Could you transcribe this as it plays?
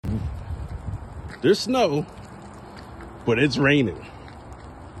There's snow, but it's raining.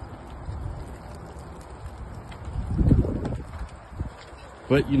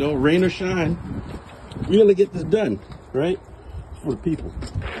 But, you know, rain or shine, we're going to get this done, right? For the people.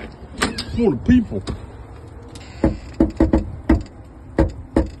 For the people.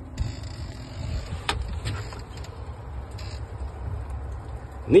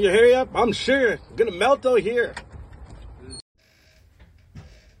 Need to hurry up? I'm sure. I'm going to melt out here.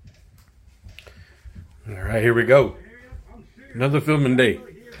 All right, here we go. Another filming day.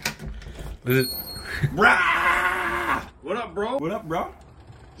 Is it? What up, bro? What up, bro?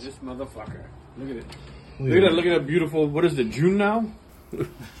 This motherfucker. Look at it. Look at that beautiful, what is it, June now? Look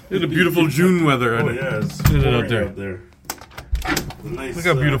at the beautiful June weather. Oh, yeah. It's look at it out there. Nice, look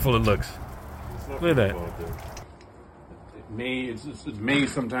how beautiful it looks. Look at that. May, it's May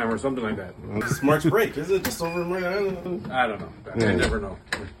sometime or something like that. It's March break, is it? Just over right now? I don't know. I never know.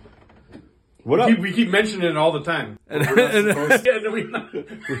 What up? We keep mentioning it all the time. We're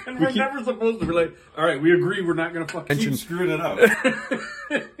never supposed to. We're like, all right, we agree we're not going to fucking Keep screwing it up.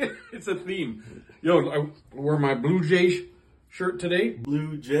 It's a theme. Yo, I wore my Blue Jays shirt today.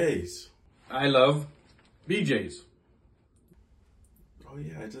 Blue Jays. I love BJ's. Oh,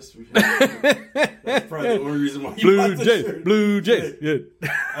 yeah, that's probably the only reason why you bought the shirt. Blue Jays. Yeah.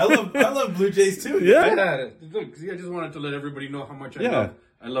 I love Blue Jays, too. Yeah. Look, see, I just wanted to let everybody know how much I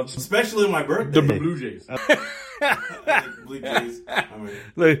love Especially my birthday. the Blue Jays. I like Blue Jays.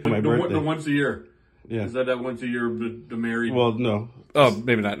 The once a year. Yeah. Is that once a year the married? Well, no. Oh,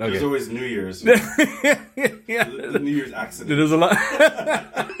 maybe not. There's Okay. always New Year's. Yeah. The New Year's accident. There's a lot.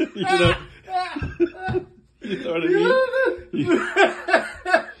 You know what I mean?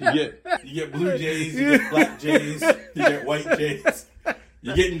 You get Blue Jays, you get Black Jays, you get White Jays.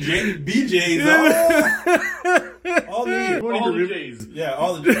 You're getting BJ's all New Year. all the Jays. Yeah,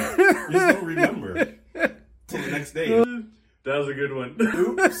 all the Jays. You just don't remember till the next day. That was a good one.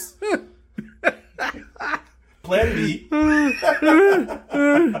 Oops. Plan B.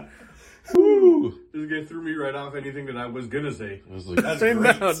 This guy threw me right off anything that I was gonna say. I was like, That's great.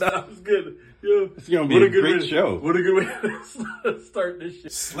 That was good. Yo, it's going to be a great show. What a good way to start this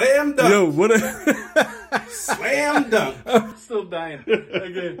shit. Slam dunk. Yo, what a... Slam dunk. I'm still dying.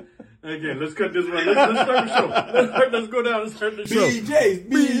 Again, let's cut this one. Let's start the show. Let's go down and start the show.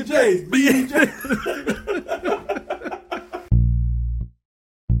 BJ's.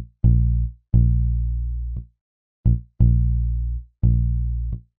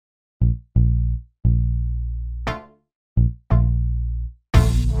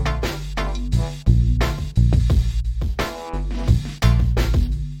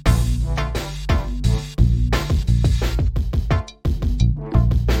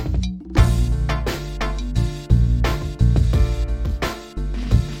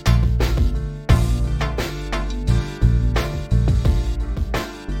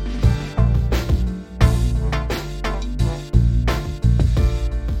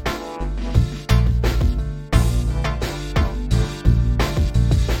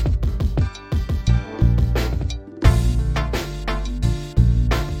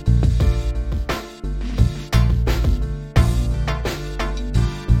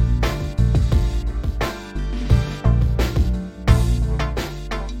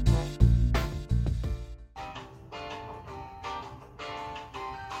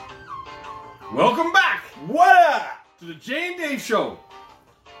 Welcome back. What up? To the Jay and Dave Show.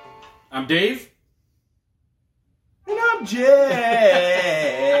 I'm Dave. And I'm Jay.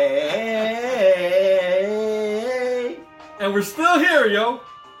 And we're still here, yo.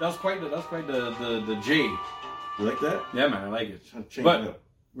 That's quite the J. You like that? Yeah, man, I like it. Change it But up.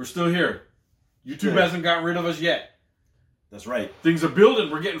 we're still here. YouTube Yeah. hasn't gotten rid of us yet. That's right. Things are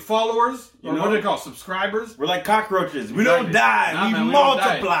building. We're getting followers. You Or know? what do they call it? Subscribers. We're like cockroaches. We Exactly. don't die. Nah, we man, don't die.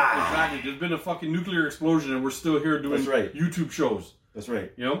 multiply. Exactly. There's been a fucking nuclear explosion, and we're still here doing That's right. YouTube shows. That's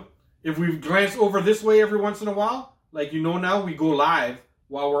right. You know, if we glance over this way every once in a while, like now we go live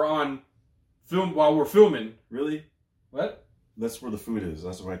while we're on film while we're filming. Really? What? That's where the food is.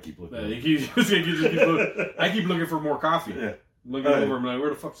 That's where I keep looking. I keep looking for more coffee. Yeah. Looking over, I'm like, where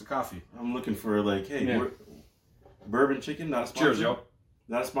the fuck's the coffee? I'm looking for like, hey, Yeah. bourbon chicken, not a sponsor. Cheers, yo.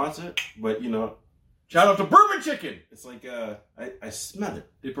 Not a sponsor, but you know, Shout out to Bourbon Chicken. it's like I smell it.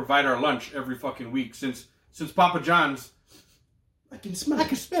 They provide our lunch every fucking week since Papa John's. I can smell it. I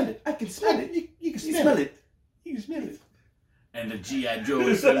can smell it. I can smell it. You can smell it. You can smell it. And the G.I. Joe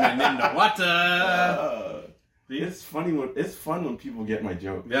is swimming in the water. It's fun when people get my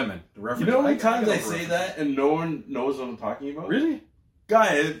joke. Yeah, man. The reference. You know how many I times get I over say it. that and no one knows what I'm talking about? Really?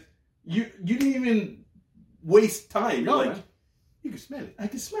 Guys, you didn't even waste time. No, You're like, man. You can smell it. I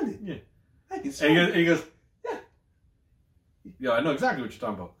can smell it. Yeah. I And he goes, yeah. Yeah, I know exactly what you're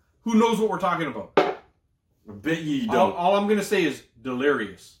talking about. Who knows what we're talking about? I bet you don't. All I'm going to say is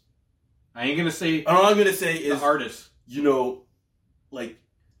delirious. I ain't going to say... All I'm going to say is... The artist. You know, like,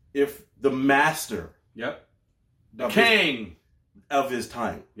 if the master... Yep. The king. Of his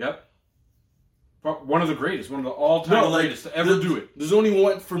time. Yep. One of the greatest. One of the all-time greatest to ever do it. There's only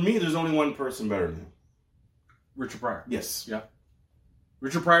one... For me, there's only one person better than him. Richard Pryor. Yes. Yeah.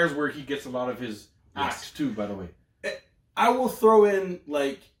 Richard Pryor's where he gets a lot of his acts, too, by the way. I will throw in,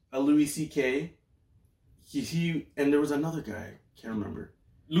 like, a Louis C.K. He and there was another guy. Can't remember.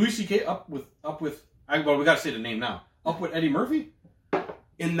 Louis C.K. up with. Well, we got to say the name now. Up with Eddie Murphy?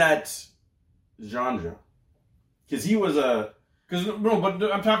 In that genre. Because he was a... We're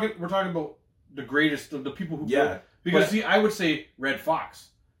talking about the greatest of the people who... Yeah. Because, I would say Red Fox.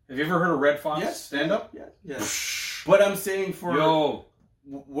 Have you ever heard of Red Fox stand-up? Yeah. But I'm saying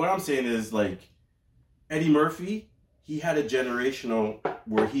what I'm saying is, like, Eddie Murphy, he had a generational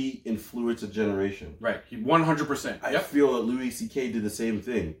where he influenced a generation. Right. He 100%. I feel that Louis C.K. did the same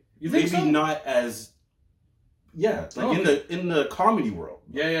thing. You think Maybe so? not as... Yeah. Like, in the comedy world.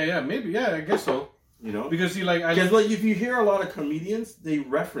 Yeah. Maybe. Yeah, I guess so. You know? Because if you hear a lot of comedians, they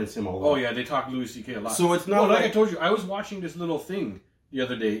reference him a lot. Oh, yeah. They talk Louis C.K. a lot. So it's not like I told you, I was watching this little thing the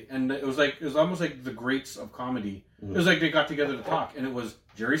other day, and it was almost like the greats of comedy. Mm-hmm. It was like they got together to talk, and it was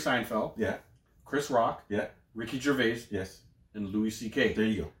Jerry Seinfeld, Chris Rock, Ricky Gervais, and Louis C.K. There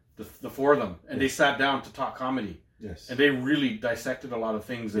you go. The four of them, and they sat down to talk comedy. Yes, and they really dissected a lot of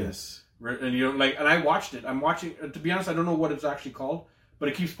things. And, and you know, and I watched it. I'm watching. To be honest, I don't know what it's actually called, but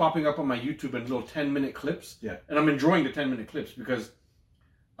it keeps popping up on my YouTube in little 10-minute clips. Yeah, and I'm enjoying the 10-minute clips because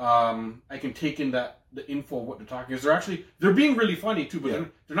I can take in the info of what they're talking. Because they're being really funny too, but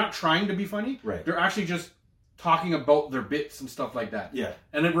they're not trying to be funny. Right. They're actually just talking about their bits and stuff like that. Yeah.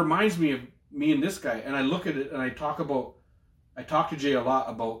 And it reminds me of me and this guy, and I look at it and I talk to Jay a lot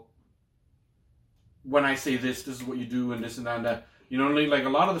about when I say this is what you do and this and that and that. You know what I mean? Like a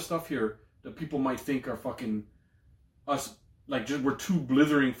lot of the stuff here that people might think are fucking us, like just we're two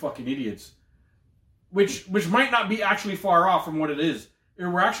blithering fucking idiots. Which might not be actually far off from what it is.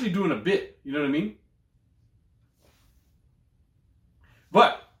 We're actually doing a bit, you know what I mean?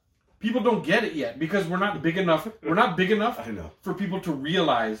 But people don't get it yet because we're not big enough. We're not big enough for people to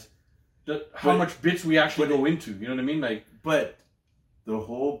realize how much bits we actually go into. You know what I mean? Like, but the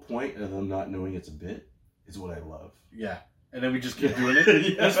whole point of them not knowing it's a bit is what I love. Yeah, and then we just keep doing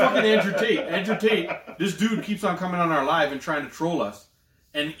it. That's fucking Andrew Tate. Andrew Tate. This dude keeps on coming on our live and trying to troll us,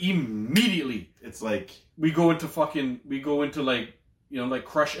 and immediately it's like we go into like, you know, like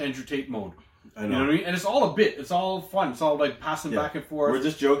crush Andrew Tate mode. I know. You know what I mean? And it's all a bit. It's all fun. It's all like passing back and forth. We're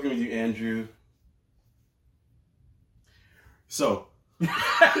just joking with you, Andrew. So.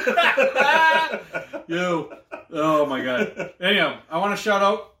 Yo. Oh my God. Anyhow, I want to shout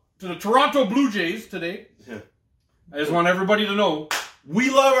out to the Toronto Blue Jays today. Yeah. I just want everybody to know. We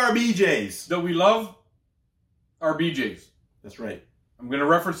love our BJs. That we love our BJs. That's right. I'm going to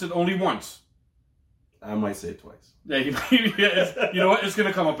reference it only once. I might say it twice. Yeah, you know what? It's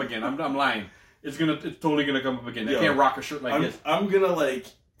gonna come up again. I'm lying. It's totally gonna come up again. I can't rock a shirt like this. I'm gonna like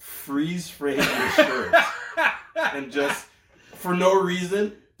freeze frame your shirt and just for no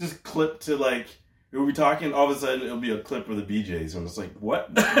reason just clip to like we'll be talking. All of a sudden it'll be a clip of the BJs, and it's like what?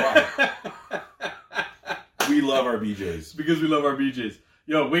 Why? We love our BJs because we love our BJs.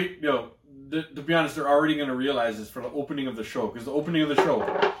 Yo, wait, yo. To be honest, they're already going to realize this for the opening of the show. Because the opening of the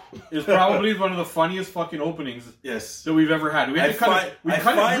show is probably one of the funniest fucking openings that we've ever had. I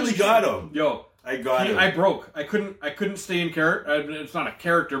finally got him. Yo. I got him. I broke. I couldn't stay in character. It's not a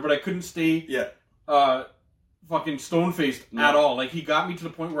character, but I couldn't stay fucking stone-faced at all. Like, he got me to the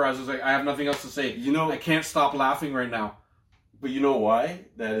point where I was just like, I have nothing else to say. You know, I can't stop laughing right now. But you know why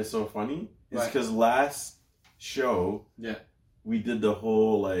that is so funny? It's because last show... Yeah. We did the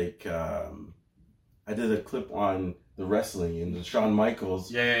whole, like, I did a clip on the wrestling and the Shawn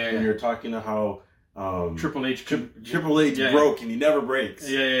Michaels. And you're talking to how Triple H broke and he never breaks.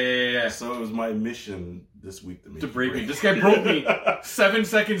 Yeah. So it was my mission this week to break me. This guy broke me 7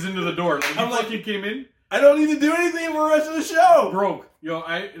 seconds into the door. Like, I'm like, he came in. I don't need to do anything for the rest of the show. Broke. Yo,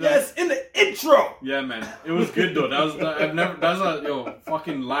 yes, in the intro. Yeah, man. It was good, though. That was a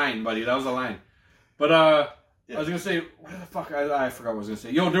fucking line, buddy. That was a line. But, I was gonna say, what the fuck? I forgot what I was gonna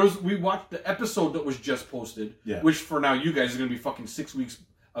say. Yo, we watched the episode that was just posted, which for now you guys is gonna be fucking 6 weeks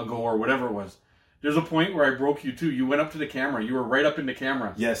ago or whatever it was. There's a point where I broke you too. You went up to the camera. You were right up in the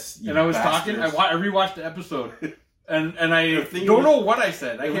camera. Yes. And I was talking. I rewatched the episode, and I don't know what I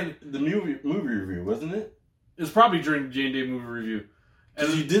said. The movie review, wasn't it? It was probably during J&J movie review.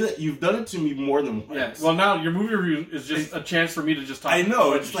 Because you did it. You've done it to me more than once. Yeah. Well, now your movie review is just a chance for me to just talk. I know.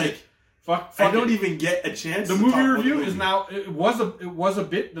 about It's shit. like fuck. I don't even get a chance. The to movie talk about review the is movie. now. It was a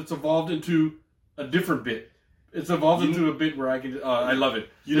bit that's evolved into a different bit. It's evolved into a bit where I can. I love it.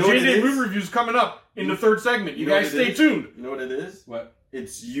 You The know what J&J it is? movie review's coming up in the third segment. You know guys what it stay is? tuned. You know what it is? What?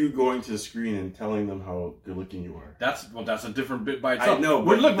 It's you going to the screen and telling them how good looking you are. That's a different bit by itself. I know,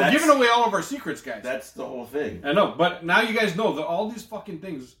 We're but giving away all of our secrets, guys. That's the whole thing. I know, but now you guys know that all these fucking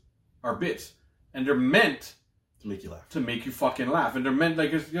things are bits, and they're meant To make you laugh. to make you fucking laugh, and they're meant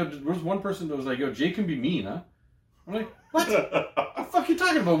like there was one person that was like, "Yo, Jay can be mean, huh?" I'm like, "What? What the fuck you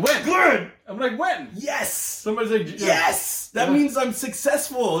talking about? When?" Good! I'm like, "When?" Yes! Somebody's like, Yes! That means I'm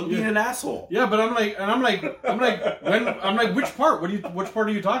successful in being an asshole. Yeah, but I'm like, which part? Which part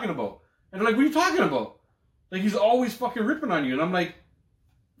are you talking about? And they're like, what are you talking about? Like, he's always fucking ripping on you, and I'm like,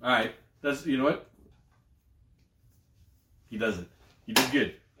 all right, that's, you know what? He does it. He did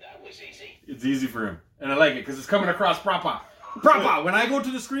good. That was easy. It's easy for him, and I like it because it's coming across proper. Proper. When I go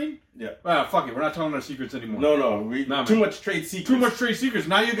to the screen, fuck it, we're not telling our secrets anymore. No, too much trade secrets. Too much trade secrets.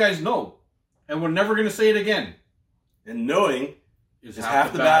 Now you guys know, and we're never gonna say it again. And knowing is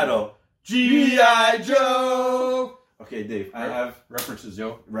half the battle. G.I. Joe. Okay, Dave, I have references,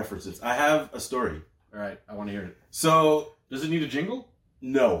 yo. references. I have a story. All right, I want to hear it. So, Does it need a jingle?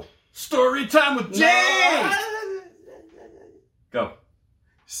 no. Story time with Jay. Go.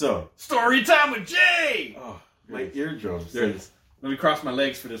 So, Story time with Jay. oh, my eardrums. There it is. Let me cross my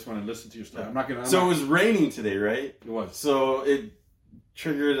legs for this one and listen to your stuff. I'm not gonna. So it was raining today, right? It was. So it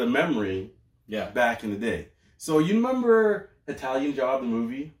triggered a memory Yeah. back in the day. So you remember Italian Job, the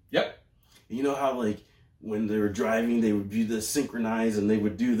movie? Yep. You know how like when they were driving, they would do this synchronize and they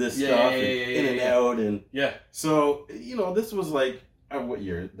would do this Yeah, stuff yeah, and yeah, in and yeah. out and Yeah. so this was like what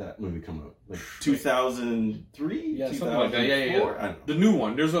year did that movie come out? Like 2003, Yeah, something like that. Yeah, yeah, yeah. I don't know. The new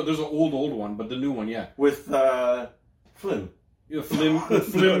one. There's an old one, but the new one, yeah. With Flynn. Yeah, Flim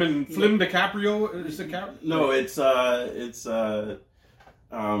DiCaprio. Is it Cap? No, it's The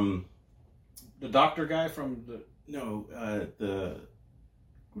doctor guy from the. the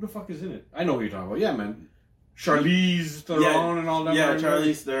Who the fuck is in it? I know who you're talking about. Yeah, man. Charlize Theron and all that. Yeah,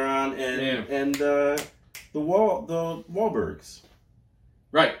 Charlize Theron and the Wahlbergs.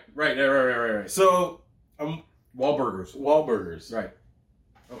 Right. So Wahlburgers. Right.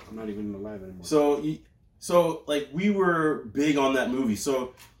 Oh, I'm not even alive anymore. So like we were big on that movie.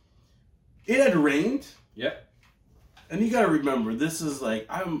 So it had rained. Yeah. And you got to remember, this is like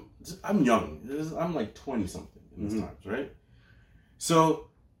I'm young. I'm like 20 something in this times, right? So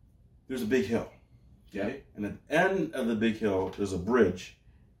there's a big hill. Okay? And at the end of the big hill, there's a bridge.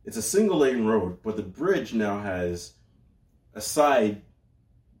 It's a single lane road, but the bridge now has a side,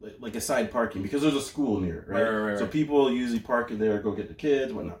 like a side parking because there's a school near it, right? Right. So people usually park in there, go get the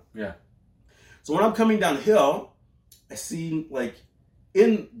kids, whatnot. Yeah. So when I'm coming down the hill, I see like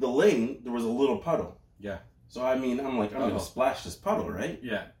in the lane there was a little puddle. Yeah. So I mean, I'm like, I'm gonna splash this puddle, right?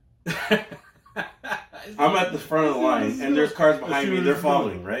 Yeah. I'm at the front of the line, and there's cars behind me. They're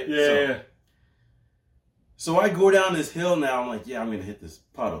following, right? Yeah. So I go down this hill now. I'm like, yeah, I'm gonna hit this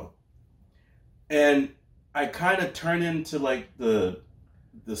puddle, and I kind of turn into like the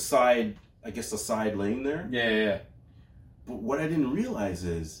side, I guess the side lane there. Yeah. But what I didn't realize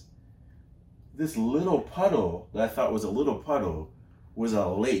is this little puddle that I thought was a little puddle was a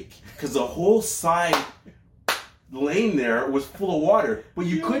lake, because the whole side lane there was full of water, but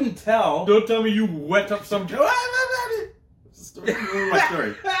you couldn't tell. Don't tell me you wet up some. It's my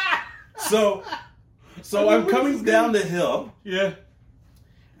story. So I'm coming down the hill. Yeah.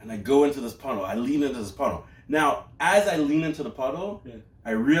 And I go into this puddle. I lean into this puddle. Now, as I lean into the puddle,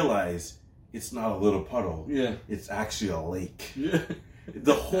 I realize it's not a little puddle. Yeah. It's actually a lake. Yeah.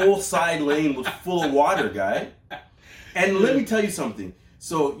 The whole side lane was full of water, guy. And let me tell you something.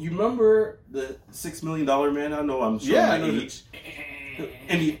 So you remember the $6 Million Man? I know I'm showing my age.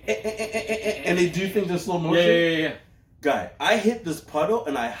 And they do things in slow motion. Yeah. Guy, I hit this puddle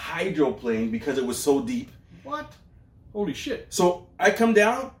and I hydroplaned because it was so deep. What? Holy shit. So I come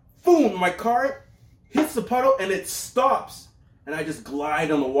down, boom, my car hits the puddle and it stops. And I just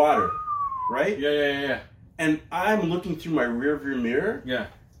glide on the water, right? Yeah. And I'm looking through my rearview mirror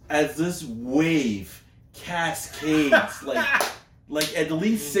as this wave cascades like at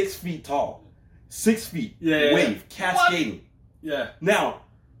least 6 feet tall. 6 feet. Wave cascading. What? Yeah. Now,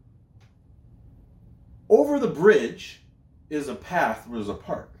 over the bridge is a path where there's a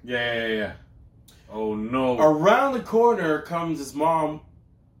park. Yeah. Oh no. Around the corner comes his mom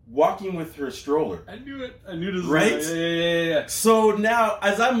walking with her stroller. I knew it. I knew this. Right? Yeah. So now,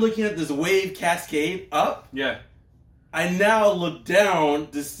 as I'm looking at this wave cascade up, I now look down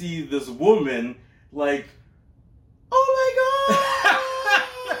to see this woman like, oh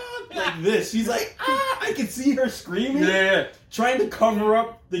my god, like this. She's like, ah! I can see her screaming, trying to cover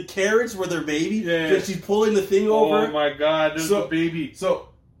up the carriage with her baby. Because she's pulling the thing over. Oh my god, there's the baby. So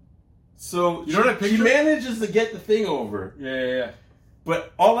you know what I picture? She manages to get the thing over. Yeah.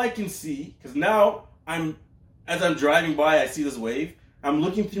 But all I can see, because now as I'm driving by, I see this wave. I'm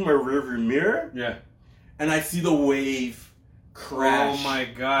looking through my rearview mirror. Yeah. And I see the wave crash. Oh my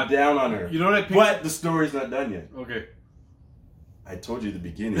god. Down on her. You know what I picture? But the story's not done yet. Okay. I told you at the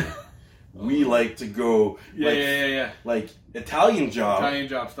beginning. We like to go like Italian job. Italian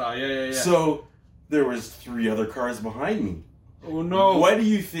job style. Yeah. So there was 3 other cars behind me. Oh no. What do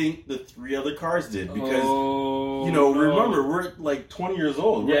you think the 3 other cars did? Because remember, we're like 20 years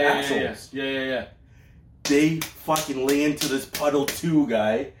old. We're assholes. Yeah. They fucking lay into this puddle too,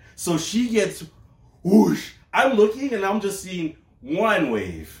 guy. So she gets whoosh. I'm looking and I'm just seeing 1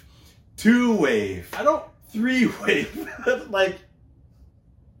 wave, 2 wave, 3 wave. Like,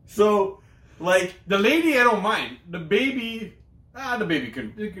 so, like, the lady, I don't mind. The baby,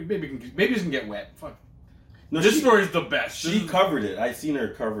 babies can get wet. Fuck. No, this story is the best. She covered it. I seen her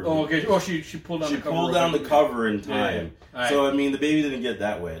cover it. Oh, okay. Oh, she pulled down the cover. She pulled down the cover in time. Yeah. So, I mean, the baby didn't get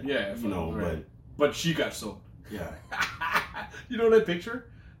that wet. Yeah. But she got soaked. Yeah. You know what I picture?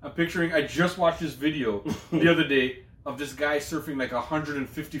 I'm picturing, I just watched this video the other day of this guy surfing like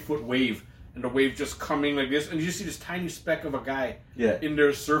 150-foot wave, and the wave just coming like this, and you just see this tiny speck of a guy in there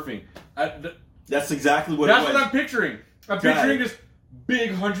surfing. That's exactly what That's what I'm picturing. I'm picturing this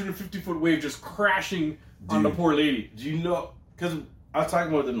big 150-foot wave just crashing on the poor lady. Do you know, because I was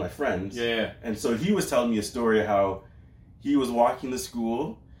talking with my friends, and so he was telling me a story of how he was walking to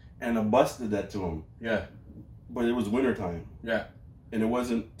school, and a bus did that to him. Yeah. But it was wintertime. Yeah. And it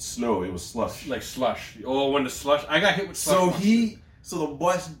wasn't snow, it was slush. Like slush. Oh, when the slush... I got hit with slush. So the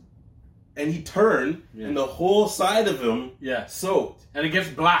bus... And he turned, and the whole side of him soaked. And it gets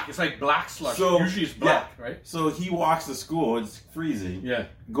black. It's like black slush. So, usually it's black, right? So he walks to school, it's freezing. Yeah.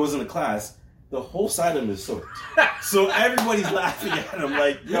 Goes into class, the whole side of him is soaked. So everybody's laughing at him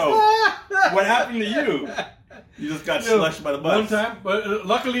like, yo, what happened to you? You just got slushed by the bus. One time, but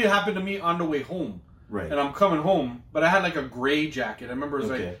luckily it happened to me on the way home. Right. And I'm coming home, but I had like a gray jacket. I remember it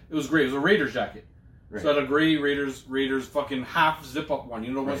was it was gray. It was a Raiders jacket. Right. So I had a gray Raiders fucking half zip up one.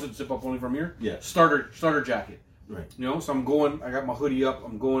 You know, ones that zip up only from here? Yeah. Starter jacket. Right. You know, so I'm going, I got my hoodie up,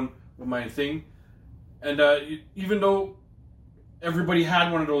 I'm going with my thing. And even though everybody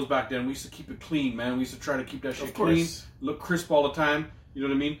had one of those back then, we used to keep it clean, man. We used to try to keep that shit clean, look crisp all the time. You know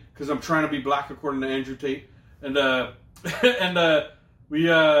what I mean? Because I'm trying to be black according to Andrew Tate. And I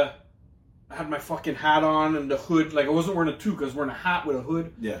had my fucking hat on and the hood. Like, I wasn't wearing a toque. I was wearing a hat with a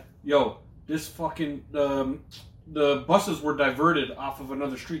hood. Yeah. Yo, this fucking... the buses were diverted off of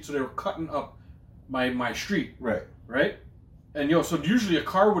another street, so they were cutting up my street. Right. Right? And, yo, so usually a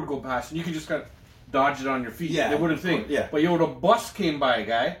car would go past, and you could just kind of dodge it on your feet. Yeah. They wouldn't think. Yeah. But, yo, the bus came by,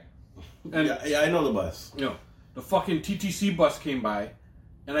 guy. And, yeah, I know the bus. Yo, the fucking TTC bus came by,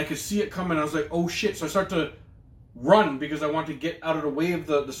 and I could see it coming. I was like, oh, shit. So I start to run because I want to get out of the way of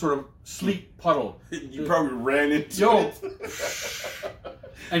the sort of sleet puddle. You probably ran into it.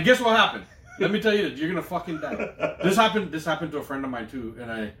 And guess what happened? Let me tell you this, you're gonna fucking die. This happened to a friend of mine too,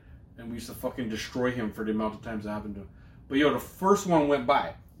 and we used to fucking destroy him for the amount of times it happened to him. But yo, the first one went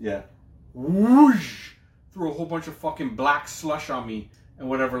by. Yeah. Whoosh! Threw a whole bunch of fucking black slush on me and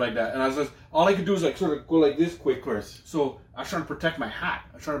whatever like that. And I was just, all I could do is like sort of go like this quick. Of course. So I was trying to protect my hat.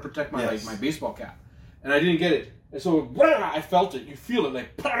 I was trying to protect my like my baseball cap. And I didn't get it. And so I felt it. You feel it like.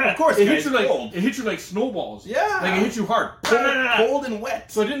 Of course, it hits you like cold. it hits you like snowballs. Yeah. Like it hits you hard. Cold and wet.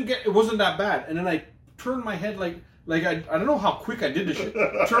 So it wasn't that bad. And then I turned my head like I don't know how quick I did this shit.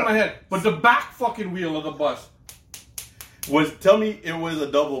 Turned my head, but the back fucking wheel of the bus tell me it was a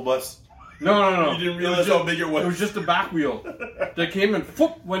double bus. No. You didn't realize how big it was. It was just the back wheel that came and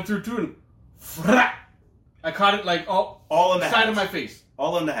went through too, and frat. I caught it like all in the side of my face.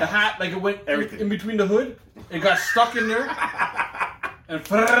 All in the hat. The hat, like it went everything in between the hood. It got stuck in there, and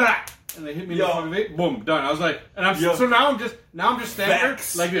they hit me in the fucking face. Boom, done. I was like, so now I'm just standing there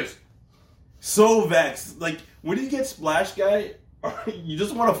like this. So vexed. Like when you get splashed, guy, you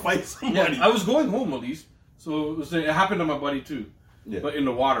just want to fight somebody. Yeah, I was going home at least, so it happened to my buddy too. Yeah. But in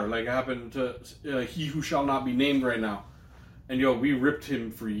the water, like it happened to he who shall not be named right now. And yo, we ripped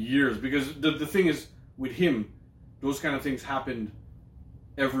him for years because the thing is with him, those kind of things happened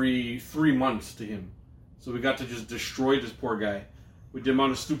every 3 months to him. So we got to just destroy this poor guy. with the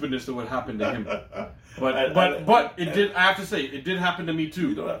amount of stupidness that would happen to him. But it did. I have to say, it did happen to me too.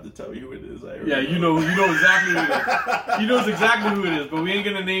 You don't have to tell me who it is. Yeah, you know exactly who it is. He knows exactly who it is. But we ain't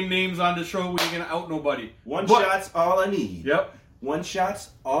gonna name names on the show. We ain't gonna out nobody. One shot's all I need. Yep. One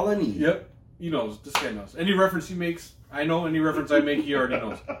shot's all I need. Yep. He knows. This guy knows. Any reference he makes, I know. Any reference I make, he already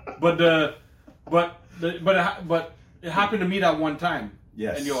knows. But it happened to me that one time.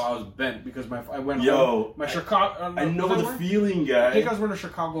 Yes. And I was bent because I went. My Chicago. I know the feeling, guy. I think I was wearing a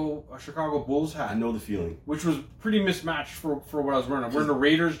Chicago Bulls hat. I know the feeling. Which was pretty mismatched for what I was wearing. I'm wearing a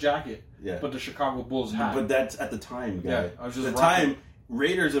Raiders jacket, but the Chicago Bulls hat. But that's at the time, guy. Yeah, I was just at the time.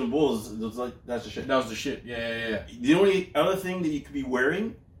 Raiders and Bulls, it was like that's the shit. That was the shit. Yeah. The only other thing that you could be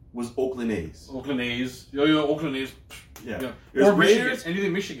wearing was Oakland A's. Oakland A's. Oakland A's. Yeah. Or Raiders.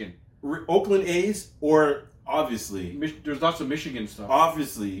 Anything Michigan. Oakland A's or obviously. There's lots of Michigan stuff.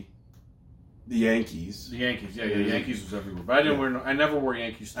 Obviously, the Yankees. The Yankees. Yeah. Yankees was everywhere. But I never wore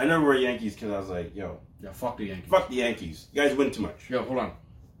Yankees stuff. I never wore Yankees because I was like, yo. Yeah, fuck the Yankees. Fuck the Yankees. You guys win too much. Yo, hold on.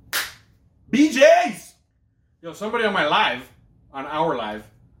 BJ's! Yo, somebody on our live,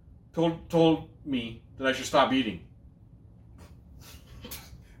 told me that I should stop eating.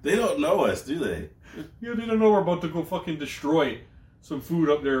 They don't know us, do they? Yeah, they don't know we're about to go fucking destroy some food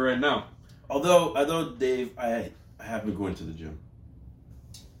up there right now. Although Dave, I have been going to the gym.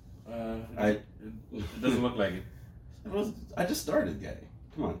 It doesn't look like it. I just started, guy.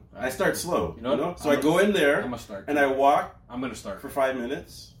 Come on. I start slow. You know? So I go in there I'm gonna start. And I walk. I'm gonna start for 5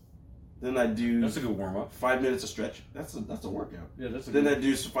 minutes. Then I do. That's a good warm up. 5 minutes of stretch. That's a workout. Yeah, that's a Then good I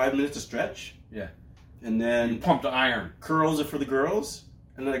do 5 minutes of stretch. Yeah. And then you pump the iron. Curls are for the girls.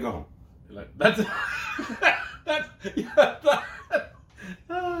 And then I go home.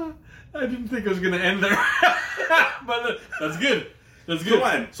 I didn't think it was gonna end there, but that's good. That's good.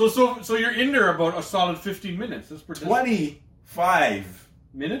 Come on. So you're in there about a solid 15 minutes. That's pretty. 25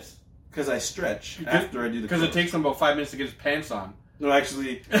 minutes. Because I stretch after I do the. Because it takes him about 5 minutes to get his pants on. No,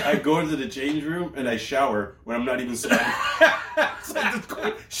 actually, I go into the change room and I shower when I'm not even sweating. So I just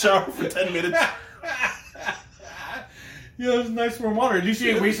go shower for 10 minutes. Yeah, it's nice warm water. At least you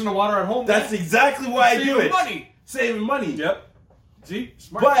ain't wasting the water at home. That's exactly why I do it. Money. Saving money. Yep. See?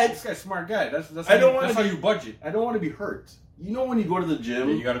 Smart. But this guy's a smart guy. That's how you budget. I don't want to be hurt. You know when you go to the gym,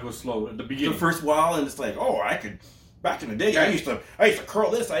 you got to go slow at the beginning. The first while, and it's like, oh, I could. Back in the day, I used to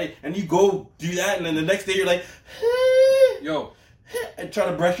curl this. And you go do that, and then the next day you're like, yo, and try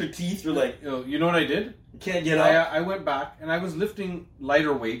to brush your teeth. You're like, yo, you know what I did? You can't get up. I went back and I was lifting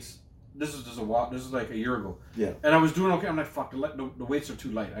lighter weights. This is just a while. This is like a year ago. Yeah. And I was doing okay. I'm like, fuck, the weights are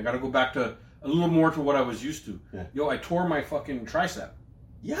too light. I got to go back to a little more to what I was used to. Yeah. Yo, I tore my fucking tricep.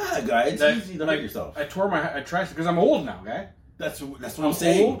 Yeah, guy, it's easy to hurt yourself. I tore my tricep because I'm old now, guy. That's what I'm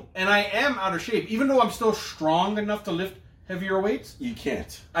saying. Old, and I am out of shape. Even though I'm still strong enough to lift heavier weights, you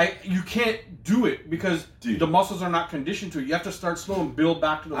can't. You can't do it because the muscles are not conditioned to it. You have to start slow and build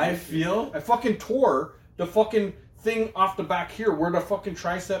back to the. I fucking tore the fucking thing off the back here where the fucking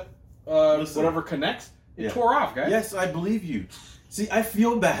tricep, whatever connects. It tore off, guys. Yes, I believe you. See, I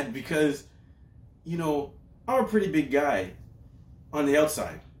feel bad because, I'm a pretty big guy on the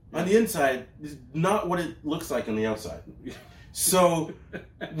outside. Yeah. On the inside, is not what it looks like on the outside. So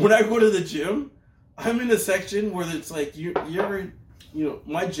when I go to the gym, I'm in a section where it's like you ever,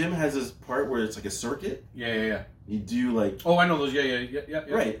 my gym has this part where it's like a circuit. Yeah. You do like. Oh, I know those. Yeah.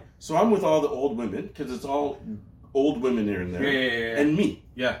 Right. So I'm with all the old women because it's all old women here and there. Yeah. And me.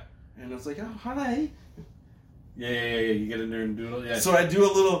 Yeah. And it's like, oh, hi. Yeah. You get in there and do it. Yeah. So I do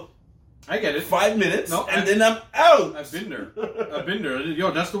a little. I get it. 5 minutes, then I'm out. I've been there. Yo,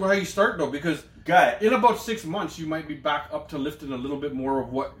 that's the way you start though, because in about 6 months you might be back up to lifting a little bit more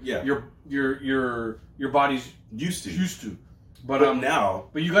of what your body's used to. But now,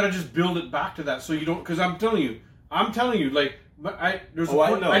 but you got to just build it back to that, so you don't. Because I'm telling you, like I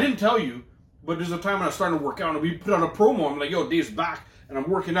didn't tell you, but there's a time when I was starting to work out, and we put out a promo. I'm like, yo, Dave's back. And I'm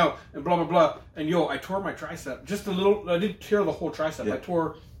working out, and blah, blah, blah. And yo, I tore my tricep. Just a little. I didn't tear the whole tricep. Yeah. I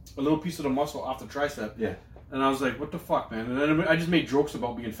tore a little piece of the muscle off the tricep. Yeah. And I was like, what the fuck, man? And then I just made jokes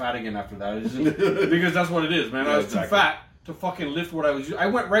about being fat again after that. Because that's what it is, man. I was too fat to fucking lift what I was using. I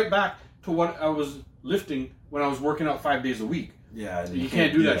went right back to what I was lifting when I was working out 5 days a week. Yeah. You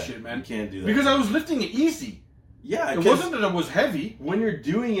can't do that shit, man. You can't do that. Because I was lifting it easy. Yeah. It wasn't that it was heavy. When you're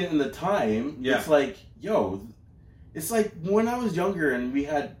doing it in the time, it's like, yo, it's like when I was younger and we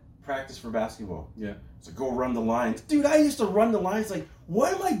had practice for basketball. Yeah. So go run the lines. Dude, I used to run the lines like, why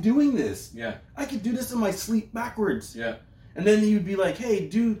am I doing this? Yeah. I could do this in my sleep backwards. Yeah. And then you'd be like, hey,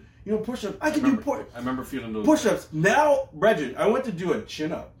 do, push-ups. I remember feeling those. Push-ups. Now, Bregin, I went to do a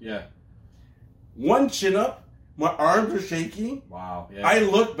chin-up. Yeah. One chin-up, My arms are shaking. Wow. Yeah. I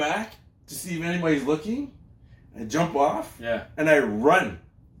look back to see if anybody's looking. I jump off. Yeah. And I run.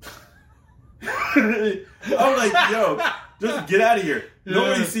 I'm like, yo, just get out of here. Yeah.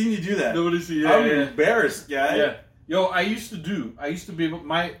 Nobody's seen you do that. Nobody's seen. I'm embarrassed, guy. Yeah. Yo, I used to be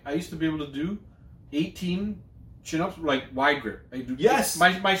able to do 18 chin-ups, like wide grip. I do. Yes.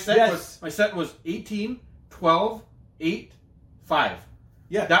 My set was 18, 12, 8, 5.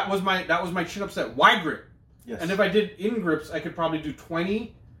 Yeah. That was my chin-up set, wide grip. Yes. And if I did in grips, I could probably do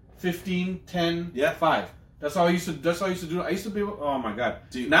 20, 15, 10, Yeah. 5. That's all I used to do. I used to be able, oh my god.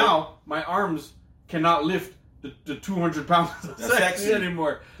 Dude, now my arms cannot lift the 200 pounds of sexy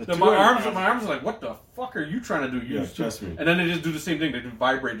anymore. My arms are like, what the fuck are you trying to do? Yeah, trust me. And then they just do the same thing. They just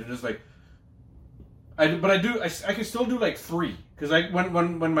vibrate. They're just like, I can still do like 3 because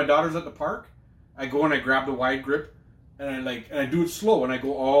when my daughter's at the park, I go and I grab the wide grip and I do it slow and I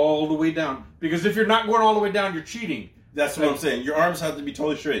go all the way down because if you're not going all the way down, you're cheating. That's what I'm saying. Your arms have to be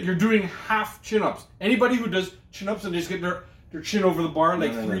totally straight. You're doing half chin-ups. Anybody who does chin-ups and just get their chin over the bar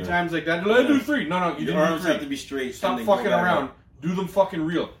like three times like that, I do 3. No, you your arms have to be straight. Stop fucking around. Do them fucking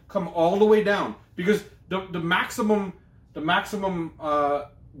real. Come all the way down because the maximum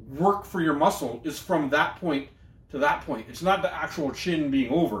work for your muscle is from that point to that point. It's not the actual chin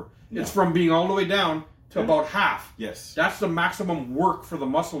being over. No. It's from being all the way down to about half. Yes. That's the maximum work for the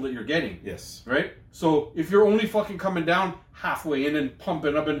muscle that you're getting. Yes. Right? So if you're only fucking coming down halfway and then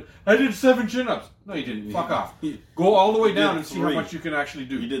pumping up and I did 7 chin-ups. No, you didn't. Fuck off. Go all the way down and see how much you can actually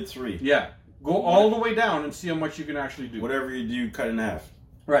do. You did 3. Yeah. Go all the way down and see how much you can actually do. Whatever you do, cut in half.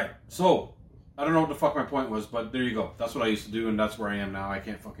 Right. So, I don't know what the fuck my point was, but there you go. That's what I used to do, and that's where I am now. I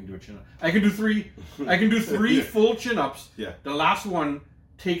can't fucking do a chin-up. I can do 3. I can do 3 full chin-ups. Yeah. The last one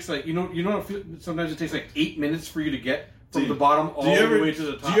takes like sometimes it takes like 8 minutes for you to get from the bottom all the way to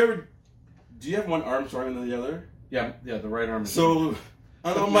the top. Do you have one arm stronger than the other? Yeah, the right arm. So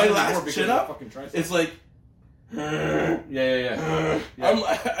on my last chin-up, it's like. Yeah.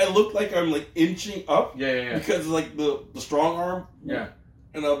 I look like I'm like inching up. Yeah. Because like the strong arm. Yeah.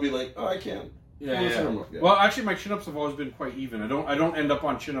 And I'll be like, oh, I can't. Yeah. Well, actually, my chin-ups have always been quite even. I don't end up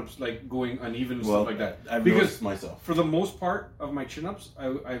on chin-ups like going uneven and stuff like that. I've noticed myself. For the most part of my chin-ups,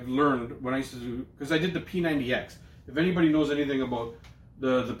 I've learned when I used to do, because I did the P90X. If anybody knows anything about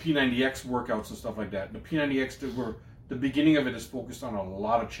the P90X workouts and stuff like that, the P90X, the beginning of it is focused on a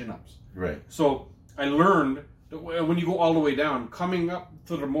lot of chin-ups. Right. So I learned that when you go all the way down, coming up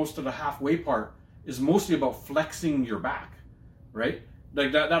to most of the halfway part is mostly about flexing your back, right?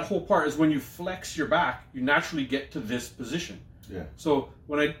 Like that whole part is when you flex your back, you naturally get to this position. Yeah. So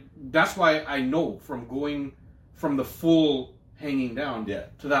that's why I know from going from the full hanging down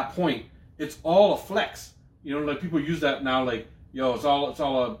to that point, it's all a flex. You know, like people use that now, like, yo, it's all a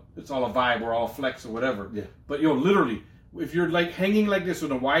vibe or all flex or whatever. Yeah. But yo, literally, if you're like hanging like this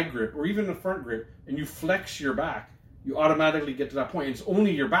with a wide grip or even a front grip, and you flex your back, you automatically get to that point. It's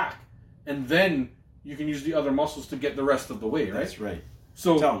only your back, and then you can use the other muscles to get the rest of the way. Right. That's right.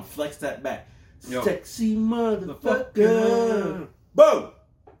 So tell him, flex that back. Yo. Sexy motherfucker. Boom.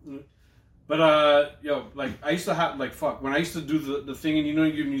 But like I used to have when I used to do the thing, and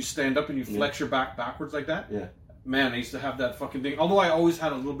you stand up and you flex your back backwards like that. Yeah. Man, I used to have that fucking thing. Although I always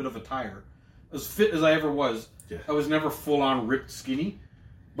had a little bit of a tire, as fit as I ever was, I was never full on ripped skinny.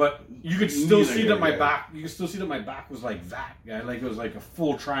 But you could still see that my back. You could still see that my back was like that, guy. Like it was like a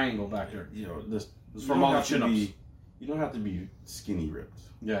full triangle back there. You know, this from all the chin-ups. You don't have to be skinny ripped.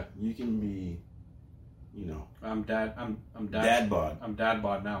 Yeah. You can be, I'm dad. I'm dad. Dad bod. I'm dad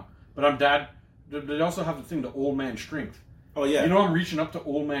bod now. But I'm dad. They also have the thing, the old man strength. Oh yeah. I'm reaching up to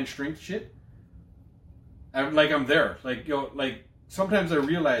old man strength shit. I'm there. Like sometimes I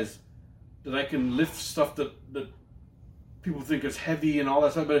realize that I can lift stuff that people think is heavy and all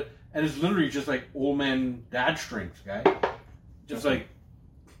that stuff, and it's literally just like old man dad strength, guy. Just like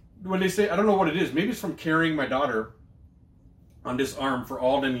when they say, I don't know what it is. Maybe it's from carrying my daughter on this arm for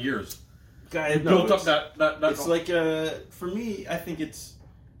all them years. Guy, built up that. It's like for me, I think it's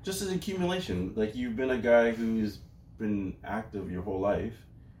just an accumulation. Like you've been a guy who's been active your whole life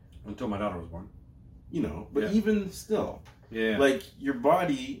until my daughter was born. But even still, like your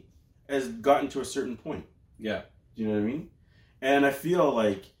body has gotten to a certain point. Yeah. Do you know what I mean? And I feel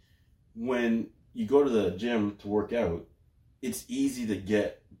like when you go to the gym to work out, it's easy to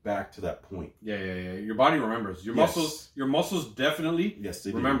get back to that point. Yeah. Your body remembers. Your muscles definitely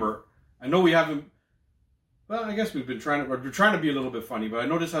remember. Do. I know we haven't. Well, I guess we're trying to be a little bit funny, but I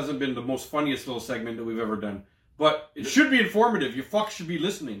know this hasn't been the most funniest little segment that we've ever done. But it should be informative. You fuck should be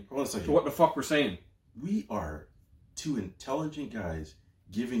listening to what the fuck we're saying. We are two intelligent guys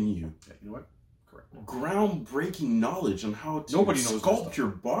giving you. You know what? groundbreaking knowledge on how to Nobody knows sculpt your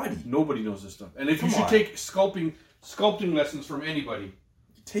body. Nobody knows this stuff. And if you should take sculpting lessons from anybody,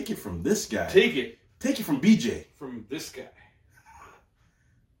 take it from this guy. Take it from BJ. From this guy.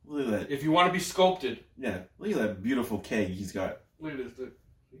 Look at that. If you want to be sculpted. Yeah, look at that beautiful keg he's got. Look at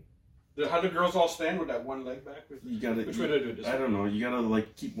this. How do girls all stand with that one leg back? You gotta. Which way do I do it? I don't know. You gotta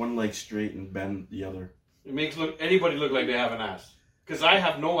like keep one leg straight and bend the other. It makes anybody look like they have an ass. Because I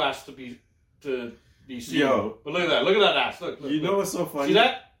have no ass to be seen. Yo. But look at that ass. Look. You know what's so funny? See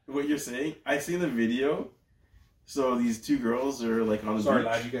that? What you're saying? I seen the video. So these two girls are like on the Sorry,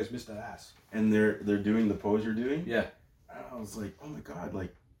 beach. lad, you guys missed that ass. And they're doing the pose you're doing. Yeah. I was like, oh my god,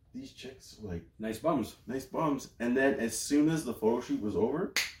 like these chicks like nice bums. And then as soon as the photo shoot was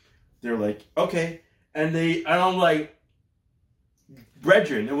over, they're like, okay. And I'm like,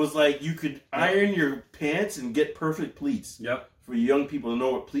 brethren, it was like you could iron your pants and get perfect pleats. Yep. For young people to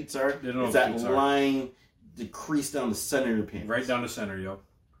know what pleats are, they don't know it's what that pleats line, the crease down the center of your pants. Right down the center, yo.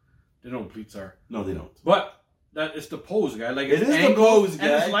 They know what pleats are. No, they don't. But that is the pose, guy. Like it is the pose, guy.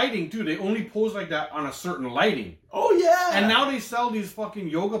 And it's lighting too. They only pose like that on a certain lighting. Oh yeah. And now they sell these fucking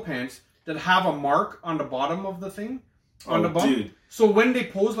yoga pants that have a mark on the bottom of the thing, on the bum. Dude. So when they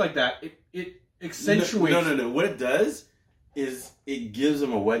pose like that, it accentuates. No. What it does is it gives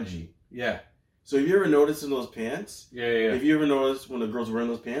them a wedgie. Yeah. So have you ever noticed in those pants? Yeah. Have you ever noticed when a girl's wearing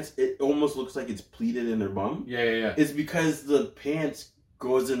those pants, it almost looks like it's pleated in their bum? Yeah. It's because the pants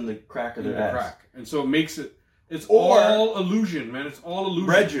goes in the crack of their ass. Crack. And so it makes it. It's all illusion, man. It's all illusion.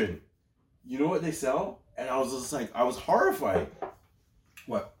 Brethren, you know what they sell? And I was just like, I was horrified.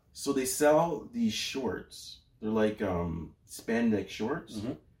 What? So they sell these shorts. They're like spandex shorts,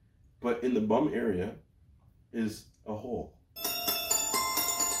 but in the bum area is a hole.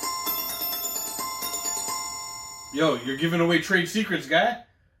 Yo, you're giving away trade secrets, guy.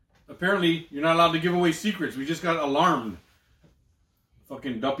 Apparently, you're not allowed to give away secrets. We just got alarmed.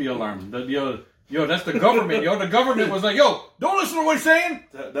 Fucking duppy alarm. Yo, that's the government. Yo, the government was like, yo, don't listen to what he's saying.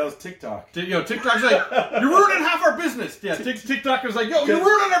 That was TikTok. Yo, TikTok's like, you're ruining half our business. Yeah, TikTok is like, yo, you're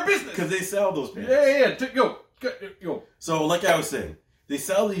ruining our business. Because they sell those pants. Yeah. Yo. So, like I was saying, they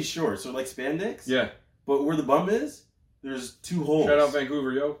sell these shorts. So, like spandex. Yeah. But where the bum is, there's 2 holes. Shout out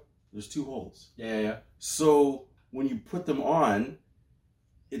Vancouver, yo. There's 2 holes. Yeah. So, when you put them on,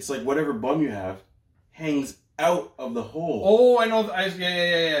 it's like whatever bum you have hangs out of the hole. Oh, I know.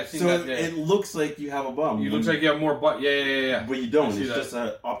 Yeah. So it looks like you have a bum. It looks like you have more butt. Yeah. But you don't. It's just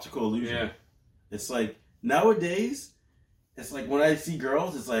an optical illusion. Yeah. It's like, nowadays, it's like when I see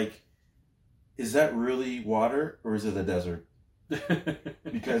girls, it's like, is that really water or is it a desert?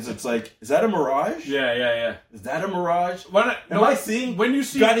 Because it's like, is that a mirage? Yeah. Is that a mirage? Am I seeing? When you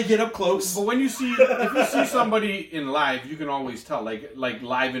see, gotta get up close. But when you see, if you see somebody in live, you can always tell, like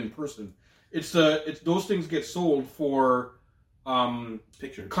live in person. It's those things get sold for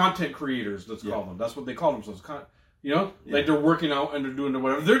picture content creators. Let's call them. That's what they call themselves. Like they're working out and they're doing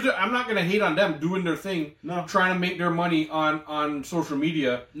whatever. I'm not gonna hate on them doing their thing, trying to make their money on social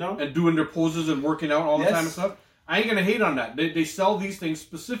media, and doing their poses and working out all the time and stuff. I ain't gonna hate on that. They sell these things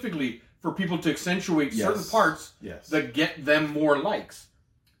specifically for people to accentuate certain parts that get them more likes.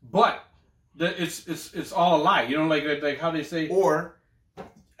 But it's all a lie. You know, like how they say. Or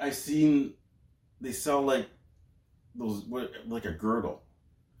I've seen they sell like those like a girdle.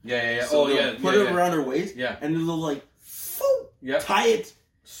 Yeah. So put it around her waist. Yeah. And they'll like tie it.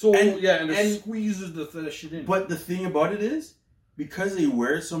 So and it squeezes the shit in. But the thing about it is, because they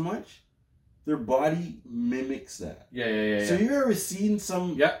wear it so much, their body mimics that. Yeah. So you ever seen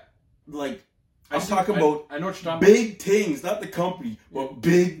some like I know what you're talking big things, not the company, but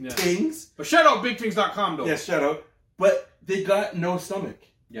big things. But shout out bigthings.com though. Yeah, shout out. But they got no stomach.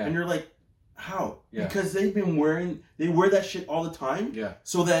 Yeah. And you're like, how? Yeah. Because they wear that shit all the time. Yeah.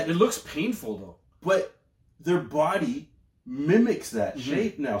 So that it looks painful though. But their body mimics that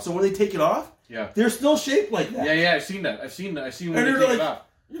shape now. So when they take it off, they're still shaped like that. Yeah, I've seen that. I've seen when they take it off.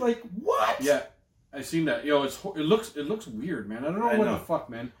 You're like, what? Yeah. I've seen that. Yo, it looks weird, man. I don't know what the fuck,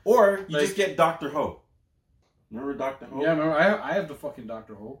 man. Or you just get Dr. Ho. Remember Dr. Ho? Yeah, remember. I have the fucking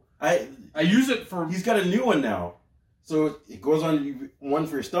Dr. Ho. I use it for. He's got a new one now. So it goes on one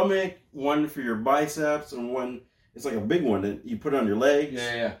for your stomach, one for your biceps, and one. It's like a big one that you put on your legs.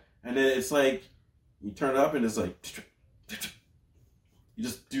 Yeah. And then it's like you turn it up, and it's like you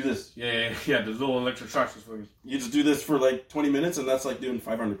just do this. Yeah. The little electric shocks. You just do this for like 20 minutes, and that's like doing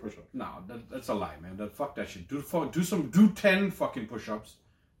 500 push-ups. No, that's a lie, man. Fuck that shit. Do 10 fucking push-ups,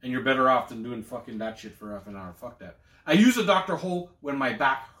 and you're better off than doing fucking that shit for half an hour. Fuck that. I use a Dr. Ho when my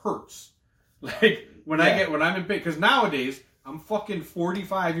back hurts. Like when I'm in pain, because nowadays I'm fucking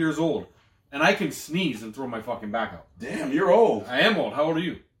 45 years old. And I can sneeze and throw my fucking back out. Damn, you're old. I am old. How old are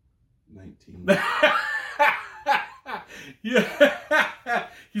you? 19. Yeah.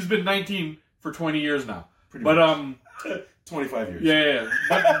 He's been 19 for 20 years now. Pretty but much. 25 years. Yeah.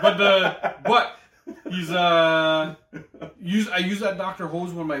 But he's I use that Dr.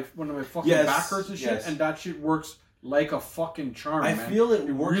 Hose when my fucking back hurts and shit, and that shit works like a fucking charm. I man. feel it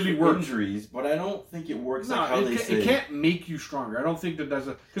works really for works. injuries, but I don't think it works like how they say. It can't make you stronger. I don't think that's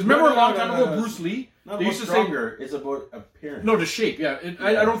a... Because remember a long time ago, Bruce Lee? Not they about used to stronger, it's about appearance. No, the shape, yeah.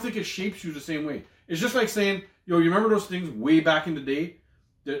 I don't think it shapes you the same way. It's just like saying, you remember those things way back in the day?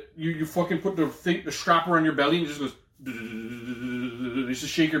 That you fucking put the strap around your belly and it just goes... They used to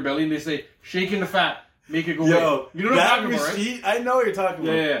shake your belly and they say, shaking the fat, make it go away. You know what I'm talking about, right? I know what you're talking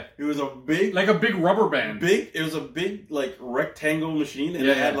about. Yeah. It was a big... Like a big rubber band. It was a big, like, rectangle machine, and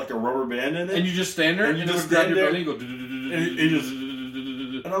it had, like, a rubber band in it. And you just stand there, and you just grab your belly and go...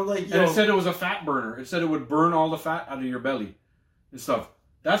 And I'm like, yo. And it said it was a fat burner. It said it would burn all the fat out of your belly and stuff.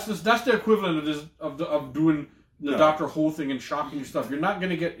 That's the equivalent of doing the Dr. Hole thing and shocking your stuff. You're not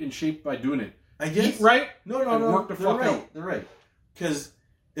going to get in shape by doing it. I guess. Eat right? No. Work the fuck out. They're right. Because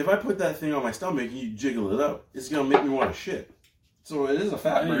if I put that thing on my stomach and you jiggle it up, it's going to make me want to shit. So it is a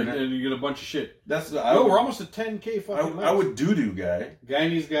fat burner. And you get a bunch of shit. We're almost at 10K fucking likes. I would doo-doo guy.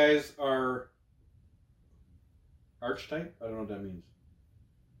 Guyanese guys are archetype? I don't know what that means.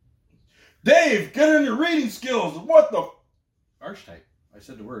 Dave, get on your reading skills. What the... Archetype. I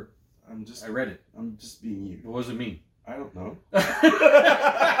said the word. I read it. I'm just being you. What does it mean? I don't know.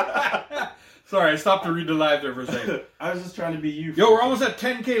 Sorry, I stopped to read the live there for a second. I was just trying to be you. Yo, we're almost at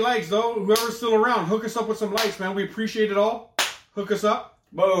 10K likes, though. Whoever's still around, hook us up with some likes, man. We appreciate it all. Hook us up.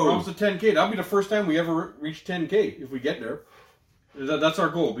 Boom. We're almost at 10K. That'll be the first time we ever reach 10K, if we get there. That's our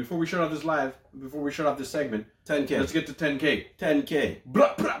goal. Before we shut off this live, before we shut off this segment, 10K. Let's get to 10K. 10K.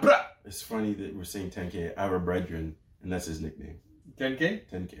 Blah, blah, blah. It's funny that we're saying 10K. I have a brethren, and that's his nickname. 10K?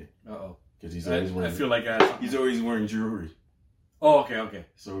 10K. Uh-oh. Because he's always wearing... I feel like he's always wearing jewelry. Oh, okay.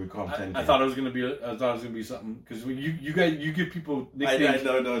 So we call him 10K. I thought it was gonna be something because you give people nicknames.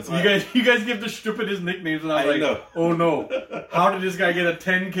 I know. It's you guys give the stupidest nicknames, and I was like, oh no, how did this guy get a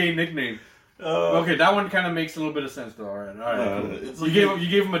 10K nickname? Okay, that one kind of makes a little bit of sense though. All right. Cool. You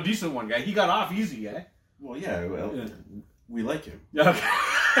gave him a decent one, guy. He got off easy, guy. Well, yeah. We like him. Okay.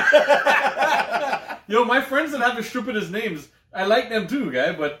 Yo, my friends that have the stupidest names, I like them too,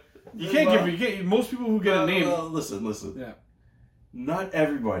 guy. But you can't most people who get a name. Listen. Yeah. Not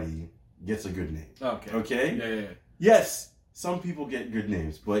everybody gets a good name. Okay? Yeah. Yes, some people get good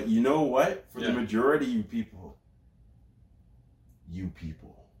names, but you know what? For the majority of you people.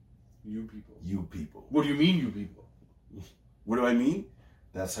 What do you mean, you people? What do I mean?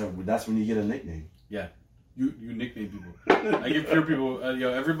 That's when you get a nickname. Yeah. You nickname people. I give pure people,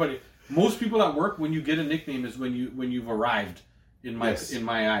 everybody. Most people at work, when you get a nickname, is when you've arrived in my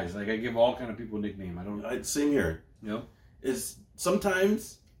eyes. Like I give all kind of people a nickname. I don't. Same here. Is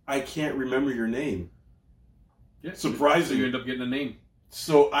sometimes I can't remember your name. Yeah. Surprising. So you end up getting a name.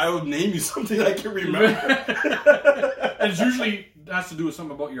 So I would name you something I can remember. And it's usually has to do with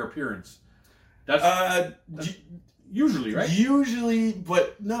something about your appearance. That's usually, right? Usually,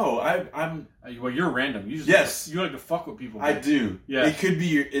 but no, I'm. Well, you're random. You like to fuck with people. I do. Yeah. It could be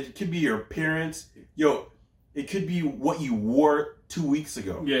your appearance. It could be what you wore 2 weeks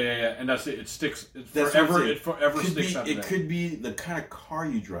ago. Yeah, and that's it. It sticks. It forever sticks. It could be the kind of car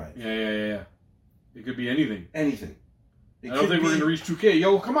you drive. Yeah. It could be anything. I don't think we're going to reach 2K.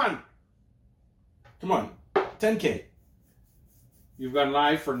 Yo, come on, 10K. You've gone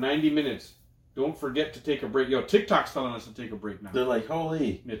live for 90 minutes. Don't forget to take a break. Yo, TikTok's telling us to take a break now. They're like,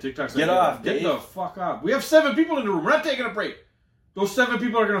 holy. Yeah, TikTok's get like, off, get Dave. the fuck off. We have 7 people in the room. We're not taking a break. Those 7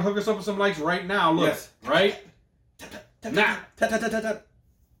 people are going to hook us up with some likes right now. Look, right? Now. And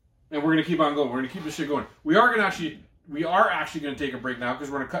we're going to keep on going. We're going to keep this shit going. We are actually going to take a break now because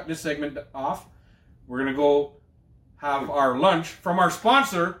we're going to cut this segment off. We're going to go have our lunch from our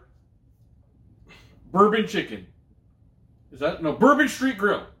sponsor, Bourbon Chicken. Bourbon Street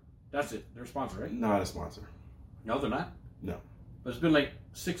Grill. That's it. They're a sponsor, right? Not a sponsor. No, they're not? No. But it's been like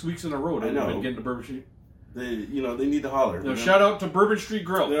 6 weeks in a row that we've been getting to Bourbon Street. They need to holler. No, shout out to Bourbon Street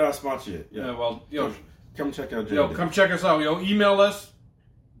Grill. They're not sponsored yet. Yeah. Come check out Jay. Come check us out. Email us,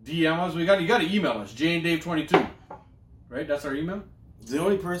 DM us. You got to email us, JandDave22. Right? That's our email. The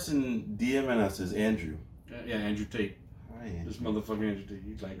only person DMing us is Andrew. Yeah, Andrew Tate. Hi, Andrew. This motherfucking Andrew Tate.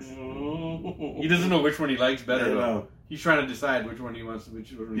 He likes. He doesn't know which one he likes better. Though. He's trying to decide which one he wants.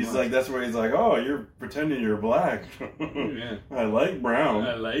 That's where he's like, oh, you're pretending you're black. Yeah. I like brown.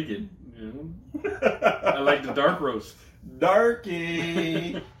 I like it. I like the dark roast.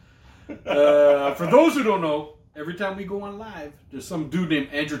 Darky. For those who don't know, every time we go on live, there's some dude named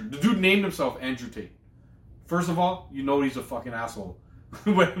Andrew. The dude named himself Andrew Tate. First of all, you know he's a fucking asshole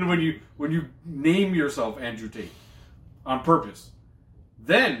when you name yourself Andrew Tate on purpose.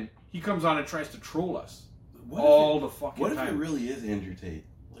 Then he comes on and tries to troll us the fucking time. What if it really is Andrew Tate?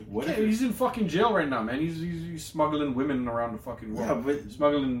 Like, what if he's in fucking jail right now, man? He's smuggling women around the fucking world. Yeah, but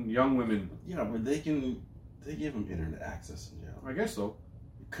smuggling young women. Yeah, but they give him internet access in jail. I guess so.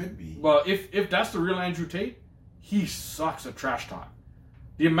 It could be. Well, if that's the real Andrew Tate, he sucks at trash talk.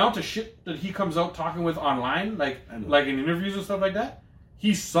 The amount of shit that he comes out talking with online, like in interviews and stuff like that,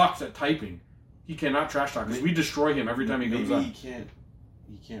 he sucks at typing. He cannot trash talk because we destroy him every time he comes on. Maybe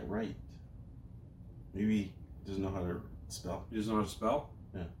he can't write. Maybe he doesn't know how to spell. He doesn't know how to spell?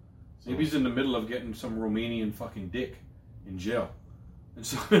 Yeah. So maybe he's in the middle of getting some Romanian fucking dick in jail. And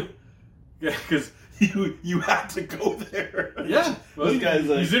so, yeah, because you had to go there. Yeah. Well, this guy's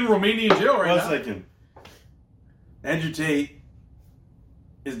like, he's in Romanian jail right now. 1 second. Andrew Tate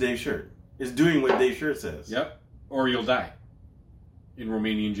is Dave Shirt. Is doing what Dave Shirt says. Yep. Or you'll die in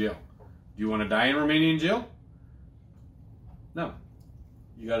Romanian jail. Do you want to die in Romanian jail? No.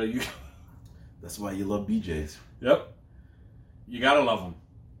 You gotta... That's why you love BJs. Yep. You gotta love them.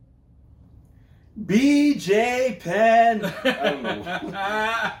 BJ Penn. I don't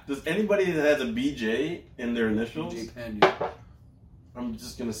know. Does anybody that has a BJ in their initials? BJ Penn, yeah. I'm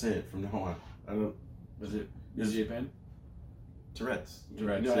just gonna say it from now on. I don't... Was it BJ Penn? Tourette's.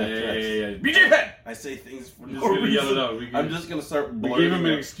 Tourette's. Yeah. BJ Penn! I say things for no reason. Yell it out. I'm just gonna start blurting. We gave him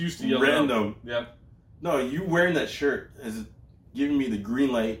an excuse to yell random. It out. Yep. No, you wearing that shirt is giving me the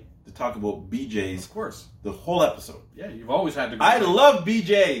green light to talk about BJs. Of course. The whole episode. Yeah, you've always had to. I love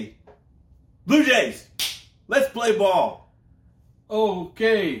BJ. Blue Jays. Let's play ball.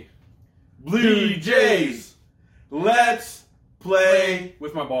 Okay. Blue Jays. Let's play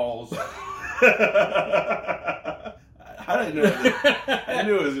with my balls. How did I know that? I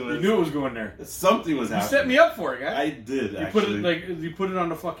knew it was going. You knew it was going there. Something was happening. You set me up for it, guy. I did. You put it on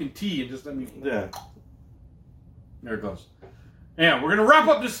the fucking tee and just let me. Yeah. There it goes. Yeah, we're gonna wrap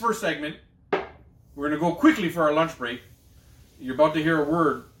up this first segment. We're gonna go quickly for our lunch break. You're about to hear a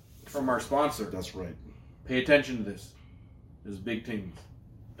word from our sponsor. That's right. Pay attention to this. This is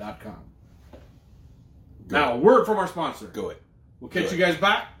BigTings.com. Now, a word from our sponsor. Go it. We'll catch you guys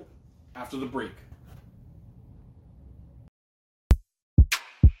back after the break.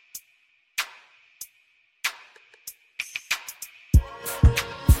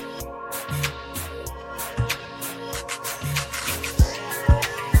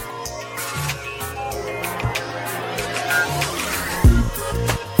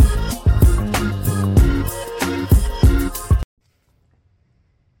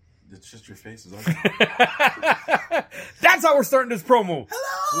 Just your face is on. That's how we're starting this promo.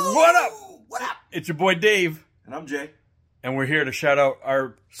 Hello. What up? What up? It's your boy Dave. And I'm Jay. And we're here to shout out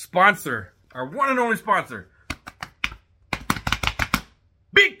our sponsor, our one and only sponsor,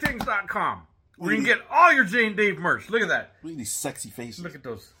 BigTings.com. Where you can get all your Jay and Dave merch. Look at that. Look at these sexy faces. Look at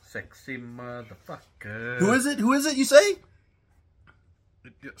those sexy motherfuckers. Who is it? Who is it, you say?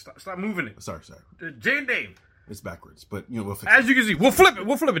 Stop moving it. Sorry. Jay and Dave. It's backwards, but you know we'll fix it. As you can see, we'll flip it.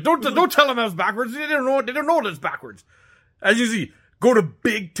 Don't tell them that was backwards. They don't know that it's backwards. As you see, go to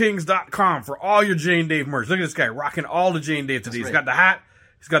BigTings.com for all your Jay and Dave merch. Look at this guy rocking all the Jay and Dave today. He's got the hat.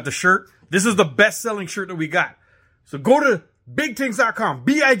 He's got the shirt. This is the best-selling shirt that we got. So go to BigTings.com.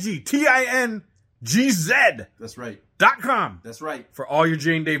 BigTingz. That's right. .com. That's right. For all your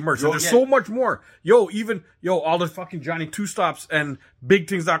Jay and Dave merch. And there's so much more. All the fucking Johnny Two Stops and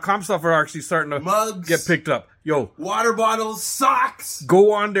BigTings.com stuff are actually starting to mugs, get picked up. Water bottles, socks.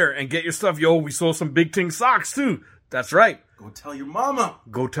 Go on there and get your stuff. We sold some Big Ting socks too. That's right. Go tell your mama.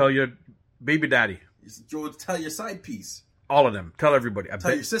 Go tell your baby daddy. Go tell your side piece. All of them. Tell everybody.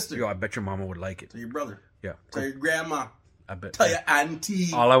 Tell your sister. I bet your mama would like it. Tell your brother. Yeah. Tell your grandma. I bet. Tell your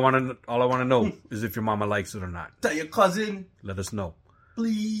auntie. All I want to know is if your mama likes it or not. Tell your cousin. Let us know.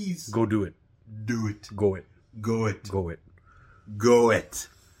 Please. Go do it. Do it. Go it. Go it. Go it. Go it.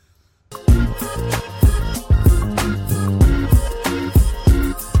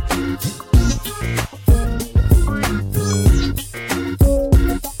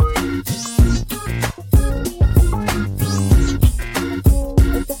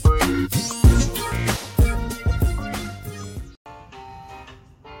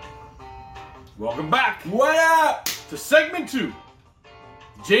 Welcome back. What up? To segment 2.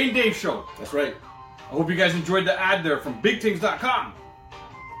 Jay and Dave Show. That's right. I hope you guys enjoyed the ad there from BigTings.com.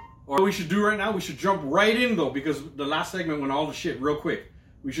 Or what we should do right now, we should jump right in though, because the last segment went all the shit real quick.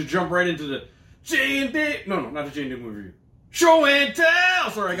 We should jump right into the Jay and Dave. No, not the Jay and Dave movie review. Show and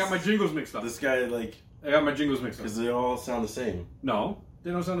tell! Sorry, I got my jingles mixed up. This guy, like... I got my jingles mixed up. Because they all sound the same. No,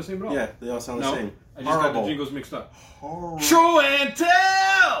 they don't sound the same at all. Yeah, they all sound the same. I just got the jingles mixed up. Horrible. Show and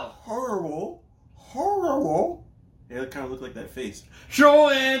tell! Horrible. Horrible. Yeah, it kind of looked like that face. Show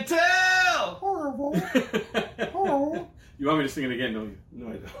and tell! Horrible. Horrible. You want me to sing it again, don't you? No,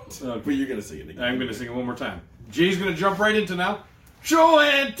 I don't. Okay. But you're going to sing it again. I'm going to sing it one more time. Jay's going to jump right into now. Show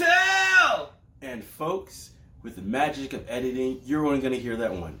and tell! And folks, with the magic of editing, you're only going to hear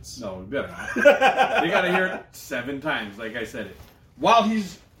that once. No, we better not. They got to hear it 7 times, like I said it. While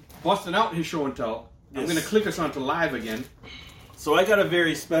he's busting out his show and tell, I'm going to click us onto live again. So I got a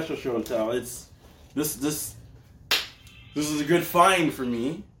very special show and tell. It's this is a good find for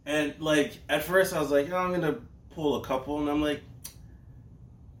me. And like at first I was like, oh, I'm going to pull a couple, and I'm like,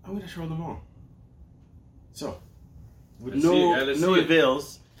 I'm going to show them all. So with no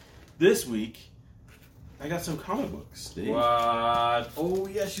avails, this week I got some comic books, Dave. What? Oh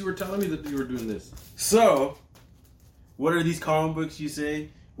yes, you were telling me that you were doing this. So, what are these comic books, you say?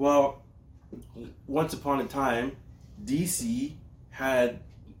 Well, once upon a time, DC had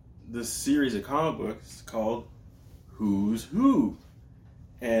this series of comic books called Who's Who.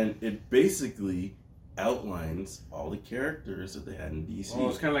 And it basically outlines all the characters that they had in DC. Oh,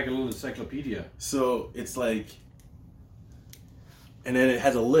 it's kind of like a little encyclopedia. So, it's like... And then it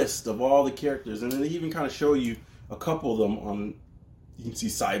has a list of all the characters. And then they even kind of show you a couple of them on... You can see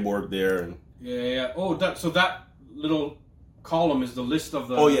Cyborg there. And Yeah. Oh, so that little column is the list of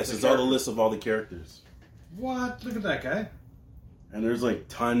the... Oh, yes. It's all the list of all the characters. What? Look at that guy. And there's like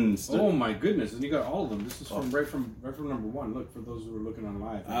tons. Oh my goodness! And you got all of them. This is from right from number 1. Look, for those who are looking on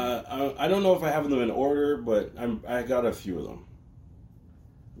live. I don't know if I have them in order, but I got a few of them.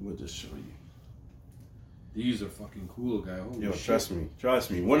 We'll just show you. These are fucking cool, guy. Holy Yo, shit.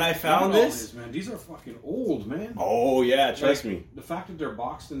 trust me. When I found this, man, these are fucking old, man. Oh yeah, trust me. The fact that they're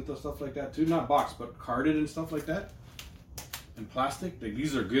boxed and stuff like that too, not boxed, but carded and stuff like that, and plastic. Like,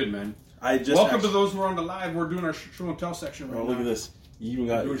 these are good, man. Welcome to those who are on the live. We're doing our show and tell section right now. Look at this. You even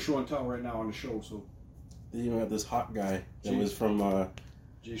got doing show and tell right now on the show. So they even got this hot guy that was from.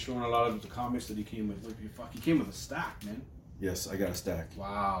 Jay's showing a lot of the comics that he came with. Look, he came with a stack, man. Yes, I got a stack.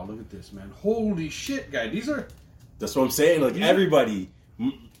 Wow, look at this, man. Holy shit, guy. These are... That's what I'm saying. Like, everybody.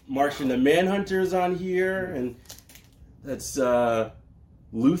 Martian the Manhunter's on here, and that's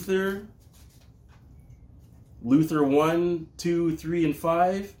Luther. Luther 1, 2, 3, and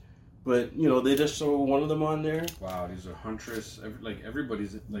 5. But, you know, they just show one of them on there. Wow, these are Huntress.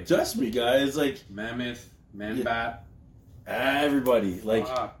 Everybody's... like. Just me, guys. Like... Mammoth, Man-Bat. Everybody. Like...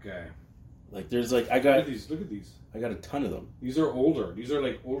 Fuck, guy. Like, there's like... I got... Look at these. I got a ton of them. These are older. These are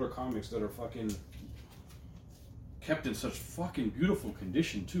like older comics that are fucking kept in such fucking beautiful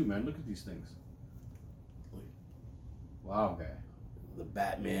condition too, man. Look at these things. Wow, guy. The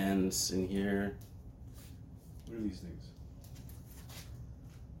Batman's in here. What are these things?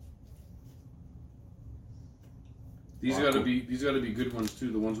 These gotta be good ones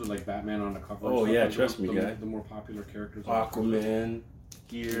too. The ones with like Batman on the cover. Oh yeah, like trust me, guy. The more popular characters. Aquaman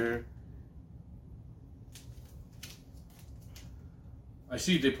here. I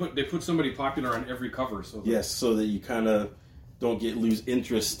see they put somebody popular on every cover, so yes, so that you kind of don't lose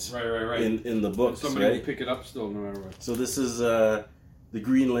interest right. in the books. Somebody right? will pick it up still, no matter what. So this is the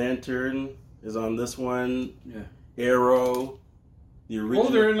Green Lantern is on this one. Yeah. Arrow, the original. Oh,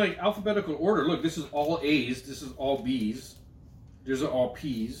 they're in like alphabetical order. Look, this is all A's. This is all B's. These are all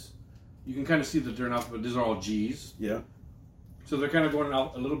P's. You can kind of see that they're in alphabet. These are all G's. Yeah. So they're kind of going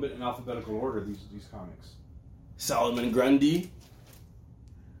a little bit in alphabetical order. These comics. Solomon Grundy.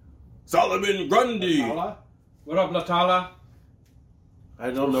 Solomon Grundy. Latala? What up, Latala? I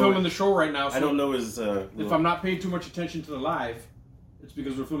don't know. We're filming the show right now. So I don't know his. if I'm not paying too much attention to the live, it's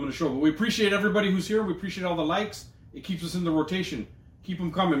because we're filming the show. But we appreciate everybody who's here. We appreciate all the likes. It keeps us in the rotation. Keep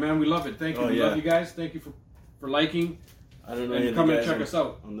them coming, man. We love it. Thank you. We love you guys. Thank you for liking. I don't know. And coming and check us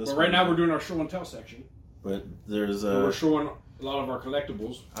out. But right now we're doing our show and tell section. But there's we're showing a lot of our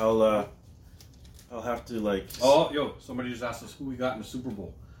collectibles. I'll have to like. Oh, yo! Somebody just asked us who we got in the Super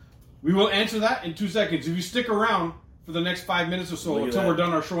Bowl. We will answer that in 2 seconds. If you stick around for the next 5 minutes or so until we're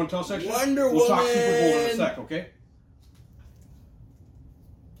done our show and tell section, we'll talk Super Bowl in a sec, okay?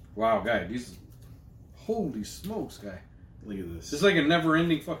 Wow, guy, these... Holy smokes, guy. Look at this. This is like a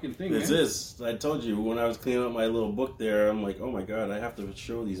never-ending fucking thing, This is. I told you, when I was cleaning up my little book there, I'm like, oh my god, I have to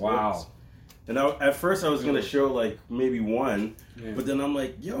show these books. And at first I was going to show like maybe one, but then I'm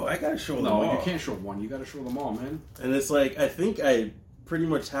like, yo, I got to show them all. No, you can't show one. You got to show them all, man. And it's like, I think I pretty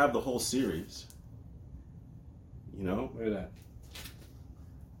much have the whole series. You know? Look at that.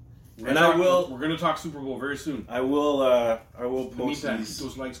 We're gonna talk Super Bowl very soon. I will post Keep these.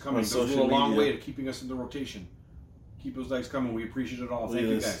 those likes coming. Those social go a long media. way to keeping us in the rotation. Keep those likes coming. We appreciate it all. Look Thank at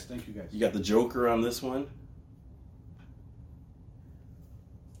you this. guys. Thank you guys. You got the Joker on this one.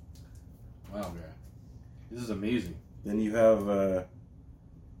 Wow, man. This is amazing. Then you have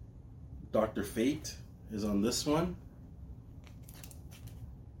Dr. Fate is on this one.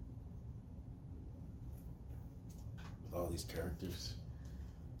 With all these characters.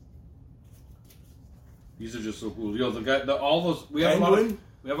 These are just so cool. Yo, all those we have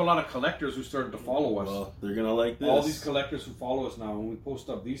a lot of collectors who started to follow us. Well, they're gonna like this. All these collectors who follow us now, when we post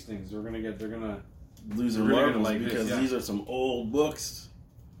up these things, they're gonna lose their really marbles gonna like because this, yeah. these are some old books.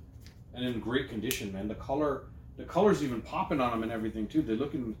 and in great condition, man. The color's even popping on them and everything too. They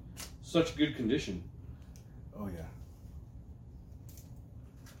look in such good condition. Oh yeah.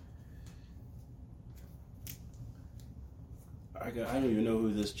 I don't even know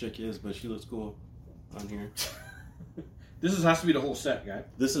who this chick is, but she looks cool on here. Has to be the whole set, guy.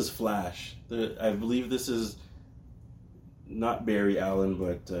 This is Flash. I believe this is not Barry Allen,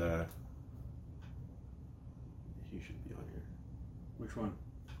 but he should be on here. Which one?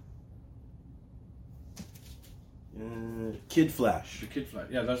 Kid Flash. The Kid Flash.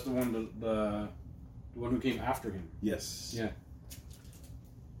 Yeah, that's the one. The one who came after him. Yes. Yeah.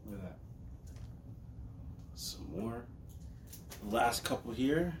 Look at that. Some more. The last couple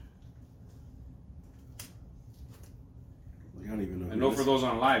here. I don't even know. I know for those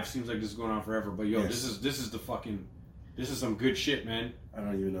on live, seems like this is going on forever. But yo, Yes. this is some good shit, man. I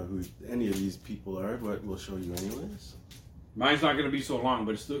don't even know who any of these people are, but we'll show you anyways. Mine's not going to be so long,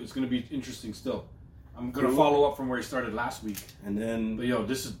 but it's going to be interesting still. I'm going to Cool. follow up from where he started last week. And then But yo,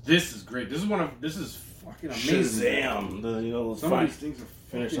 this is great. This is fucking amazing. Shazam. Some of these things are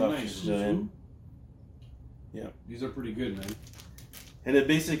finish fucking off nice. Shazam. Yeah. These are pretty good, man. And it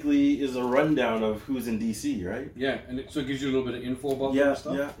basically is a rundown of who's in DC, right? Yeah, and so it gives you a little bit of info about Yeah, that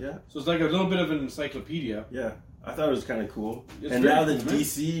stuff. yeah. So it's like a little bit of an encyclopedia. Yeah. I thought it was kind of cool. It's and very now that cool, man.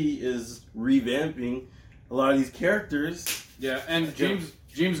 DC is revamping a lot of these characters. Yeah, and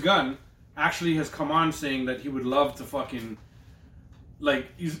James Gunn actually has come on saying that he would love to fucking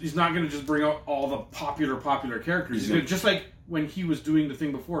he's not going to just bring out all the popular characters. He's gonna, just like when he was doing the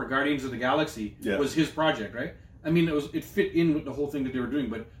thing before, Guardians of the Galaxy was his project, right? I mean, it fit in with the whole thing that they were doing,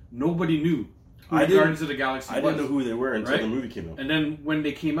 but nobody knew who Guardians of the Galaxy was. I didn't know who they were until right? the movie came out. And then when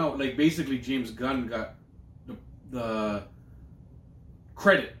they came out, basically James Gunn got the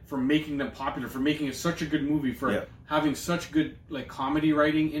credit for making them popular, for making it such a good movie, for having such good comedy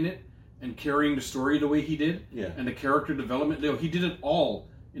writing in it and carrying the story the way he did, and the character development. He did it all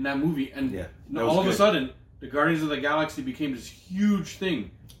in that movie, and all of a sudden, the Guardians of the Galaxy became this huge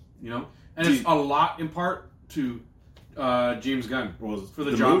thing, and it's a lot in part to James Gunn for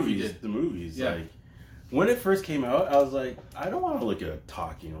the job he did. The movies, when it first came out, I was like, I don't want to look at a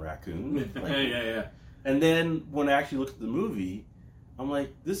talking raccoon. yeah. And then when I actually looked at the movie, I'm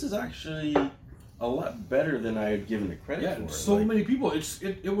like, this is actually a lot better than I had given it credit for. So many people.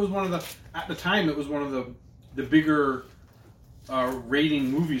 It was one of the, at the time, it was one of the bigger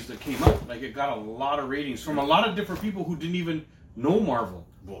rating movies that came out. It got a lot of ratings from a lot of different people who didn't even know Marvel.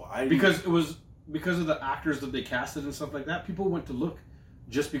 Well, because of the actors that they casted and stuff like that, people went to look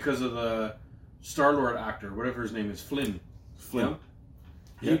just because of the Star-Lord actor, whatever his name is, Flynn. Flynn.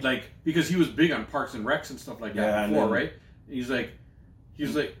 You know? Because he was big on Parks and Recs and stuff like that before, right? He was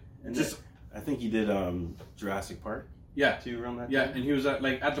I think he did Jurassic Park. Yeah. Too around that time. Yeah, and he was at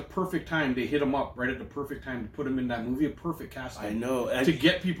the perfect time. They hit him up right at the perfect time to put him in that movie. A perfect casting. I know. To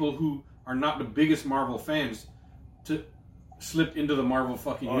get people who are not the biggest Marvel fans to slip into the Marvel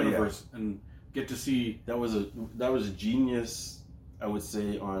fucking universe and get to see. That was a genius, I would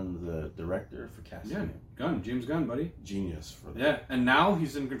say, on the director for casting. Yeah, James Gunn, buddy. Genius for that. Yeah, and now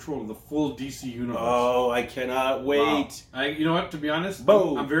he's in control of the full DC universe. Oh, I cannot wait. Wow. You know what? To be honest,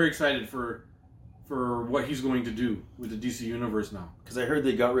 I'm very excited for what he's going to do with the DC universe now. Because I heard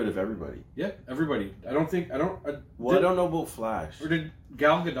they got rid of everybody. Yeah, everybody. I don't know about Flash. Or did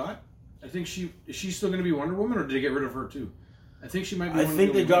Gal Gadot? I think is she still going to be Wonder Woman, or did they get rid of her too? I think she might be. I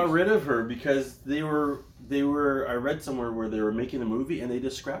think they got rid of her because they were. I read somewhere where they were making a movie and they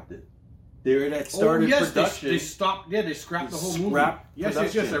just scrapped it. They had started production. They stopped. Yeah, they scrapped the whole movie. Yes.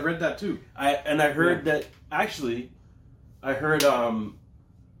 I read that too. I heard that actually. I heard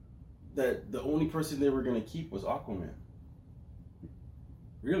that the only person they were going to keep was Aquaman.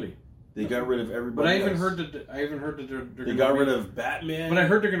 Really? They got rid of everybody. But I else. even heard that they're they got rid of Batman. But I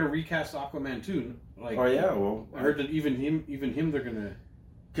heard they're going to recast Aquaman too. I heard that even him they're going to.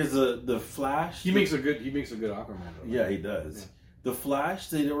 Because the Flash, he makes a good Aquaman. Though, yeah, he does. Yeah. The Flash,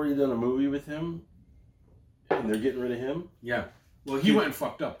 they'd already done a movie with him, and they're getting rid of him. Yeah. Well, he went and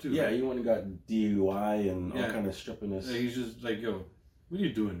fucked up, too. Yeah, right? he went and got DUI and all kind of strippiness. Yeah, he's just like, yo, what are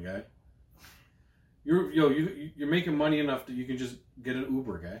you doing, guy? You're making money enough that you can just get an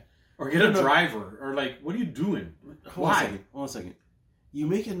Uber, guy. Or get a driver. Or, like, what are you doing? Why? Hold on a second. You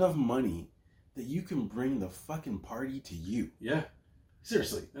make enough money that you can bring the fucking party to you. Yeah.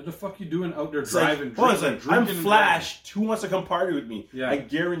 Seriously. What the fuck you doing out there It's driving? Hold on a second. I'm Flash. Who wants to come party with me? Yeah. I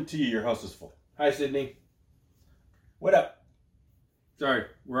guarantee you your house is full. Hi, Sydney. What up? Sorry,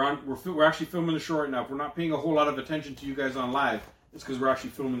 we're actually filming the show right now. If we're not paying a whole lot of attention to you guys on live, it's because we're actually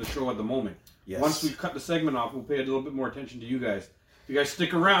filming the show at the moment. Yes. Once we cut the segment off, we'll pay a little bit more attention to you guys. If you guys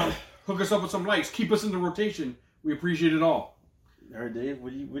stick around, hook us up with some likes, keep us in the rotation. We appreciate it all. All right, Dave.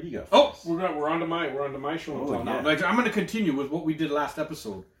 What do you got? Oh, we're on to my show now. Like, I'm going to continue with what we did last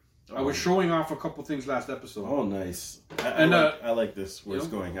episode. I was showing off a couple things last episode. Oh, nice. I like this where it's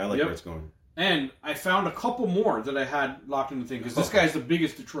going. I like where it's going. And I found a couple more that I had locked in the thing because this guy's the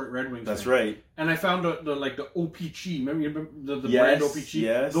biggest Detroit Red Wings. That's fan. right. And I found the OPG. Remember the brand OPG?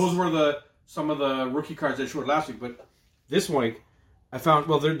 Yes. Those were some of the rookie cards I showed last week. But this week, I found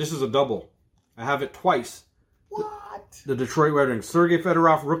this is a double. I have it twice. What? The Detroit Red Wings Sergei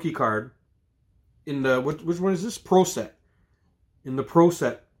Fedorov rookie card in the which one is this? Pro Set. In the Pro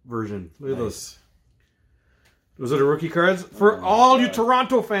Set version. Look at those. Those are the rookie cards for all you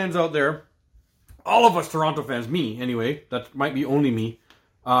Toronto fans out there. All of us Toronto fans, me anyway. That might be only me.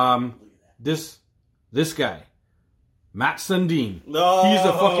 This guy, Matt Sundin.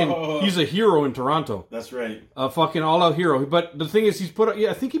 No, he's a hero in Toronto. That's right. A fucking all-out hero. But the thing is, he's put.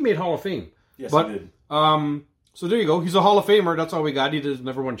 I think he made Hall of Fame. Yes, but, he did. So there you go. He's a Hall of Famer. That's all we got. He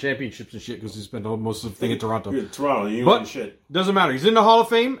never won championships and shit because he spent most of the thing in Toronto. Toronto, you but win shit. Doesn't matter. He's in the Hall of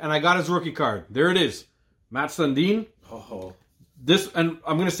Fame, and I got his rookie card. There it is, Matt Sundin. Oh. This, and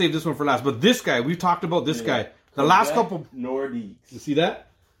I'm going to save this one for last, but this guy, we've talked about this guy. The last couple... Nordiques. You see that?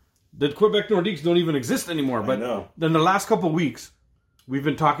 The Quebec Nordiques don't even exist anymore, but then the last couple weeks, we've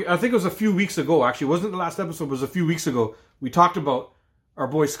been talking... I think it was a few weeks ago, actually. It wasn't the last episode, it was a few weeks ago. We talked about our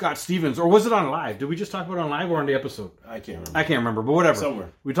boy Scott Stevens, or was it on live? Did we just talk about it on live or on the episode? I can't remember. But whatever.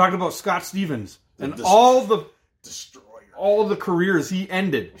 Somewhere. We talked about Scott Stevens and all the careers he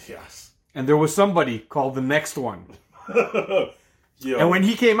ended. Yes. And there was somebody called the next one. Yo. And when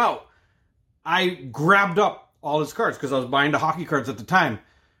he came out, I grabbed up all his cards because I was buying the hockey cards at the time.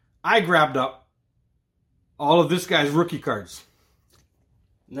 I grabbed up all of this guy's rookie cards.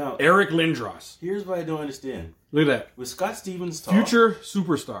 Now, Eric Lindros. Here's what I don't understand. Look at that. Was Scott Stevens tall? Future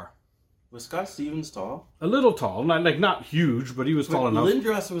superstar. Was Scott Stevens tall? A little tall. Not huge, but he was tall enough.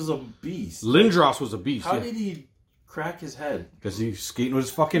 Lindros was a beast. Lindros was a beast. How did he crack his head? Because he was skating with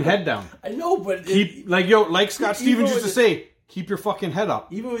his fucking head down. I know, but... like Scott Stevens used to say... Keep your fucking head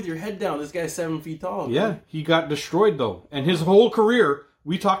up. Even with your head down, this guy's 7 feet tall. Yeah, man. He got destroyed though. And his whole career,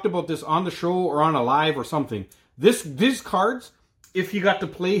 we talked about this on the show or on a live or something. These cards, if he got to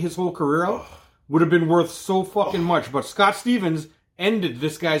play his whole career out, would have been worth so fucking much. But Scott Stevens ended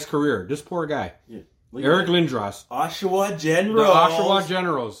this guy's career. This poor guy. Yeah. Eric Lindros. Oshawa Generals. The Oshawa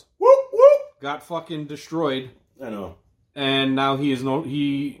Generals. Whoop, whoop. Got fucking destroyed. I know. And now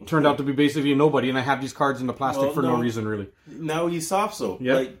he turned out to be basically a nobody, and I have these cards in the plastic for no reason, really. Now he's soft soap,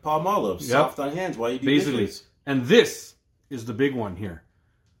 like Palmolive, soft on hands. Why you do basically? This? And this is the big one here.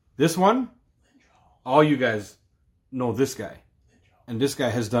 This one, all you guys know this guy, and this guy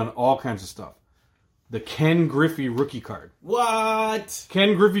has done all kinds of stuff. The Ken Griffey rookie card. What?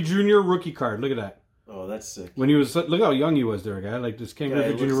 Ken Griffey Jr. rookie card. Look at that. Oh, that's sick. When he was, look how young he was there, guy. Like this Ken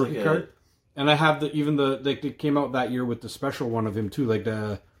Griffey Jr. rookie card. And I have they came out that year with the special one of him too, like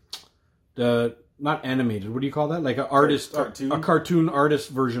the not animated. What do you call that? Like an artist, a cartoon artist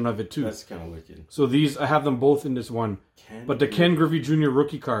version of it too. That's kind of wicked. So I have them both in this one. But the Ken Griffey Jr.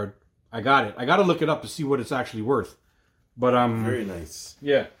 rookie card, I got it. I got to look it up to see what it's actually worth. But very nice.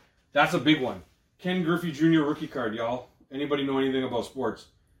 Yeah, that's a big one. Ken Griffey Jr. rookie card, y'all. Anybody know anything about sports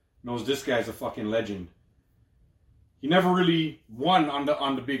knows this guy's a fucking legend. He never really won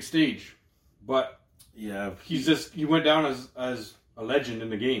on the big stage. But yeah, he went down as a legend in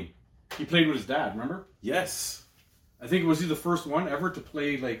the game. He played with his dad, remember? Yes. I think was he the first one ever to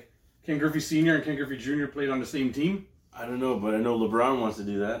play like Ken Griffey Sr. and Ken Griffey Jr. played on the same team? I don't know, but I know LeBron wants to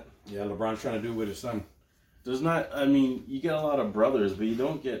do that. Yeah, LeBron's trying to do it with his son. You get a lot of brothers, but you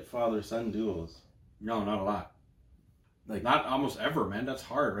don't get father-son duos. No, not a lot. Like not almost ever, man. That's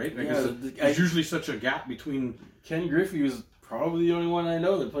hard, right? Like there's usually such a gap between... Ken Griffey was probably the only one I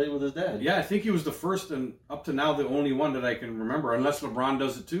know that played with his dad. Yeah, I think he was the first and up to now the only one that I can remember, unless LeBron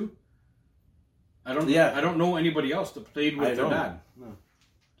does it too. I don't know anybody else that played with their dad. No.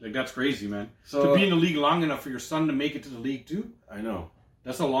 Like, that's crazy, man. So, to be in the league long enough for your son to make it to the league too. I know.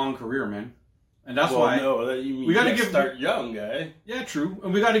 That's a long career, man. And that's why we got to start young, guy. Yeah, true.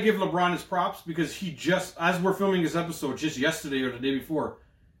 And we got to give LeBron his props because he just, as we're filming this episode, just yesterday or the day before,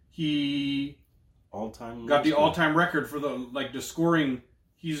 he got the all-time record for the scoring.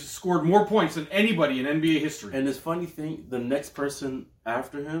 He's scored more points than anybody in NBA history. And this funny thing, the next person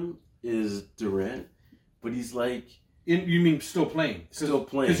after him is Durant, but he's like... You mean still playing? Still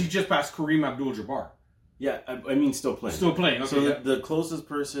playing. Because he just passed Kareem Abdul-Jabbar. Yeah, I mean still playing. Still playing, okay. So the closest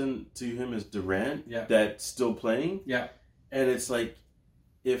person to him is Durant, that's still playing. Yeah. And it's like,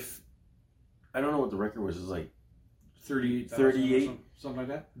 if... I don't know what the record was. It was like... 38. Something like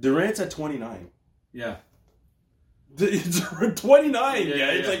that. Durant's at 29. Yeah. It's 29,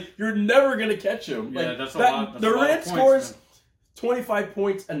 yeah. It's like, you're never going to catch him. Yeah, like, that's a lot. That's Durant a lot of points, scores 25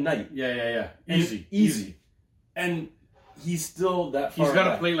 points a night. Yeah. Easy. And he's still that far He's got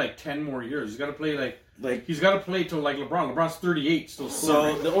to back. play like 10 more years. He's got to play like he's got to play till like LeBron. LeBron's 38 still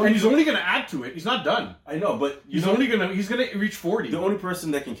scoring. And he's only going to add to it. He's not done. I know, but he's going to reach 40. The only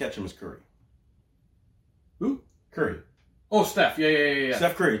person that can catch him is Curry. Who? Curry. Oh, Steph. Yeah.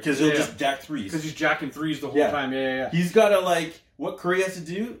 Steph Curry, because he'll just jack threes. Because he's jacking threes the whole time. Yeah. He's got to, what Curry has to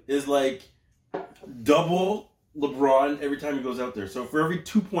do is, double LeBron every time he goes out there. So for every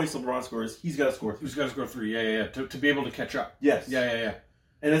 2 points LeBron scores, he's got to score 3. He's got to score 3, yeah. To be able to catch up. Yes. Yeah.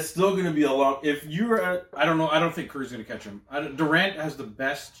 And it's still going to be a long... If you're at... I don't know. I don't think Curry's going to catch him. Durant has the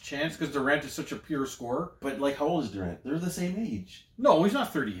best chance because Durant is such a pure scorer. But, how old is Durant? They're the same age. No, he's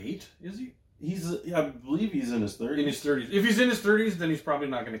not 38, is he? I believe he's in his 30s. In his 30s. If he's in his 30s, then he's probably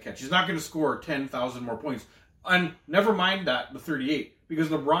not going to catch. He's not going to score 10,000 more points. And never mind the 38, because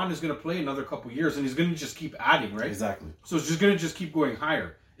LeBron is going to play another couple years, and he's going to just keep adding, right? Exactly. So it's just going to just keep going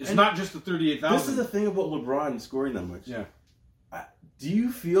higher. It's not just the 38,000. This is the thing about LeBron scoring that much. Yeah. Do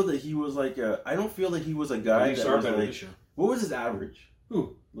you feel that he was I don't feel that he was a guy that was this year. What was his average?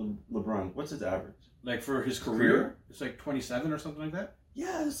 Who? LeBron. What's his average? For his career? It's 27 or something like that?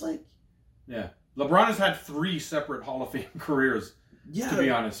 Yeah, it's Yeah. LeBron has had 3 separate Hall of Fame careers, to be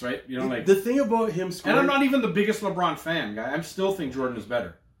honest, right? The thing about him scoring... And I'm not even the biggest LeBron fan, guy. I still think Jordan is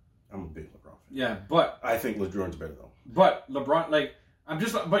better. I'm a big LeBron fan. Yeah, but... I think Jordan's better, though. But LeBron,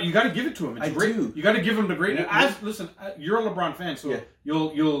 but you got to give it to him. It's great. Do. You got to give him the great... Listen, you're a LeBron fan, so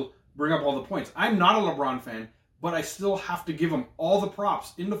you'll bring up all the points. I'm not a LeBron fan, but I still have to give him all the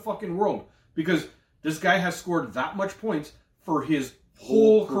props in the fucking world, because this guy has scored that much points for his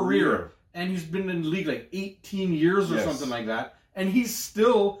whole career. And he's been in the league 18 years or something like that. And he's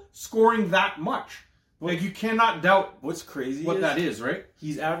still scoring that much. You cannot doubt what's crazy that is, right?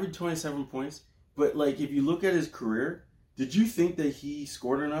 He's averaged 27 points. But, if you look at his career, did you think that he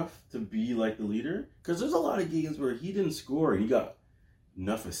scored enough to be, the leader? Because there's a lot of games where he didn't score. He got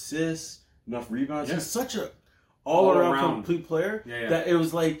enough assists, enough rebounds. Yeah. He's such a all-around complete player that it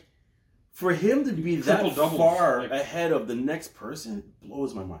was for him to be that far ahead of the next person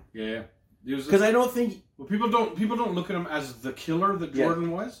blows my mind. Yeah. Because I don't think... Well, people don't look at him as the killer that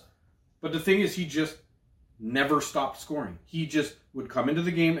Jordan was. But the thing is, he just never stopped scoring. He just would come into the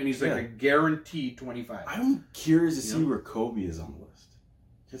game, and he's a guaranteed 25. I'm curious to see where Kobe is on the list.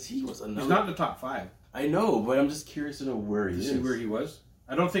 Because he was another... He's not in the top 5. I know, but I'm just curious to know where he is. See where he was?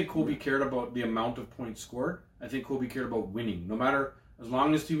 I don't think Kobe cared about the amount of points scored. I think Kobe cared about winning. No matter... As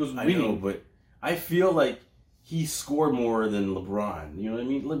long as he was winning... I know, but I feel like he scored more than LeBron. You know what I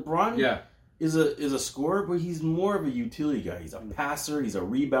mean? LeBron is a scorer, but he's more of a utility guy. He's a passer. He's a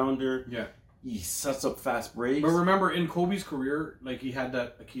rebounder. Yeah. He sets up fast breaks. But remember, in Kobe's career, he had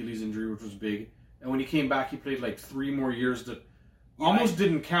that Achilles injury, which was big. And when he came back, he played 3 more years that almost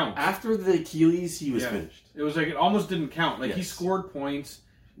didn't count. After the Achilles, he was finished. It was it almost didn't count. He scored points.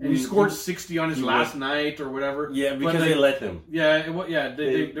 And he scored 60 on his last night or whatever. Yeah, because they let him. Yeah,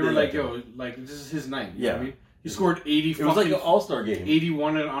 they were this is his night. You know what I mean? He scored 80. It was an all-star game.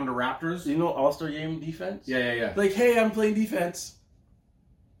 81 on the Raptors. You know all-star game defense? Yeah. Hey, I'm playing defense.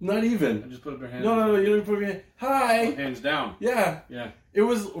 Not even. I just put up your hands. No, you don't put your hand. Hi. Hands down. Yeah. It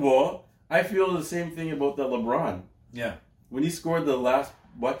was, I feel the same thing about that LeBron. Yeah. When he scored the last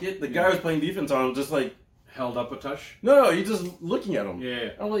bucket, the guy was playing defense on him just held up a touch? No, you're just looking at him.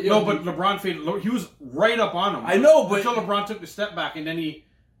 Yeah. But LeBron faded. He was right up on him. I know, but... Until LeBron took the step back, and then he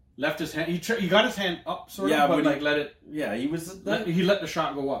left his hand. He got his hand up, sort of, but let it... Yeah, he was... He let the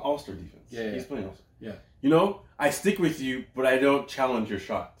shot go up. All-star defense. Yeah. He's playing all-star. Yeah. I stick with you, but I don't challenge your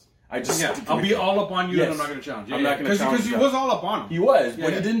shots. I'll be all up on you, and I'm not going to challenge. I'm not going to challenge because he was all up on him. He was,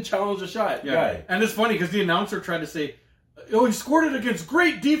 but he didn't challenge the shot. Yeah. And it's funny, because the announcer tried to say, oh, he scored it against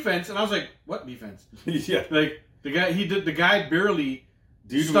great defense, and I was like, what defense? Yeah. Like the guy barely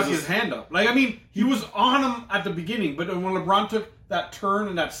stuck his hand up. Like, I mean, he was on him at the beginning, but when LeBron took that turn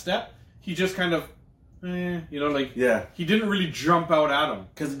and that step, he just kind of, he didn't really jump out at him.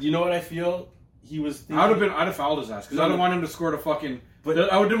 Because you know what I feel? He was thinking... I'd have fouled his ass, because I didn't want him to score I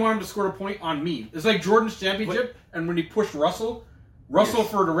didn't want him to score a point on me. It's like Jordan's championship, and when he pushed Russell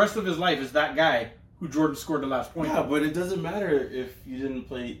for the rest of his life is that guy who Jordan scored the last point. Yeah, but it doesn't matter if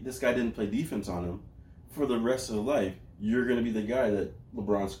this guy didn't play defense on him for the rest of his life. You're going to be the guy that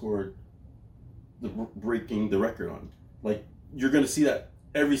LeBron scored breaking the record on. Like, you're going to see that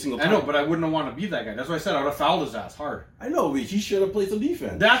every single time. I know, but I wouldn't want to be that guy. That's why I said I would have fouled his ass hard. I know, but he should have played some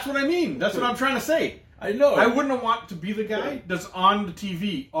defense. That's what I mean. That's what I'm trying to say. I know. I wouldn't want to be the guy that's on the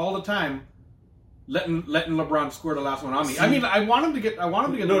TV all the time, letting LeBron score the last one on me. I mean, I want him to get.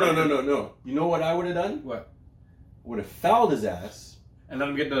 No. You know what I would have done? What? Would have fouled his ass and let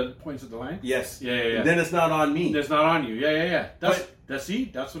him get the points at the line. Yes. Yeah. Then it's not on me. It's not on you. Yeah. That's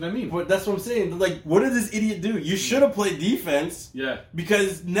what I mean. But that's what I'm saying. Like, what did this idiot do? You should have played defense. Yeah.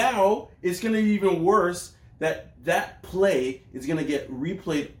 Because now it's going to be even worse that play is going to get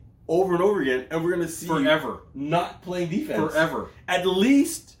replayed over and over again, and we're going to see forever not playing defense. Forever. At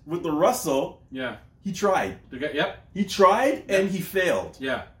least with the Russell, yeah, he tried. Yep. He tried and he failed.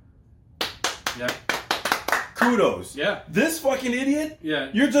 Yeah. Kudos. Yeah. This fucking idiot. Yeah.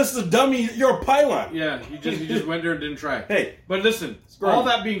 You're just a dummy. You're a pylon. Yeah. He just went there and didn't try. Hey. But listen. All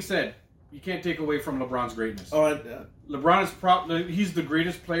that being said, you can't take away from LeBron's greatness. LeBron is he's the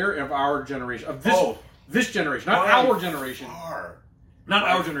greatest player of our generation. Of this generation, not our generation. Not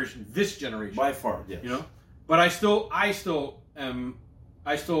our generation. This generation. By far. Yes. You know. But I still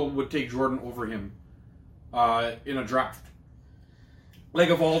would take Jordan over him in a draft. Like,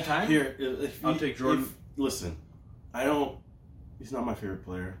 of all time. Here, I'll take Jordan. Listen, he's not my favorite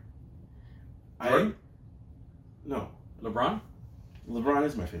player. Jordan? No. LeBron? LeBron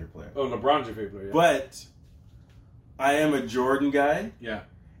is my favorite player. Oh, LeBron's your favorite player. Yeah. But I am a Jordan guy. Yeah.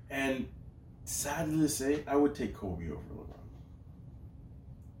 And sadly to say, I would take Kobe over LeBron.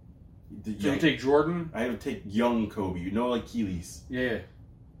 So you take Jordan? I would take young Kobe. You know, like Keelys. Yeah.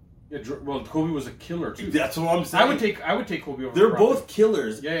 Well, Kobe was a killer too. That's what I'm saying. I would take Kobe over. They're LeBron. both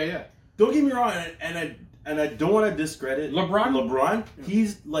killers. Yeah. Don't get me wrong, and I don't want to discredit LeBron. LeBron,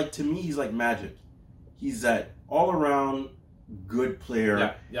 he's like, to me, he's like magic. He's that all around good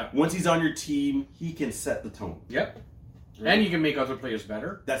player. Yeah. Once he's on your team, he can set the tone. Yep. Right? And he can make other players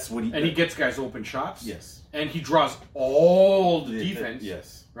better. That's what he. And he gets guys open shots. Yes. And he draws all the defense.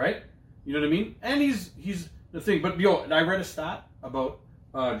 Yes. Right. You know what I mean? And he's the thing. But I read a stat about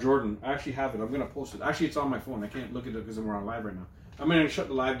Jordan. I actually have it. I'm gonna post it. Actually, it's on my phone. I can't look at it because we're on live right now. I'm gonna shut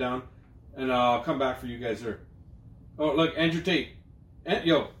the live down, and I'll come back for you guys there. Oh, look, Andrew Tate.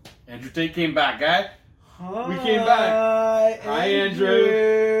 Andrew Tate came back, guy. We came back. Hi,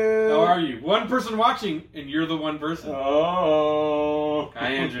 Andrew. How are you? One person watching, and you're the one person. Oh.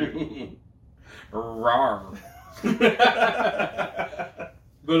 Hi, Andrew. Rawr.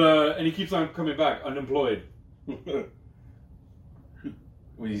 But and he keeps on coming back, unemployed. What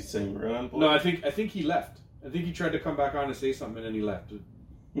are you saying, we're unemployed? No, I think he left. I think he tried to come back on and say something, and then he left.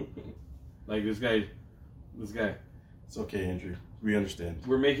 Like this guy. It's okay, Andrew. We understand.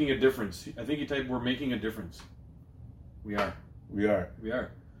 We're making a difference. I think he typed, "We're making a difference." We are.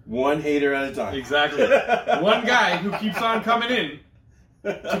 One hater at a time. Exactly. One guy who keeps on coming in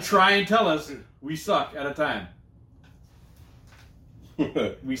to try and tell us we suck at a time.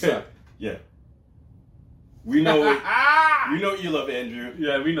 We suck. Yeah. We know you love Andrew.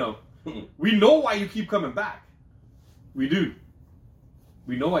 Yeah, we know. We know why you keep coming back. We do.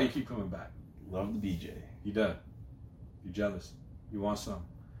 We know why you keep coming back. Love the BJ. You does. You jealous. You want some.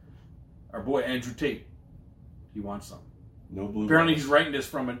 Our boy Andrew Tate. He wants some. No blue. Apparently he's writing this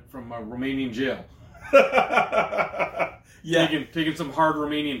from a Romanian jail. Yeah. Taking some hard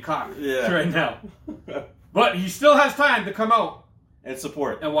Romanian cock right now. But he still has time to come out and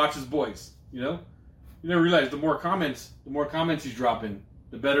support and watch his boys. You know? You never realize the more comments he's dropping,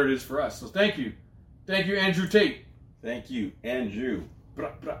 the better it is for us. So thank you. Thank you, Andrew Tate. Thank you, Andrew.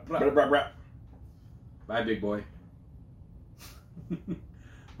 Blah, blah, blah. Blah, blah, blah. Bye, big boy.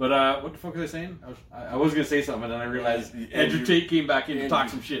 But what the fuck was I saying? I was going to say something, and then I realized Andrew Tate came back in to talk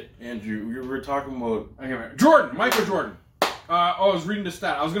some shit. Andrew, we were talking about... Jordan! Michael Jordan. I was reading the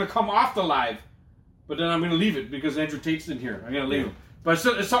stat. I was going to come off the live, but then I'm going to leave it because Andrew Tate's in here. I'm going to leave him. But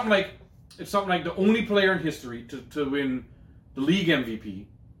it's something like the only player in history to win the league MVP,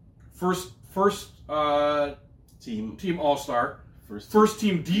 first team All-Star, first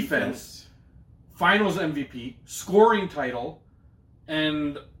team defense, Finals MVP, scoring title,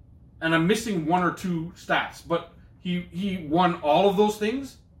 and I'm missing one or two stats, but he won all of those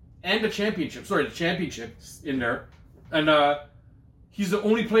things and the championship. Sorry, the championship in there, and he's the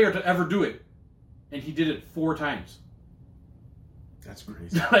only player to ever do it, and he did it 4 times. That's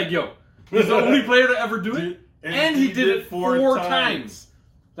crazy. Like, yo, he's the only player to ever do it, and he did it 4 times.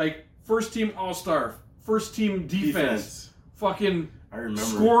 Like, first team All-Star, first team defense. Fucking I remember.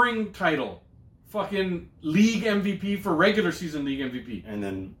 Scoring title, fucking league MVP for regular season league MVP, and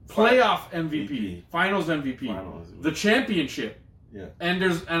then playoff MVP, finals MVP, the championship. Yeah. And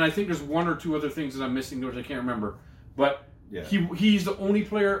I think there's 1 or 2 other things that I'm missing, which I can't remember. But yeah. he's the only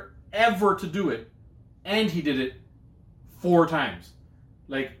player ever to do it, and he did it 4 times.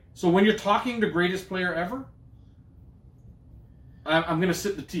 Like, so when you're talking the greatest player ever, I'm gonna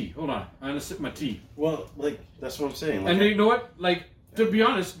sip the tea. Hold on, I'm gonna sip my tea. Well, like, that's what I'm saying. Like, and you know what? Like, to be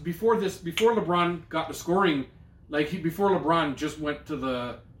honest, before LeBron got the scoring, before LeBron just went to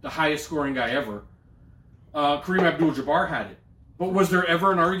the highest scoring guy ever, Kareem Abdul-Jabbar had it. But was there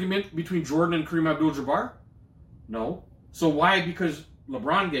ever an argument between Jordan and Kareem Abdul-Jabbar? No. So why, because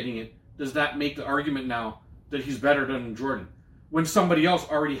LeBron getting it, does that make the argument now that he's better than Jordan? When somebody else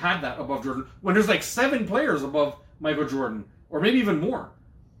already had that above Jordan. When there's like 7 players above Michael Jordan, or maybe even more.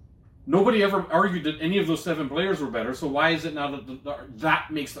 Nobody ever argued that any of those 7 players were better, so why is it now that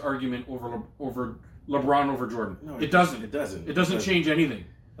that makes the argument over LeBron over Jordan? No, it doesn't. It doesn't. It doesn't change anything.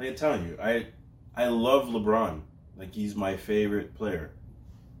 Like I'm telling you, I love LeBron. Like, he's my favorite player.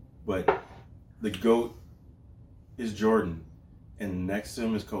 But the GOAT is Jordan, and next to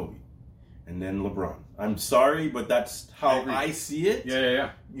him is Kobe, and then LeBron. I'm sorry, but that's how I see it.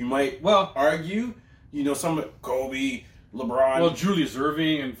 Yeah. You might argue, some Kobe, LeBron. Well, Julius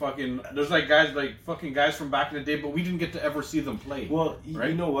Erving and fucking, there's like guys from back in the day, but we didn't get to ever see them play. Well, right?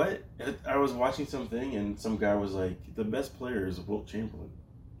 You know what? I was watching something, and some guy was like, the best player is Wilt Chamberlain.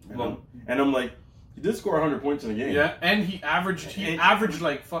 And I'm like, he did score 100 points in a game. Yeah, and he averaged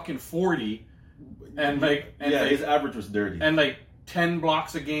like fucking 40, and his average was dirty. And like 10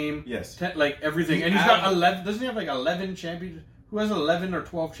 blocks a game. Yes. 10, like everything. And he's got 11. Doesn't he have like 11 championships? Who has 11 or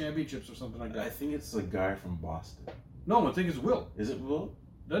 12 championships or something like that? I think it's a guy from Boston. No, I think it's Wilt. Is it Wilt?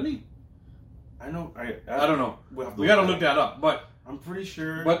 Doesn't he? I know. I don't know. We got to look that up, but I'm pretty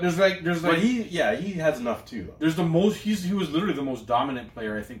sure. But there's like. But he has enough too. Though. There's the most. He was literally the most dominant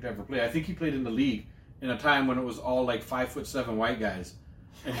player I think to ever play. I think he played in the league in a time when it was all like 5'7" white guys,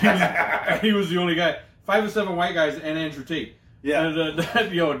 and he was the only guy. 5'7" white guys and Andrew Tate. Yeah.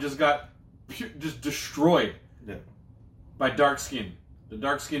 And just got destroyed. Yeah. By dark skin. The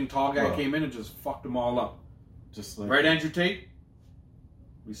dark skinned tall guy came in and just fucked them all up. Just like right, Andrew Tate?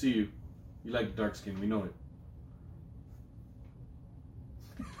 We see you. You like the dark skin, we know it.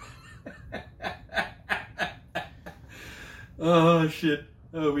 Oh shit.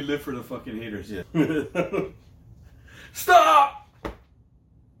 Oh, we live for the fucking haters. Yeah. Stop!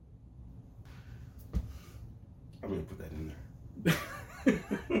 I'm gonna put that in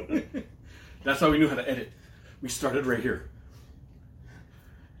there. That's how we knew how to edit. We started right here.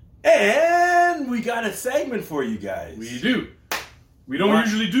 And we got a segment for you guys. We do. We don't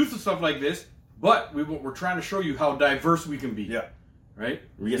usually do stuff like this, but we're trying to show you how diverse we can be. Yeah. Right?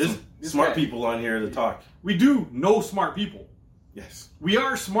 We get some smart people on here to talk. We do know smart people. Yes. We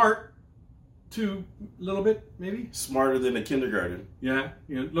are smart to a little bit, maybe. Smarter than a kindergarten. Yeah.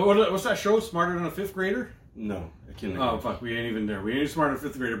 What's that show? Smarter than a 5th grader? No, a kindergarten. Oh, fuck. We ain't even there. We ain't smarter than a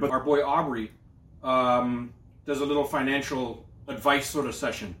 5th grader. But our boy Aubrey does a little financial advice sort of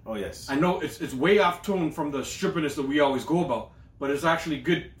session. Oh, yes. I know it's way off tone from the strippiness that we always go about, but it's actually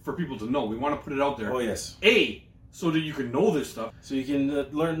good for people to know. We want to put it out there. Oh, yes. So that you can know this stuff. So you can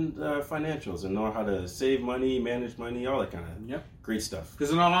learn financials and know how to save money, manage money, all that kind of great stuff.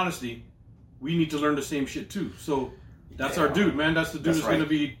 Because in all honesty, we need to learn the same shit too. So that's our dude, man. That's the dude who's going to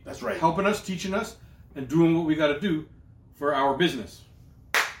be helping us, teaching us, and doing what we got to do for our business.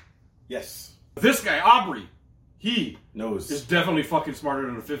 Yes. This guy, Aubrey, he knows is definitely fucking smarter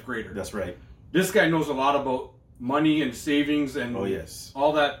than a 5th grader. That's right. This guy knows a lot about money and savings and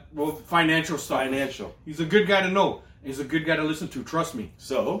all that financial stuff. He's a good guy to know. He's a good guy to listen to. Trust me.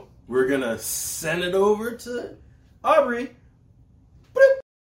 So we're gonna send it over to Aubrey. Boop.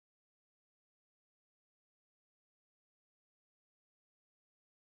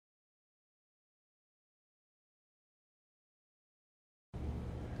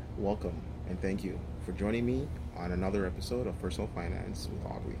 Welcome and thank you for joining me on another episode of Personal Finance with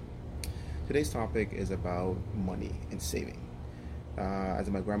Aubrey. Today's topic is about money and saving. As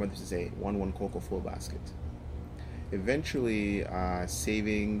my grandmother used to say, one cocoa full basket. eventually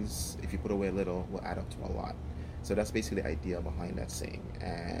savings, if you put away a little, will add up to a lot. So that's basically the idea behind that saying.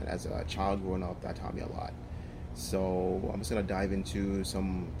 And as a child growing up, that taught me a lot. So I'm just going to dive into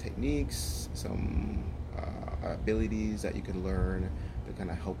some techniques, some abilities that you can learn to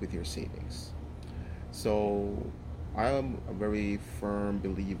kind of help with your savings. So I am a very firm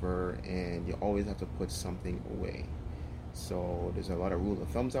believer in you always have to put something away. So there's a lot of rule of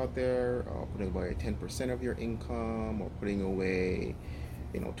thumbs out there, putting away 10% of your income, or putting away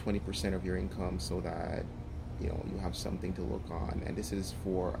 20% of your income, so that you have something to look on. And this is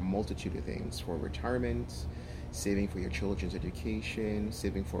for a multitude of things: for retirement, saving for your children's education,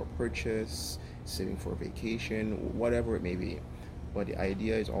 saving for a purchase, saving for a vacation, whatever it may be. But the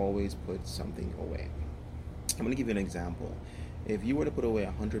idea is always put something away. I'm going to give you an example. If you were to put away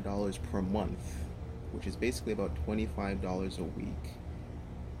 $100 per month, which is basically about $25 a week,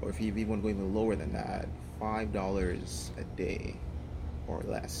 or if you even want to go even lower than that, $5 a day or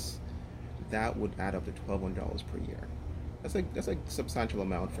less, that would add up to $1,200 per year. That's a substantial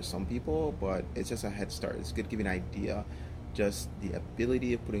amount for some people, but it's just a head start. It's good to give you an idea. Just the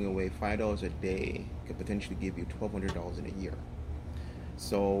ability of putting away $5 a day could potentially give you $1,200 in a year.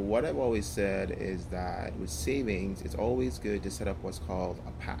 So what I've always said is that with savings, it's always good to set up what's called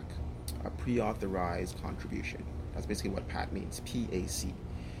a PAC, a pre-authorized contribution. That's basically what PAC means, PAC.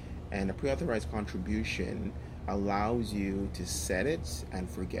 And a pre-authorized contribution allows you to set it and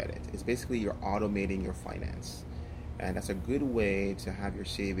forget it. It's basically you're automating your finance. And that's a good way to have your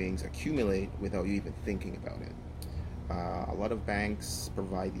savings accumulate without you even thinking about it. A lot of banks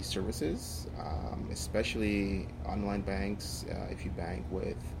provide these services, especially online banks. If you bank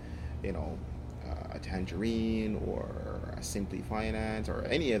with, a Tangerine or a Simply Finance or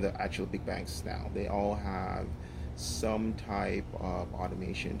any of the actual big banks now, they all have some type of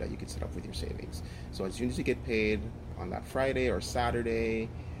automation that you can set up with your savings. So as soon as you get paid on that Friday or Saturday,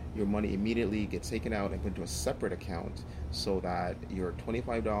 your money immediately gets taken out and put into a separate account, so that your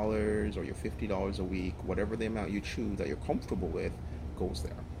 $25 or your $50 a week, whatever the amount you choose that you're comfortable with, goes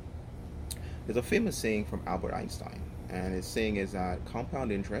there. There's a famous saying from Albert Einstein, and his saying is that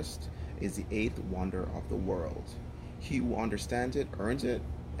compound interest is the eighth wonder of the world. He who understands it earns it,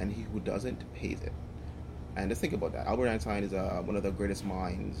 and he who doesn't pays it. And just think about that. Albert Einstein is one of the greatest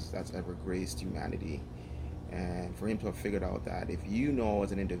minds that's ever graced humanity. And for him to have figured out that if you know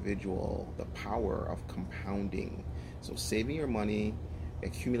as an individual the power of compounding, so saving your money,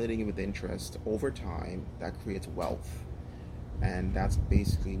 accumulating it with interest over time, that creates wealth. And that's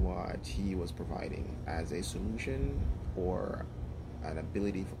basically what he was providing as a solution or an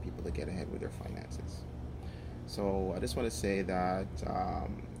ability for people to get ahead with their finances. So I just want to say that,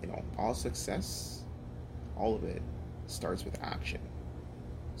 all success, all of it starts with action.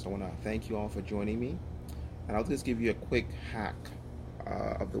 So I want to thank you all for joining me. And I'll just give you a quick hack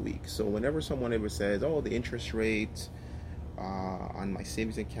of the week. So whenever someone ever says, "Oh, the interest rate on my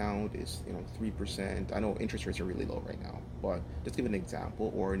savings account is 3%," I know interest rates are really low right now, but just give an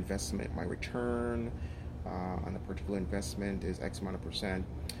example. Or investment, my return on a particular investment is X amount of percent.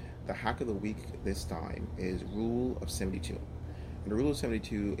 The hack of the week this time is Rule of 72. And the Rule of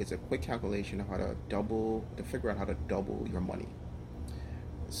 72 is a quick calculation of to figure out how to double your money.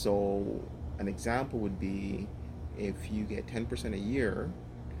 So an example would be, if you get 10% a year,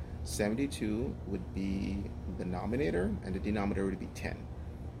 72 would be the denominator, and the denominator would be 10.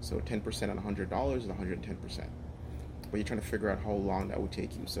 So 10% on $100 is 110%. But you're trying to figure out how long that would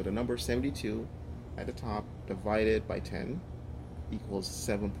take you. So the number 72 at the top divided by 10 equals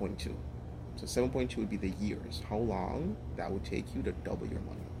 7.2. So 7.2 would be the years, how long that would take you to double your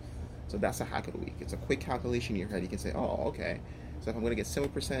money. So that's a hack of the week. It's a quick calculation in your head. You can say, oh, okay. So if I'm going to get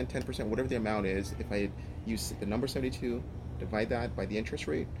 7%, 10%, whatever the amount is, if I use the number 72, divide that by the interest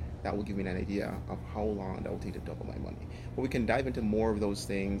rate, that will give me an idea of how long that will take to double my money. But we can dive into more of those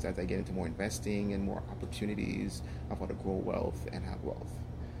things as I get into more investing and more opportunities of how to grow wealth and have wealth.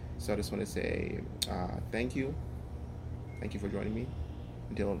 So I just want to say thank you. Thank you for joining me.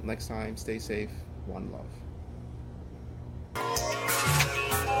 Until next time, stay safe. One love.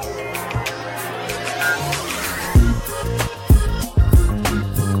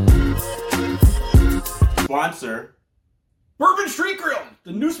 Sponsor. Bourbon Street Grill,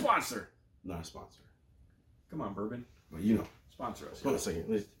 the new sponsor. Not a sponsor. Come on, Bourbon. Well, Sponsor us. Hold on a second.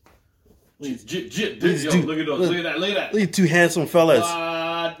 Look at those. Look at that. Look at two handsome fellas.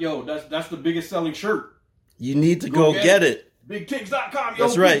 That's the biggest selling shirt. You need to go get it. BigTings.com, yo.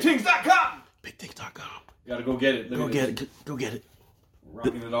 That's right. BigTings.com. BigTings.com. Gotta go get it. Go get it. Go get it.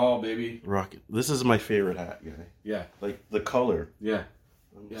 Rocking it all, baby. Rock it. This is my favorite hat, guy. Yeah. Like the color. Yeah.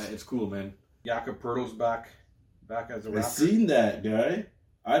 Yeah, it's cool, man. Jakob Pertl's back. back as a I've Raptor. seen that guy.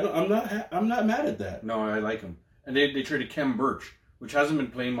 I'm not mad at that. No, I like him. And they traded Kem Birch, which hasn't been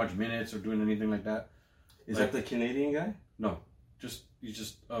playing much minutes or doing anything like that. Is that the Canadian guy? No, he's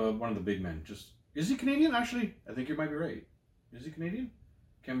just one of the big men. Is he Canadian? Actually, I think you might be right. Is he Canadian?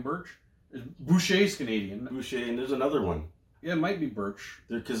 Kem Birch? Boucher's Canadian. Boucher, and there's another one. Yeah, it might be Birch.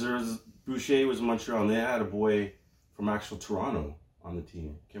 Because Boucher was in Montreal, and they had a boy from actual Toronto on the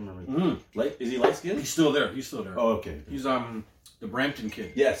team. Can't remember. Is he light skinned? He's still there. Oh, okay. He's the Brampton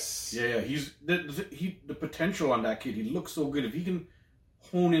kid. Yes. Yeah. He's the potential on that kid. He looks so good. If he can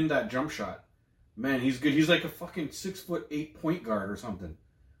hone in that jump shot, man, he's good. He's like a fucking 6'8" point guard or something.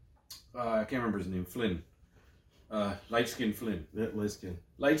 I can't remember his name. Flynn. Light skinned Flynn. Yeah, light skin.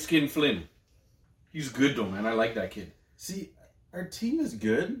 Light skinned Flynn. He's good though, man. I like that kid. See, our team is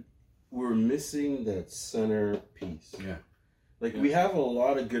good. We're missing that center piece. Yeah. We have a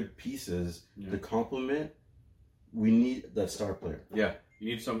lot of good pieces to complement. We need that star player. Yeah. You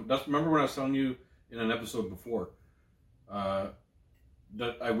need some. Remember when I was telling you in an episode before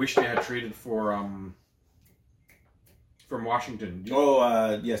that I wish they had traded for from Washington.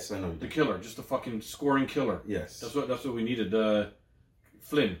 Yes, I know. The killer, just a fucking scoring killer. Yes. That's what we needed.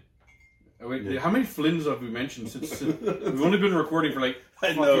 Flynn. How many Flynns have we mentioned since we've only been recording for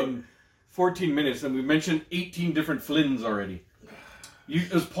fucking 14 minutes and we mentioned 18 different Flynns already.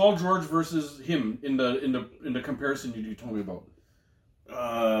 It was Paul George versus him in the comparison you told me about.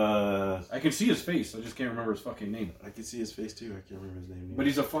 I can see his face. I just can't remember his fucking name. I can see his face too. I can't remember his name either. But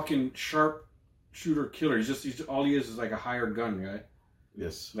he's a fucking sharp shooter killer. He's all he is like a hired gun guy.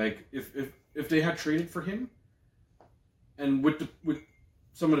 Yes. Like if they had traded for him, and with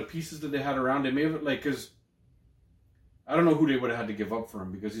some of the pieces that they had around, they may have because I don't know who they would have had to give up for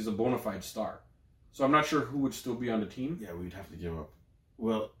him because he's a bona fide star. So I'm not sure who would still be on the team. Yeah, we'd have to give up.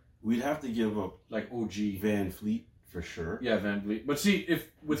 Well, we'd have to give up like OG Van Fleet for sure. Yeah, Van Vliet. But see, if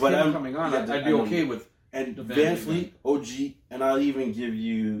him coming on, I'd be okay with Van Fleet, OG, and I'll even give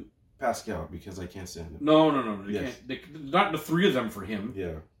you Pascal because I can't stand him. No. Not the three of them for him.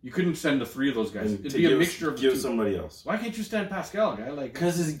 Yeah, you couldn't send the three of those guys. And It'd be a mixture of the two. Somebody else. Why can't you stand Pascal, guy?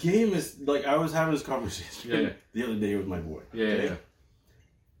 Because his game is I was having this conversation the other day with my boy. Yeah.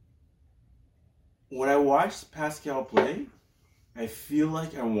 When I watch Pascal play, I feel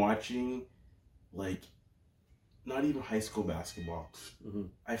like I'm watching not even high school basketball. Mm-hmm.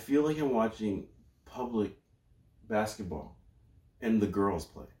 I feel like I'm watching public basketball, and the girls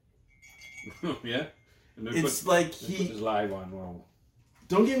play. Yeah, and it's like he's live on. Well,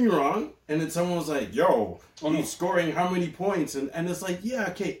 don't get me wrong. And then someone was like, "Yo, he's scoring how many points?" And it's like, yeah,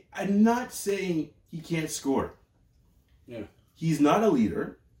 okay. I'm not saying he can't score. Yeah, he's not a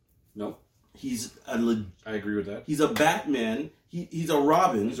leader. No, he's I agree with that. He's a Batman. He's a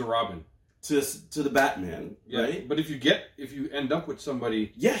Robin. He's a Robin to the Batman, right? But if you end up with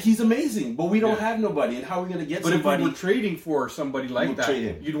somebody, he's amazing. But we don't have nobody, and how are we gonna get somebody? But if we were trading for somebody like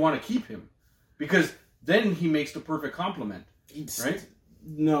that, you'd want to keep him because then he makes the perfect complement, right?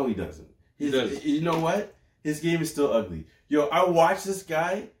 No, he doesn't. He does. You know what? His game is still ugly. Yo, I watch this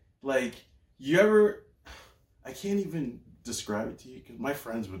guy. I can't even describe it to you because my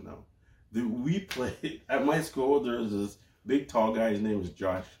friends would know. We played at my school. There was this big tall guy. His name was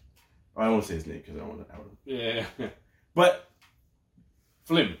Josh. I won't say his name because I don't want to out him. Yeah. But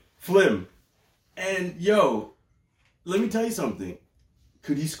Flim. And yo, let me tell you something.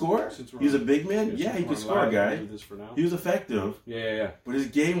 Could he score? He's a big man. Yeah, he could score, guy. He was effective. Yeah. But his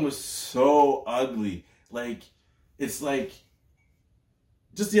game was so ugly. It's like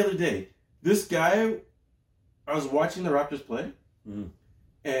just the other day, this guy. I was watching the Raptors play,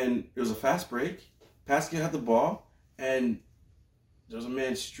 and it was a fast break. Pascal had the ball, and there was a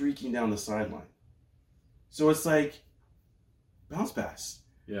man streaking down the sideline. So it's like bounce pass.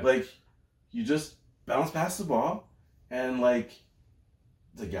 Yeah. You just bounce past the ball, and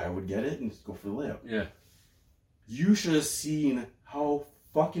the guy would get it and just go for the layup. Yeah. You should have seen how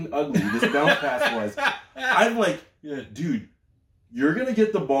fucking ugly this bounce pass was. I'm dude, you're gonna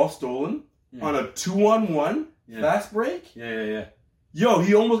get the ball stolen on a 2-on-1 fast break? Yeah. Yo,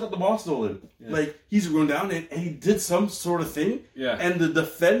 he almost got the ball stolen. Yeah. He's going down and he did some sort of thing. Yeah. And the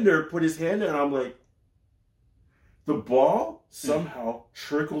defender put his hand in, and I'm like, the ball somehow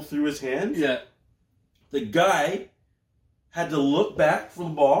trickled through his hands. Yeah. The guy had to look back for the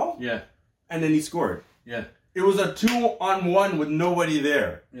ball. Yeah. And then he scored. Yeah. It was a 2-on-1 with nobody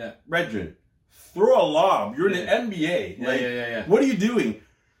there. Yeah. Redrin, throw a lob. You're in the NBA. Yeah. What are you doing?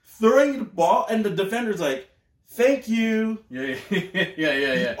 Throwing the ball, and the defender's like, thank you. Yeah.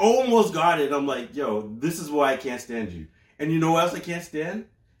 He almost got it. I'm like, yo, this is why I can't stand you. And you know what else I can't stand?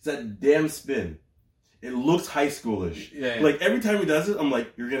 It's that damn spin. it looks high schoolish. Yeah. Like every time he does it, I'm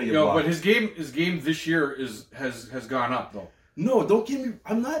like, you're gonna get blocked. But his game this year has gone up though. No, don't get me.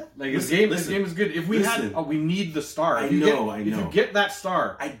 I'm not like his game is good. If we we need the star. If you get that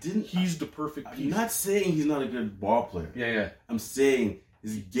star, he's the perfect piece. I'm not saying he's not a good ball player. Yeah. I'm saying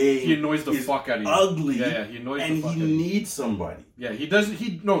his game. He annoys the fuck out of you. Ugly. Yeah. He annoys and the fuck he out of you. needs somebody. Yeah, he doesn't.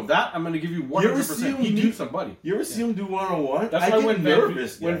 That I'm going to give you 100%. He needs somebody. You ever see him do 1-on-1? That's why when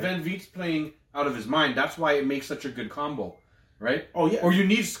Van Veet's playing out of his mind, that's why it makes such a good combo, right? Oh yeah. Or you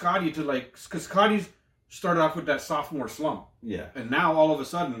need Scotty to because Scotty's started off with that sophomore slump. Yeah. And now all of a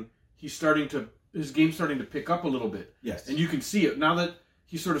sudden his game's starting to pick up a little bit. Yes. And you can see it now that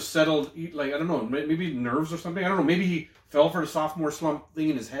he's sort of settled. Like I don't know, maybe nerves or something. I don't know. Maybe he fell for the sophomore slump thing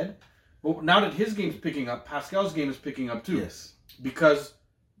in his head. But now that his game's picking up, Pascal's game is picking up too. Yes. Because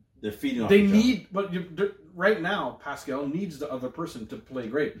they're feeding off they each need, other. But right now Pascal needs the other person to play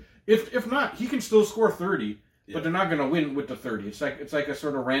great. If not, he can still score 30, but they're not going to win with the 30. It's like a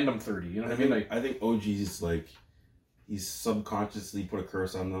sort of random 30. You know what I mean? Like I think OG's like he's subconsciously put a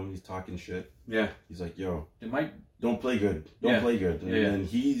curse on them. He's talking shit. Yeah. He's like, yo, don't play good. Don't play good. And then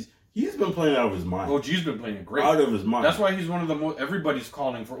he's been playing out of his mind. OG's been playing great. Out of his mind. That's why he's one of the most. Everybody's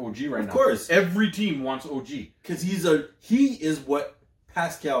calling for OG right now. Of course. Every team wants OG. Because he is what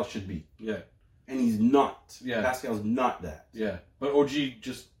Pascal should be. Yeah. And he's not. Yeah. Pascal's not that. Yeah. But OG,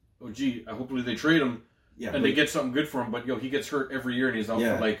 hopefully they trade him. Yeah. And they get something good for him. But he gets hurt every year and he's out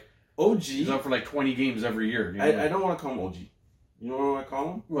for like. OG. He's out for like 20 games every year. You know? I don't want to call him OG. You know what I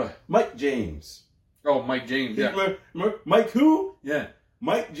call him? What? Mike James. Oh, Mike James. Yeah. Mike who? Yeah.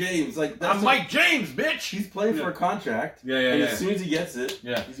 Mike James. I'm Mike James, bitch. He's playing for a contract. Yeah. And as soon as he gets it,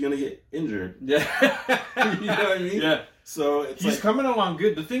 he's gonna get injured. Yeah. You know what I mean? Yeah. So he's coming along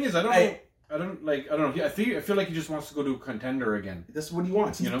good. The thing is, I don't know. I feel like he just wants to go to a contender again. That's what he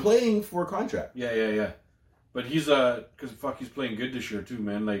wants. He's playing for a contract. Yeah. But he's because he's playing good this year too,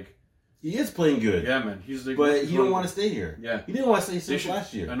 man. Like he is playing good. Yeah, man. But he don't want to stay here. Yeah. He didn't want to stay since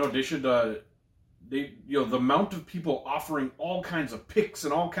last year. I know they should. The amount of people offering all kinds of picks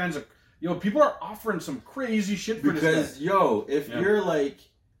and all kinds of people are offering some crazy shit for this guy. If you're like,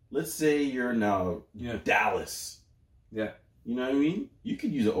 let's say you're now Dallas. Yeah. You know what I mean? You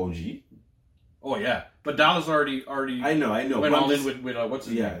could use an OG. Oh yeah, but Dallas already. I know. Went all in with what's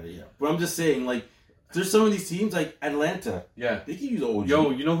his name? Yeah. But I'm just saying, like, there's some of these teams like Atlanta. Yeah. They could use OG.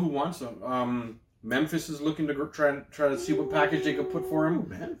 You know who wants them? Memphis is looking to try to see what package they could put for him.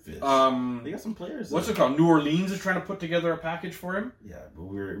 Memphis. They got some players. What's it called? New Orleans is trying to put together a package for him. Yeah, but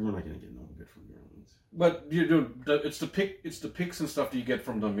we're not gonna get no good from New Orleans. But it's the picks and stuff that you get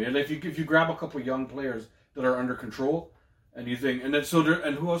from them. And if you grab a couple young players that are under control, and you think, and then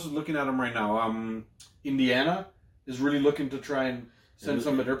and who else is looking at them right now? Indiana is really looking to try and send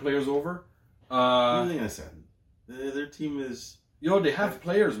some of their players over. What do you think I said? Their team is. They have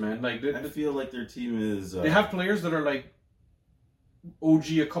players, man. Like I feel like their team is. They have players that are like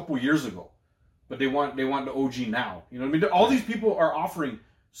OG a couple years ago, but they want the OG now. You know what I mean? All these people are offering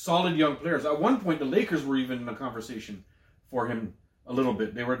solid young players. At one point, the Lakers were even in a conversation for him a little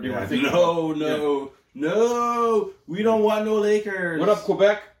bit. They were thinking, no, we don't want no Lakers. What up,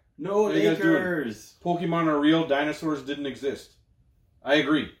 Quebec? No Lakers. Pokemon are real. Dinosaurs didn't exist. I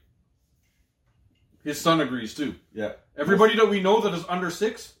agree. His son agrees too. Yeah. Everybody that we know that is under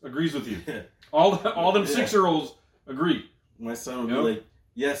 6 agrees with you. Yeah. All them 6-year-olds agree. My son would be like,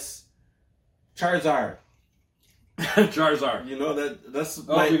 yes, Charizard. Charizard. You know that's.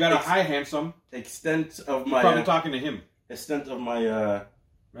 We got a high handsome extent of You're my. probably talking to him. Extent of my.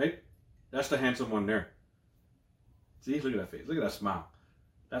 Right. That's the handsome one there. See, look at that face. Look at that smile.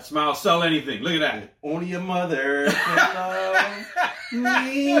 That smile sell anything. Look at that. Only a mother can love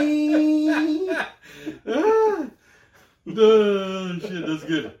me. Shit, that's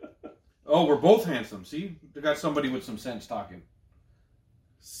good. Oh, we're both handsome. See, they got somebody with some sense talking.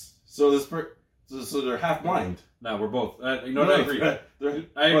 So so they're half blind. No, we're both. I agree.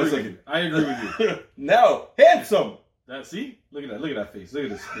 I agree with you. No, handsome. See, look at that. Look at that face. Look at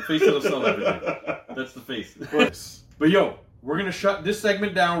this. The face that'll sell everything. That's the face. But we're gonna shut this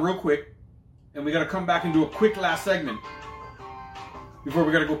segment down real quick, and we gotta come back and do a quick last segment before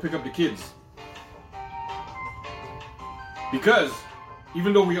we gotta go pick up the kids. Because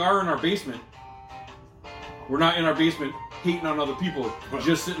even though we are in our basement, we're not in our basement hating on other people,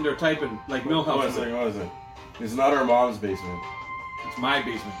 just sitting there typing like Millhouse. What was it? It's not our mom's basement. It's my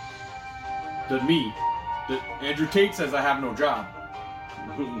basement. Andrew Tate says I have no job.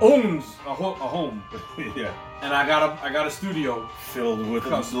 Owns a home. Yeah. And I got a studio filled with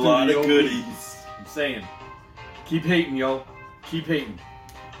a lot of goodies. I'm saying, keep hating, yo. Keep hating.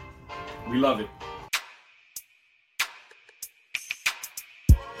 We love it.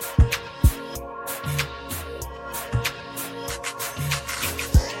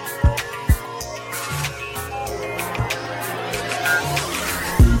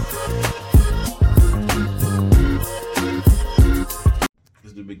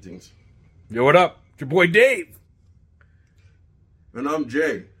 do big things. Yo, what up? It's your boy Dave. And I'm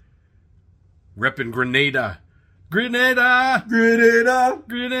Jay. Reppin' Grenada. Grenada! Grenada,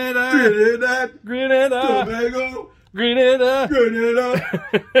 Grenada! Trinidad, Grenada! Tobago, Grenada!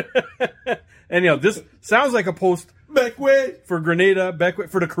 Grenada, Anyhow, this sounds like a post Beckway for Grenada,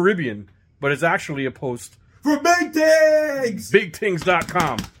 for the Caribbean, but it's actually a post. for big things.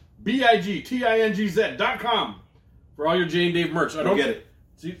 BigTings.com. BigTings.com. For all your Jay and Dave merch. I Go don't get it.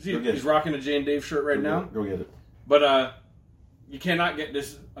 See, Go get he's it. rocking a Jay and Dave shirt right now. Go get it. But you cannot get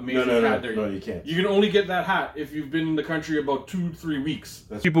this amazing hat there. No, you can't. You can only get that hat if you've been in the country about 2-3 weeks.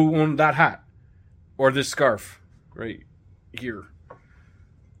 People who own that hat. Or this scarf. Right here.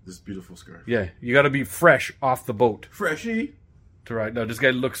 This beautiful scarf. Yeah, you got to be fresh off the boat Freshie. to ride. No, this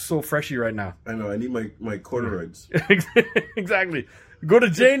guy looks so freshy right now. I know. I need my corduroys. Exactly. Go to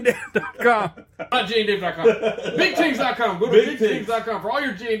JaneDave.com. Not JaneDave.com. BigTings.com. Go to Big Things. BigTings.com for all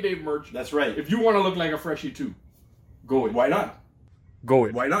your Jane Dave merch. That's right. If you want to look like a freshie too, go it. Why not? Go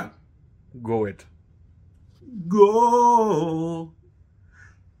it. Why not? Go it. Go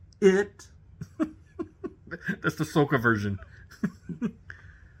it. That's the Soca version.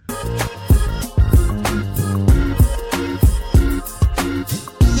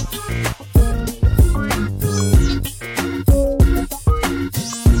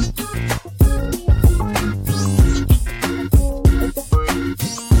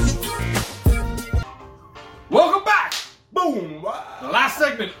 Welcome back! Boom! The last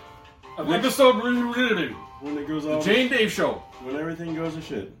segment of episode When it goes off. Jane Dave Show. When everything goes to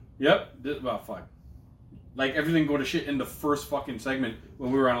shit. Yep. Fuck. Like everything going to shit in the first fucking segment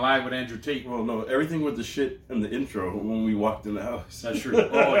when we were on live with Andrew Tate. Well, no, everything with the shit in the intro when we walked in the house. That's true.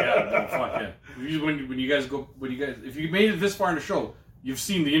 Oh yeah, no, fuck yeah. When you guys, if you made it this far in the show, you've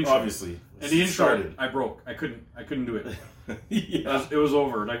seen the intro. Obviously. And the intro, started. I broke. I couldn't do it. Yeah. It was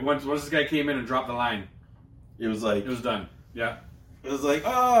over. Like once this guy came in and dropped the line, It was like, it was done. Yeah.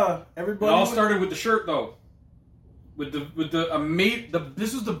 everybody. It all started with the shirt though. With the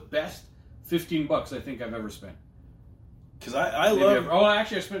this was the best $15 I think I've ever spent. Because I Maybe love. ever. Oh,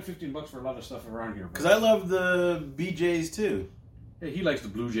 actually, I spent $15 for a lot of stuff around here. Because I love the BJs too. Yeah, he likes the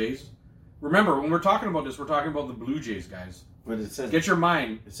Blue Jays. Remember, when we're talking about this, we're talking about the Blue Jays, guys. But it says Get your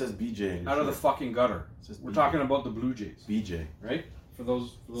mind it says BJ. out of the fucking gutter. says We're BJ. talking about the Blue Jays, BJ. right? For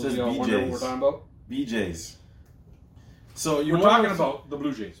those says of y'all wondering what we're BJs. talking about, BJs. So we're talking about the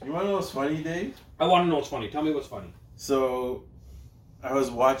Blue Jays. You want to know what's funny, Dave? I want to know what's funny. Tell me what's funny. So, I was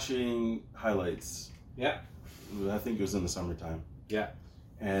watching highlights. Yeah. I think it was in the summertime. Yeah.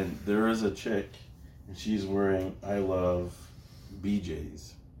 And there is a chick, and she's wearing I love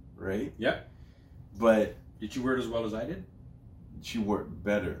BJs, right? Yeah. But Did you wear it as well as I did? she wore it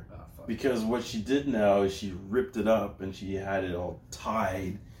better. Oh, fuck. Because what she did now is she ripped it up and she had it all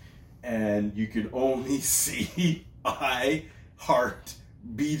tied, and you could only see I heart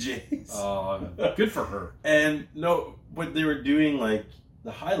BJs. Good for her. And no, but they were doing like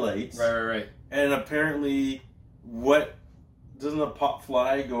the highlights. Right. And apparently, doesn't a pop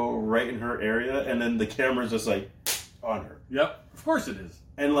fly go right in her area, and then the camera's just like on her. Yep. Of course it is.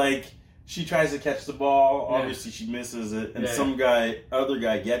 And like she tries to catch the ball, Yeah. obviously she misses it, and Yeah, other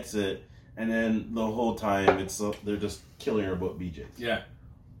guy gets it, and then the whole time they're just killing her about BJ's. Yeah.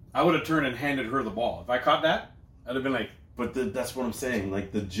 I would have turned and handed her the ball. If I caught that, I'd have been like, But that's what I'm saying.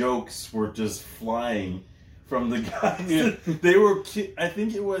 Like the jokes were just flying from the guys. Yeah. They were. I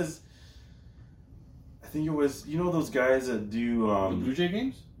think it was. You know those guys that do the Blue Jay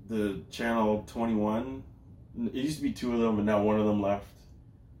games? the Channel 21. It used to be two of them, and now one of them left.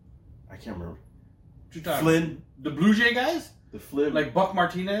 I can't remember. What you talking Flynn. about? The Blue Jay guys? The Flynn. Like Buck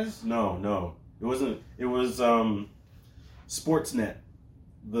Martinez? No, it wasn't. It was Sportsnet.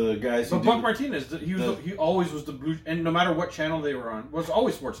 The guys who But Buck Martinez, he always was the Blue, and no matter what channel they were on, was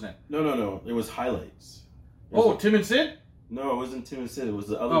always Sportsnet. No. It was highlights. Tim and Sid? No, it wasn't Tim and Sid. It was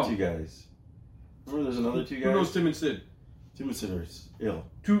the other two guys. Remember, there's another two guys. Who knows Tim and Sid? Tim and Sid are ill.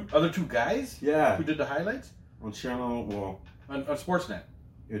 Two guys? Yeah. Who did the highlights? On channel, well, On Sportsnet.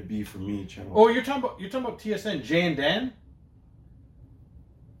 it would be for me channel. Oh, you're talking about TSN, Jay and Dan?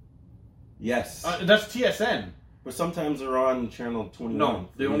 Yes. That's TSN. But sometimes they're on channel 21. No,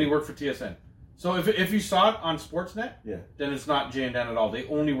 they only work for TSN. So if you saw it on Sportsnet, Yeah. then it's not Jay and Dan at all. They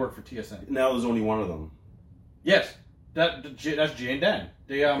only work for TSN. Now there's only one of them. Yes, that's Jay and Dan.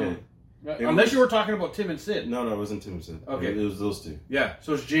 They Okay. unless you were talking about Tim and Sid. No, it wasn't Tim and Sid. Okay. It was those two. Yeah,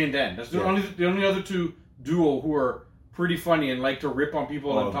 so it's Jay and Dan. That's the Yeah. only other two duo who are pretty funny and like to rip on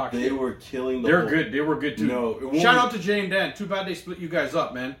people and talk They shit. were killing They're good. They were good too. No, it won't Shout be- out to Jay and Dan. Too bad they split you guys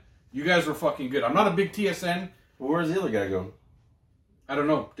up, man. You guys were fucking good. I'm not a big TSN. Well, where's the other guy go? I don't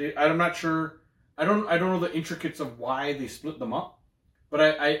know. I'm not sure. I don't know the intricates of why they split them up, but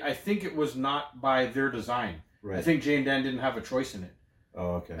I think it was not by their design. Right. I think Jay and Dan didn't have a choice in it.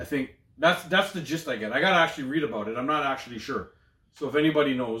 Oh, okay. I think that's the gist I get. I gotta actually read about it. I'm not actually sure. So if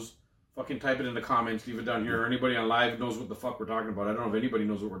anybody knows, fucking type it in the comments, leave it down here. Or anybody on live knows what the fuck we're talking about. I don't know if anybody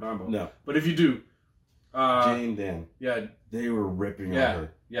knows what we're talking about. No. But if you do, Jay and Dan. Yeah. They were ripping on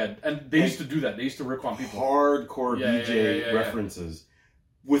her. Yeah, and they used to do that. They used to rip on people. Hardcore BJ references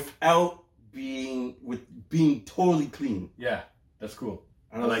without being totally clean. Yeah, that's cool.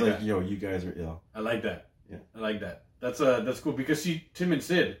 I was like, yo, you guys are ill. I like that. Yeah. I like that. That's cool because see, Tim and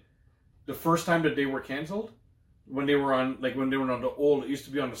Sid, the first time that they were canceled, when they were on the old, it used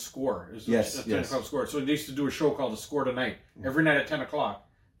to be on the Score. It was yes. 10 o'clock Score. So they used to do a show called The Score Tonight. Every night at 10 o'clock,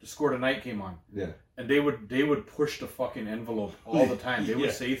 The Score Tonight came on. Yeah. And they would push the fucking envelope all the time. They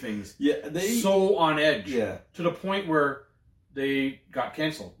would say things so on edge. Yeah. To the point where they got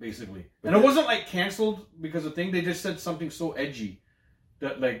canceled, basically. And it wasn't like canceled because of thing. They just said something so edgy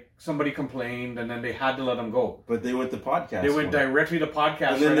that like somebody complained and then they had to let them go. But they went to podcast. They went directly to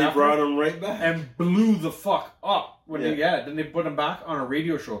podcast. And then they brought them right back. And blew the fuck up. Then they put them back on a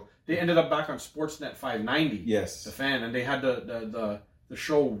radio show. They ended up back on Sportsnet 590. Yes. The Fan. And they had the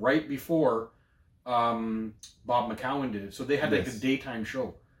show right before Bob McCowan did it. So they had like a daytime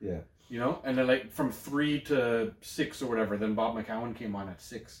show. Yeah. You know? And then like from 3 to 6 or whatever, then Bob McCowan came on at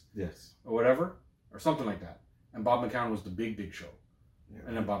 6. Yes. Or whatever. Or something like that. And Bob McCowan was the big show. Yeah.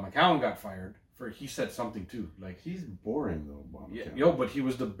 And then Bob McCowan got fired he said something too. Like he's boring though, Bob McCowan. Yo, but he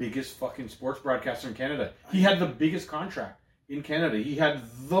was the biggest fucking sports broadcaster in Canada. He had the biggest contract in Canada. He had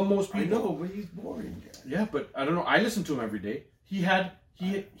the most people. I know, but he's boring, guy. Yeah, but I don't know. I listen to him every day. He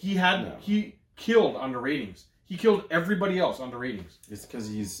killed on the ratings. He killed everybody else on the ratings. It's because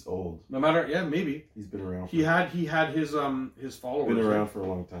he's old. No matter, maybe he's been around. He had his followers. Been around for a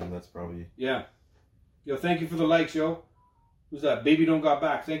long time. That's probably. Yeah. Yo, thank you for the likes, yo. Who's that? Baby don't got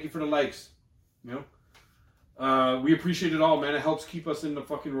back. Thank you for the likes. You know, we appreciate it all, man. It helps keep us in the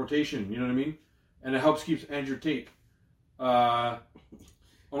fucking rotation. You know what I mean? And it helps keeps Andrew Tate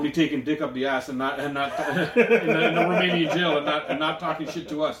only taking dick up the ass and not in the Romanian jail and not talking shit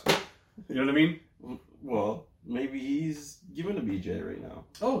to us. You know what I mean? Well, maybe he's giving a BJ right now.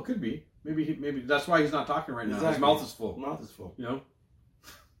 Oh, it could be. Maybe that's why he's not talking right now. His mouth is full. Mouth is full. You know.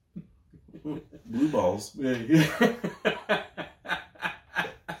 Blue balls. Yeah.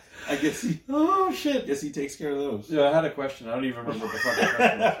 I guess he. Oh shit! Guess he takes care of those. Yeah, I had a question. I don't even remember what the fucking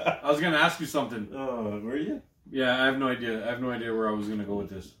question was. I was gonna ask you something. Oh, were you? Yeah, I have no idea. I have no idea where I was gonna go with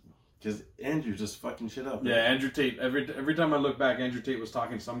this. Because Andrew just fucking shit up. Yeah, Andrew Tate. Every time I look back, Andrew Tate was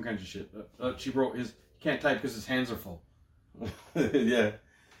talking some kinds of shit. She wrote he can't type because his hands are full. Yeah.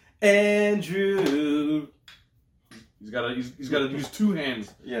 Andrew. He's got to use 2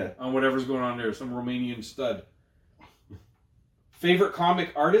 hands. Yeah. On whatever's going on there. Some Romanian stud. Favorite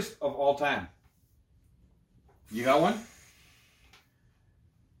comic artist of all time? You got one?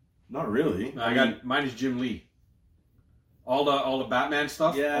 Not really. Mine is Jim Lee. All the Batman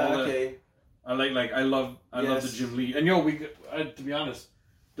stuff. Yeah. Okay. I love the Jim Lee. And to be honest,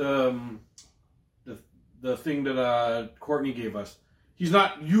 the thing that Courtney gave us.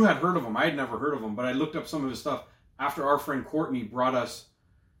 You had heard of him. I had never heard of him, but I looked up some of his stuff after our friend Courtney brought us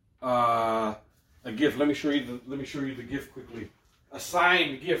a gift. Let me show you the gift quickly. A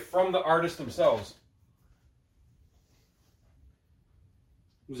signed gift from the artist themselves.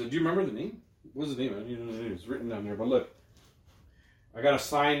 Do you remember the name? What's his name? I don't even know the name. It's written down there, but look. I got a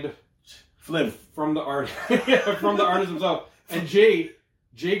signed Flim from the artist. From the artist himself. And Jay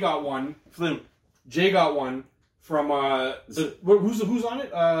got one. Flim. Jay got one from who's on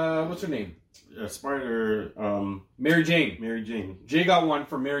it? What's her name? Spider. Mary Jane. Mary Jane. Jay got one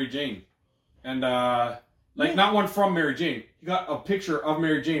from Mary Jane, and not one from Mary Jane. He got a picture of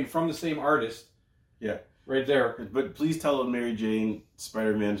Mary Jane from the same artist. Yeah. Right there. But please tell him Mary Jane,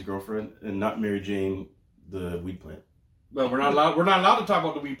 Spider-Man's girlfriend, and not Mary Jane, the weed plant. Well, we're not allowed to talk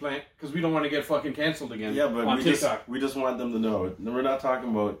about the weed plant because we don't want to get fucking canceled again. Yeah, but on TikTok. we just want them to know. We're not talking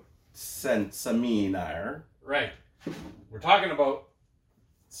about Saminar. Right. We're talking about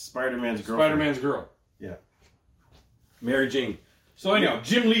Spider-Man's girlfriend. Spider-Man's girl. Yeah. Mary Jane. So anyhow,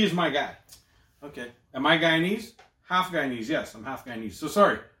 Jim Lee is my guy. Okay. Am I Guyanese? Half Guyanese. Yes, I'm half Guyanese. So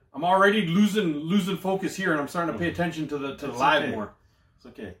sorry, I'm already losing focus here, and I'm starting to pay attention to the live more. It's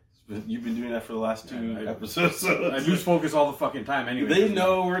okay. You've been doing that for the last 2 episodes. So I lose focus all the fucking time anyway. They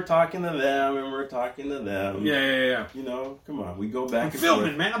know we're talking to them, and we're talking to them. Yeah. You know, come on. We go back I'm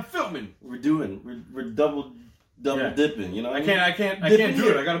filming, man. I'm filming. We're double double dipping. You know, I can't do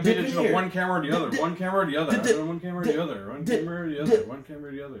it. I gotta pay attention to one camera or the other. One camera or the other. One camera or the other. One camera or the other. One camera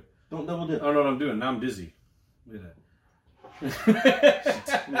or the other. Don't double dip. I don't know what I'm doing. Now I'm dizzy. Look at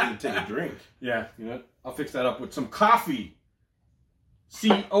that. You need to take a drink. Yeah, you know what? I'll fix that up with some coffee.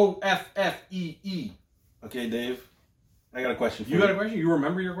 COFFEE. Okay, Dave. I got a question for you. You got a question? You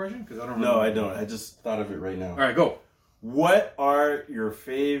remember your question? Because I don't remember. No, I don't. I just thought of it right now. All right, go. What are your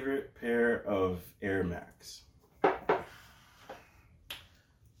favorite pair of Air Max?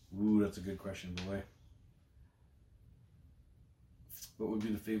 Ooh, that's a good question, boy. What would be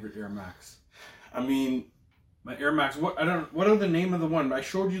the favorite Air Max? I mean, my Air Max. What are the name of the one? I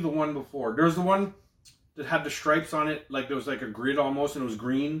showed you the one before. There's the one that had the stripes on it, like there was like a grid almost, and it was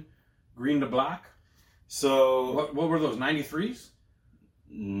green to black. So what were those? 93s? Yes.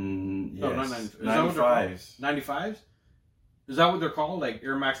 No, not 93s. 95s. 95s? Is that what they're called? Like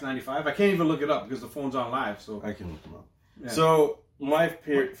Air Max 95? I can't even look it up because the phone's on live. So I can look them up. Yeah. So my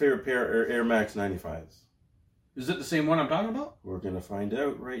favorite pair are Air Max 95s. Is it the same one I'm talking about? We're gonna find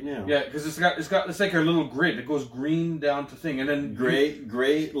out right now. Yeah, because it's like a little grid. It goes green down to thing, and then light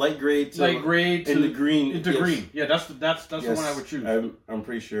gray to the green into green. Yeah, that's the one I would choose. I'm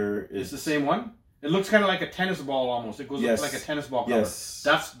pretty sure it's the same one. It looks kind of like a tennis ball almost. It goes like a tennis ball color. Yes.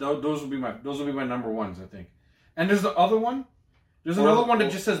 Those would be my number ones, I think. And there's the other one. There's another one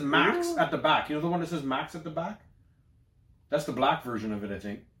that just says Max at the back. You know the one that says Max at the back? That's the black version of it, I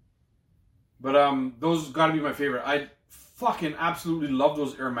think. But those got to be my favorite. I fucking absolutely love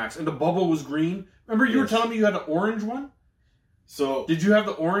those Air Max. And the bubble was green. Remember you were telling me you had the orange one? So did you have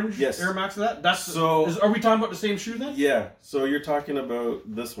the orange Air Max of that? Are we talking about the same shoe then? Yeah. So you're talking about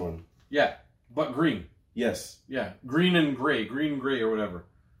this one. Yeah, but green. Yes. Yeah, green and gray, or whatever.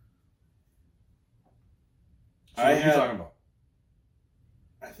 So what are you talking about?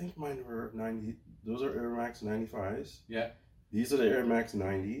 I think mine were 90. Those are Air Max 95s. Yeah. These are the Air Max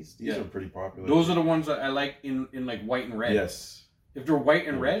 90s. These are pretty popular. Those are the ones that I like in like white and red. Yes. If they're white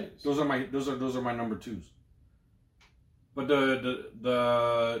and red, those are my number twos. But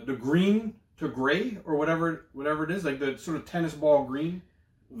the green to gray or whatever it is, like the sort of tennis ball green.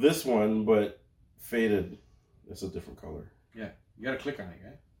 This one, but faded. It's a different color. Yeah. You gotta click on it,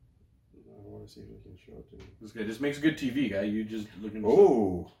 guy. I want to see if we can show it to you. This guy just makes good TV, guy. You just looking.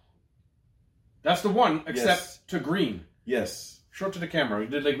 Oh. That's the one, except to green. Yes. Show it to the camera.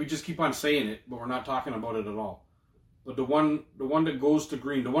 We just keep on saying it, but we're not talking about it at all. But the one that goes to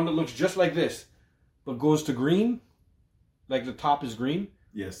green, the one that looks just like this, but goes to green, like the top is green.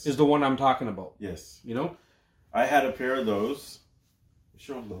 Yes. Is the one I'm talking about. Yes. You know? I had a pair of those.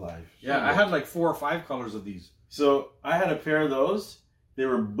 Show them the live. I had like 4 or 5 colors of these. So I had a pair of those. They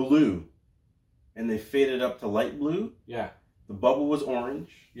were blue, and they faded up to light blue. Yeah. The bubble was orange.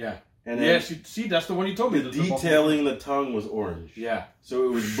 Yeah. And then see, that's the one you told me. The detailing the tongue was orange. Yeah. So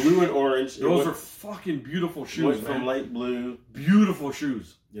it was blue and orange. Those are fucking beautiful shoes, went from light blue. Beautiful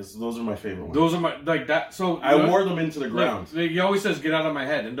shoes. Yes, those are my favorite ones. Those are my like that. So I wore them into the ground. He always says, "Get out of my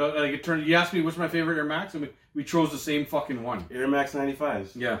head." And it turned. He asked me, "What's my favorite Air Max?" And we chose the same fucking one. Air Max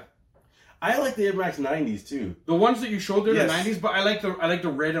 95s. Yeah. I like the Air Max 90s too. The ones that you showed there, the 90s, but I like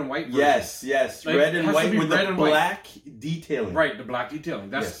the red and white version. Yes, like, red and white with the black detailing. Right, the black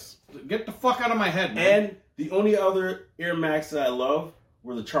detailing. Get the fuck out of my head, man. And the only other Air Max that I love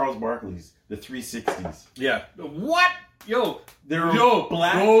were the Charles Barkleys, the 360s. Yeah. What? Yo,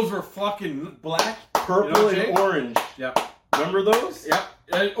 black. Those were fucking black, purple, and orange. Yeah. Remember those? Yeah.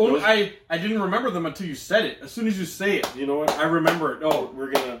 I didn't remember them until you said it. As soon as you say it, you know what? I remember it. Oh,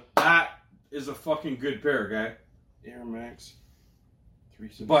 that is a fucking good pair, guy. Air Max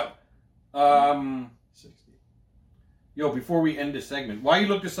 360. But 60. Yo, before we end this segment, while you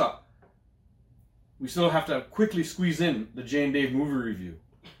look this up, we still have to quickly squeeze in the Jay and Dave movie review.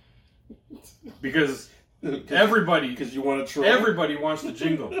 Because everybody you want to troll. Everybody wants the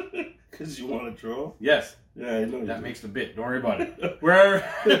jingle. Because you want to troll? Yes. Yeah, I know. That makes the bit. Don't worry about it.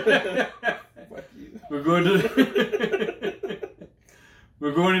 We're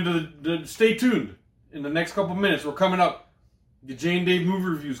going into the stay tuned. In the next couple minutes, we're coming up. The Jay and Dave movie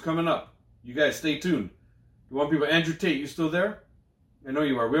review's coming up. You guys stay tuned. You want people? Andrew Tate, you still there? I know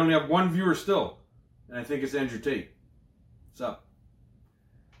you are. We only have one viewer still, and I think it's Andrew Tate. What's up?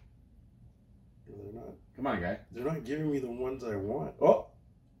 No, they're not. Come on, guy. They're not giving me the ones I want. Oh,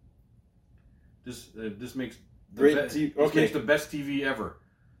 this makes great TV. This makes the best TV ever.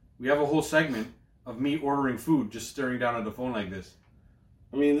 We have a whole segment of me ordering food, just staring down at the phone like this.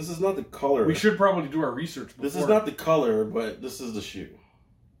 I mean, this is not the color. We should probably do our research before. This is not the color, but this is the shoe.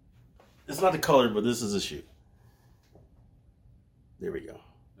 It's not the color, but this is the shoe. There we go.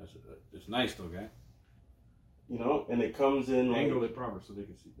 It's nice though, guy. You know, and it comes in like... Angle it proper so they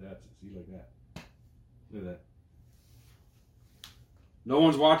can see that. See like that. Look at that. No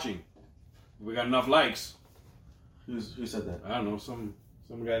one's watching. We got enough likes. Who said that? I don't know. Some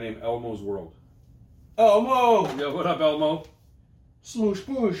guy named Elmo's World. Elmo! Yeah, what up, Elmo? Smoosh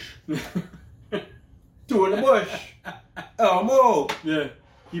boosh. Two in the bush. Elmo! Yeah.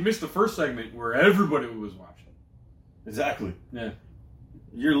 He missed the first segment where everybody was watching. Exactly. Yeah.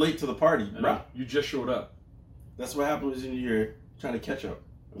 You're late to the party, bro. You just showed up. That's what happens when you're trying to catch up.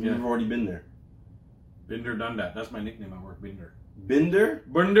 Yeah. You've already been there. Binder done that. That's my nickname at work, Binder. Binder?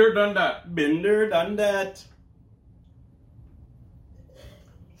 Binder done that. Binder done that.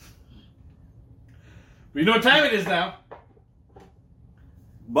 But you know what time it is now?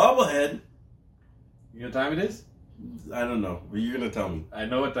 Bobblehead. You know what time it is? I don't know, but you're gonna tell me. I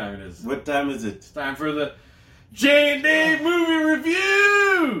know what time it is. What time is it? It's time for the Jay and Dave movie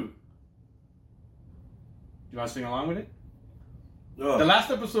review. Do you want to sing along with it? Oh. The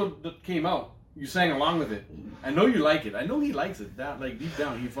last episode that came out, you sang along with it. I know you like it. I know he likes it. That, like, deep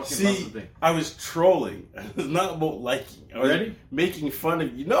down, he fucking loves the thing. I was trolling. It's not about liking. I was Ready? making fun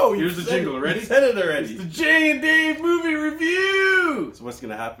of you. No, here's the jingle. Ready? You said it already. It's the Jay and Dave movie review. So what's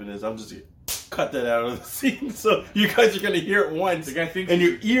gonna happen is I'm just gonna cut that out of the scene, so you guys are gonna hear it once, The guy thinks and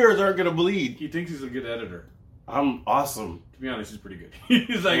your ears aren't gonna bleed. he thinks he's a good editor. I'm awesome. To be honest, he's pretty good.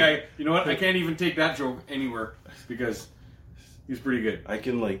 He's like, you know what? I can't even take that joke anywhere because he's pretty good. I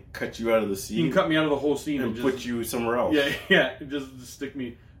can like cut you out of the He scene can cut me out of the whole scene and and put just, you somewhere else. yeah, just stick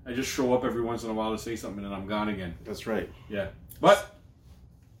me. I just show up every once in a while to say something and I'm gone again. That's right. Yeah. But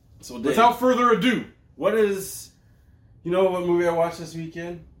So Dave, without further ado, what is, you know what movie I watched this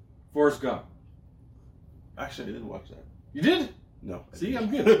weekend? Forrest Gump. Actually, I did watch that. You did? No. I See, didn't.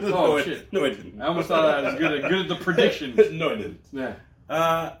 I'm good. Oh, no, shit. No, I didn't. I almost thought I was good at the predictions. No, I didn't. Yeah.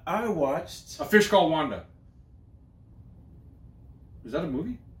 I watched. A Fish Called Wanda. Is that a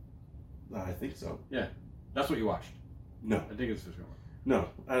movie? I think so. Yeah. That's what you watched. No, I think it's Fish Called Wanda.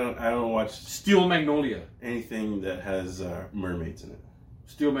 no, I don't watch Steel Magnolia. anything that has mermaids in it.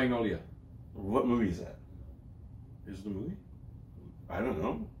 Steel Magnolia. What movie is that? Is it a movie? I don't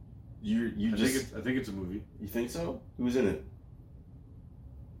know. You I think it's a movie. you think so? Who's in it?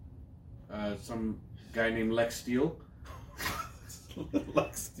 Some guy named Lex Steel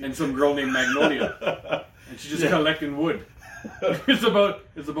Lex Steel. and some girl named Magnolia, and she's just collecting wood. It's about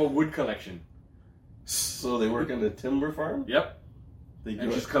wood collection. So they work on a timber farm. Yep. They And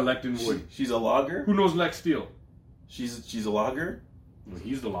do she's it. collecting wood. She's a logger. Who knows Lex Steel? She's a logger. Well,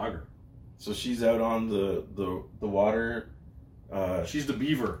 he's the logger. So she's out on the water. She's the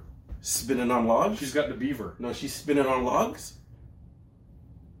beaver. Spinning on logs. She's got the beaver. No, she's spinning on logs.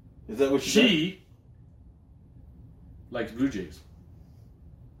 Is that what she She likes blue jays.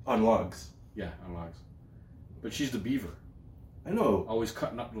 on logs? Yeah, on logs. But she's the beaver. I know. Always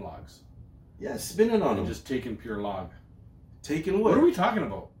cutting up the logs. Yeah, spinning on And them. just taking pure log. Taking What what? are we talking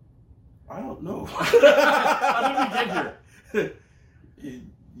about? I don't know. How did we get here?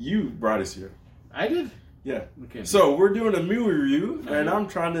 You brought us here. I did? Yeah. Okay. So we're doing a movie review, and I'm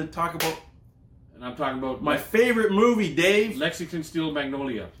trying to talk about And I'm talking about my favorite movie, Dave. Lexington Steel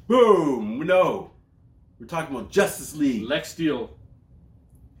Magnolia. Boom. No. We're talking about Justice League. Lex Steel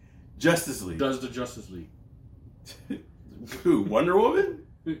Justice League. does the Justice League. Who? Wonder Woman?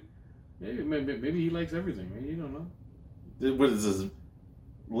 Maybe he likes everything. Maybe you don't know. What is this?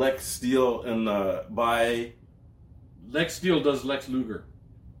 Lex Steel and by... Lex Steel does Lex Luger.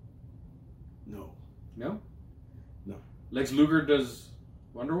 No. No? No. Lex Luger does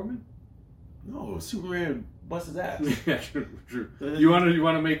Wonder Woman? No, Superman busts his ass. Yeah, true. You want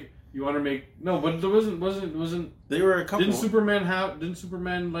to make no, but there wasn't. They were a couple. Didn't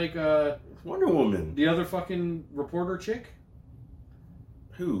Superman like Wonder Woman. the other fucking reporter chick?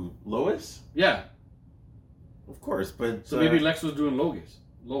 Who? Lois? Yeah. Of course, but So maybe Lex was doing Lois.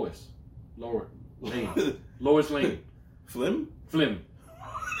 Lane. Lois Lane. Flim? Flim.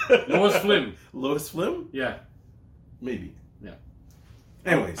 Lois Flim. Lois Flim? Yeah. Maybe. Yeah.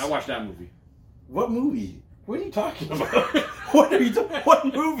 Anyways, I watched that movie. what movie? What are you talking about? What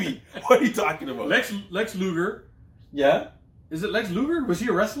movie? What are you talking about? Lex Luger. Yeah. Is it Lex Luger? Was he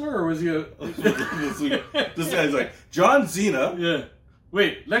a wrestler or was he a? This guy's like John Cena, Yeah.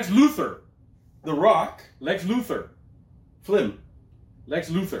 Wait, Lex Luthor. The Rock, Lex Luthor. Flim, Lex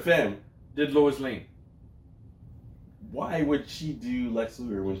Luthor Fam. did Lois Lane. Why would she do Lex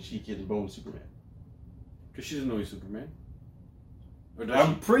Luger when she can bone Superman? Because she doesn't know he's Superman. Or does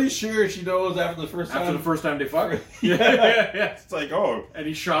I'm pretty sure she knows after the first she? time. After the first time they fuck. Yeah. yeah. It's like, oh, And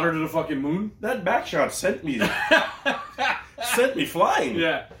he shot her to the fucking moon. that back shot sent me flying.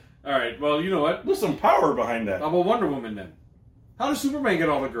 Yeah. All right. Well, you know what? There's some power behind that. How about Wonder Woman then? How does Superman get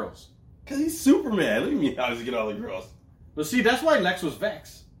all the girls? Because he's Superman. What do you mean, how does he get all the girls? But see, that's why Lex was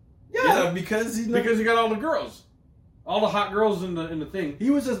vexed. Yeah, because he's because he got all the girls, all the hot girls in the thing. He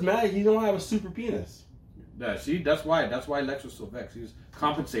was just mad he don't have a super penis. Yeah, see, that's why Lex was so vexed. He was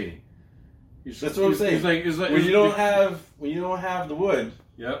compensating. That's what I'm saying. He's like, when you don't have the wood,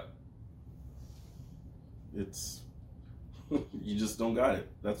 yep, it's you just don't got it.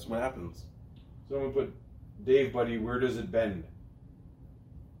 That's what happens. Someone put, Dave, buddy, where does it bend?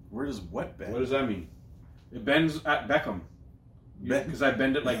 Where does what bend? What does that mean? It bends at Beckham. Because I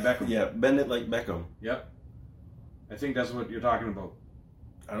bend it like Beckham. Yeah, bend it like Beckham. Yep. I think that's what you're talking about.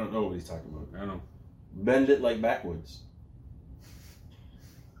 I don't know what he's talking about. I don't know. Bend it like backwoods.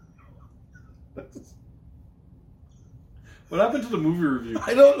 What happened to the movie review?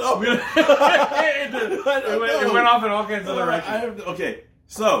 I don't know. It went off in all kinds of directions. Okay,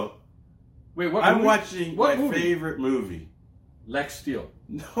 so wait, what? I'm movie? watching what my movie? favorite movie. Lex Steel.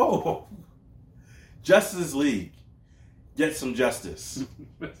 No, Justice League. Get some justice.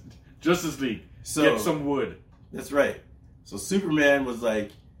 Justice League. So, get some wood. That's right. So Superman was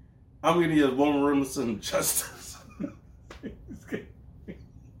like, I'm going to get one room with some justice.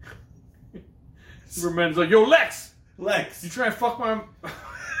 Superman's like, yo, Lex! Lex. You try and fuck my...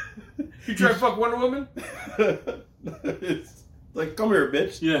 you try and fuck Wonder Woman? It's like, come here,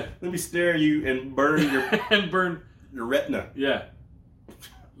 bitch. Yeah. Let me stare at you and burn your... and burn... your retina. Yeah.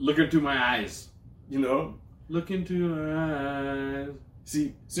 Look into my eyes. You know? Look into my eyes.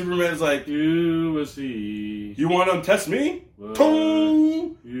 See, Superman's like, you will see. You want to test me?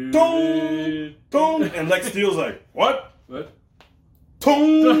 Tong! Tong! Tong! And Lex Steel's like, what? What?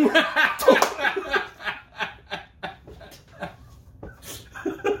 Tong!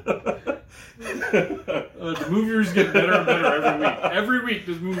 The movie reviews get better and better every week. Every week,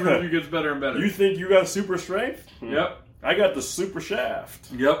 this movie review gets better and better. You think you got super strength? Yep. I got the super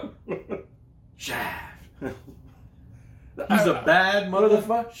shaft. Yep. Shaft. He's a bad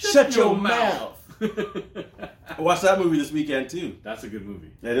motherfucker. Shut your mouth. I watched that movie this weekend too. That's a good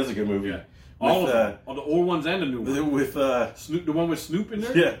movie. That is a good movie. Yeah. All of them. All the old ones and the new one. With Snoop, the one with Snoop in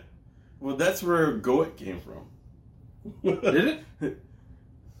there? Yeah. Well, that's where Go It came from. Did it?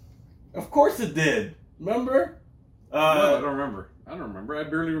 Of course it did. Remember? No, I don't remember. I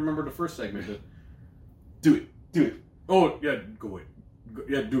barely remember the first segment. But... Do it. Do it. Oh, yeah, go it.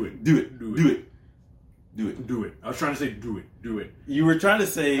 Yeah, do it. Do it. Do it. Do it. Do it. Do it. I was trying to say do it. Do it. You were trying to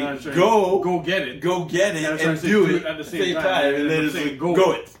say go get it. Go get it and do it at the same time. And then it's like,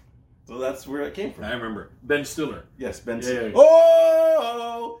 go it. So that's where it came from. I remember. Ben Stiller. Yes, Ben Stiller. Yeah.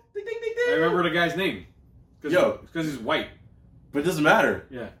 Oh! Ding, ding, ding, ding. I remember the guy's name. Yo. Because he's white. But it doesn't matter.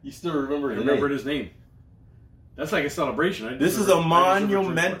 Yeah. You still remember his name. That's like a celebration. This is a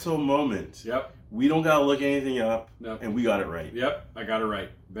monumental moment. Yep. We don't got to look anything up. No. And we got it right. Yep. I got it right.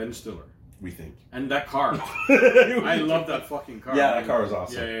 Ben Stiller. We think. And that car. I love that fucking car. Yeah, that car was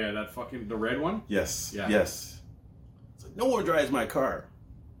awesome. Yeah. That fucking, the red one? Yes. Yeah. Yes. It's like, no one drives my car.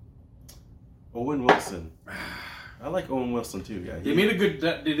 Owen Wilson. I like Owen Wilson too, yeah. They made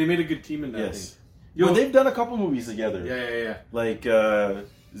a good team in that yes. thing. Yo, well, they've done a couple movies together. Yeah. Like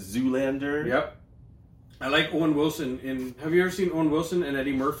Zoolander. Yep. I like Owen Wilson in. Have you ever seen Owen Wilson and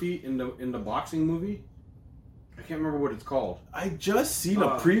Eddie Murphy in the boxing movie? I can't remember what it's called. I just seen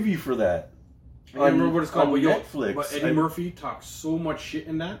a preview for that. I can't remember what it's called. On Netflix. But Eddie Murphy talks so much shit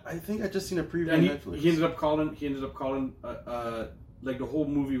in that. I think I just seen a preview and on Netflix. He ended up calling. Like the whole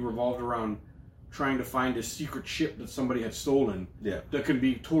movie revolved around trying to find a secret ship that somebody had stolen. Yeah. That can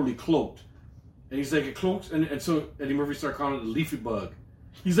be totally cloaked. And he's like, it cloaks, and so Eddie Murphy started calling it a leafy bug.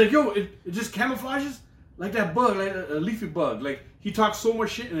 He's like, yo, it just camouflages like that bug, like a leafy bug. Like, he talks so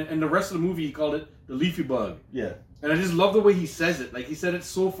much shit, and the rest of the movie he called it the leafy bug. Yeah. And I just love the way he says it. Like, he said it's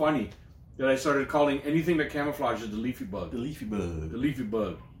so funny that I started calling anything that camouflages the leafy bug. The leafy bug. The leafy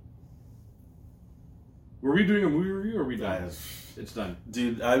bug. Were we doing a movie review or are we done? It's done.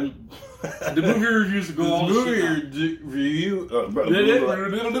 Dude, I'm... the movie reviews go all the movie review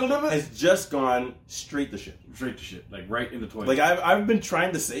has just gone straight to shit. Straight to shit. Like, right in the toilet. Like, I've been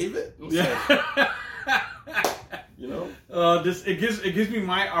trying to save it. Yeah. You know? It gives me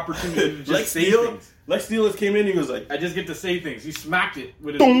my opportunity to just say things. Lex Steele came in, he was like... I just get to say things. He smacked it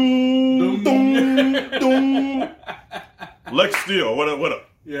with his... Dong, dong, dong. Lex Steele, what up?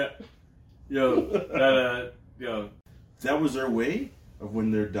 Yeah. Yo. That was their way of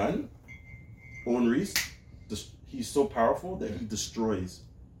when they're done. Owen Reese, he's so powerful that he destroys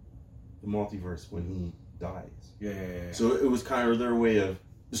the multiverse when he dies. Yeah. So it was kind of their way of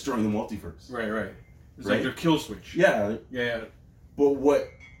destroying the multiverse. Right. It's like their kill switch. Yeah. Yeah. But what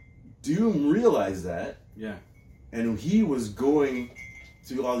Doom realized that, Yeah. and he was going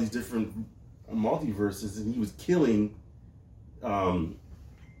to all these different multiverses, and he was killing the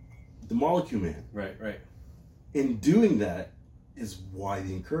Molecule Man. Right. In doing that is why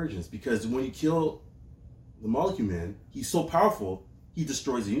the Incursions, because when you kill the Molecule Man, he's so powerful, he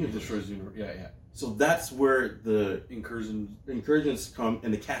destroys the universe. Yeah. So that's where the Incursions come,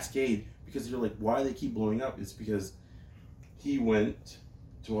 and the cascade, because you're like, why they keep blowing up? It's because he went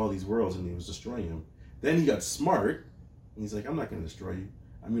to all these worlds and he was destroying them. Then he got smart, and he's like, I'm not going to destroy you.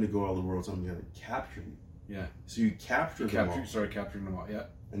 I'm going to go all the worlds. I'm going to capture you. Yeah. So you captured them all. Started capturing them all. Yeah.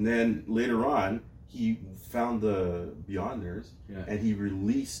 And then later on, he found the Beyonders, and he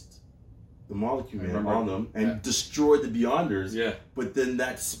released the Molecule Man on them and destroyed the Beyonders. Yeah. But then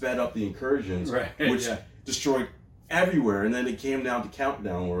that sped up the Incursions, which Yeah. destroyed everywhere. And then it came down to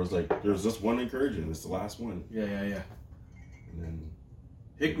Countdown, where it was like, there's just one Incursion. It's the last one. Yeah. And then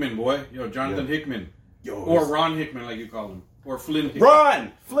Hickman, boy. Yo, Jonathan Hickman. Yo, Or Ron Hickman, like you call him. Or Flynn Hickman.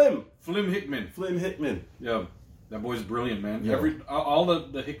 Ron! Flim Hickman. Hickman. Yeah. That boy's brilliant, man. Yeah. All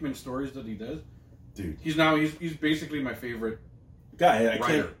the Hickman stories that he does. Dude. He's basically my favorite Guy, I writer.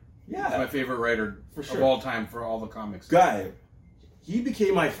 can't... He's Yeah. my favorite writer For sure. of all time for all the comics. Guy, he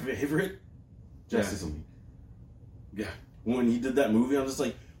became my favorite Justice League. Yeah. When he did that movie, I'm just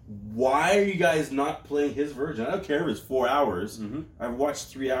like, why are you guys not playing his version? I don't care if it's 4 hours. Mm-hmm. I've watched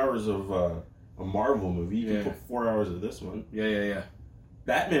 3 hours of a Marvel movie. You can put 4 hours of this one. Yeah.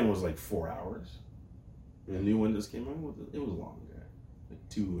 Batman was like 4 hours. The new one just came out. It was long, like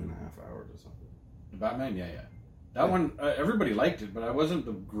 2.5 hours or something. The Batman, yeah. That one, everybody liked it, but I wasn't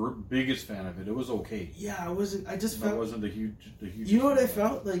the biggest fan of it. It was okay. Yeah, I wasn't. I just felt. I wasn't the huge. You know what I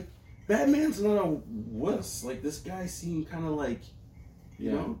felt? Like, Batman's not a wuss. Like, this guy seemed kind of like,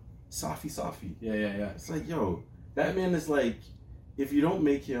 you know, softy. Yeah. It's like, yo, Batman is like, if you don't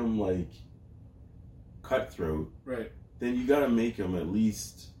make him like cutthroat, right, then you gotta make him at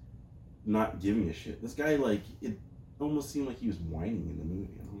least not giving a shit. This guy, like, it almost seemed like he was whining in the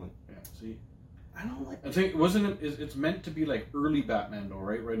movie. And I'm like, yeah. See, I don't like. I think it's meant to be like early Batman though,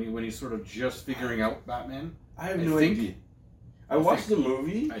 right? When he's sort of just figuring out Batman. I have no idea. I watched the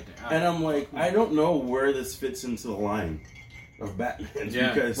movie, and I'm like, I don't know where this fits into the line of Batman.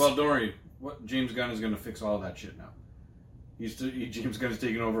 Yeah. Because, well, don't worry. James Gunn is going to fix all that shit now. James Gunn's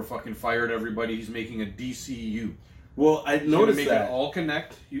taking over. Fucking fired everybody. He's making a DCU. Well, I noticed make that it all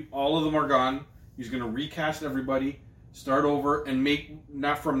connect. All of them are gone. He's going to recast everybody, start over, and make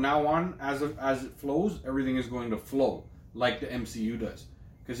not from now on as it flows. Everything is going to flow like the MCU does,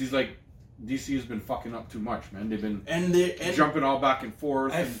 because he's like, DC has been fucking up too much, man. They've been jumping all back and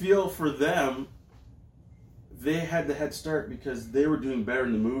forth. I feel for them, they had the head start because they were doing better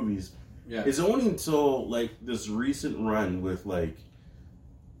in the movies. Yeah. It's only until like this recent run with like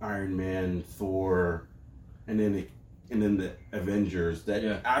Iron Man, Thor, and then the Avengers that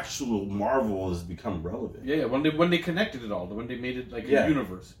actual Marvel has become relevant. Yeah. When they connected it all, when they made it like a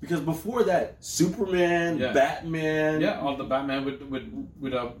universe. Because before that, Superman, Batman, all the Batman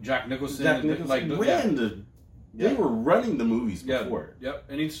with Jack Nicholson, they were running the movies before. Yep.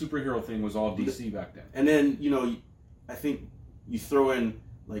 Any superhero thing was all DC back then. And then I think you throw in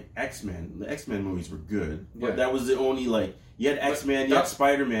like X-Men. The X-Men movies were good, but that was the only you had X-Men, you had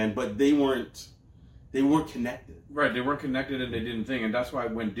Spider-Man, but they weren't connected. Right, they weren't connected, and they didn't think, and that's why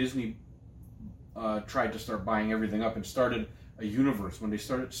when Disney tried to start buying everything up and started a universe, when they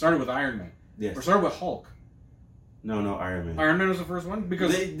started with Iron Man, or started with Hulk. No, Iron Man. Iron Man was the first one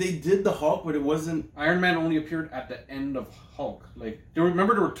because they did the Hulk, but it wasn't. Iron Man only appeared at the end of Hulk. There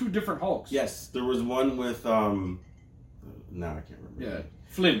were two different Hulks. Yes, there was one with now I can't remember. Yeah,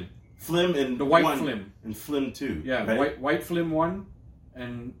 Flynn and the White Flynn and Flynn 2. Yeah, right? White Flynn 1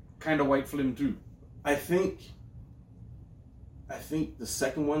 and kind of White Flynn 2. I think the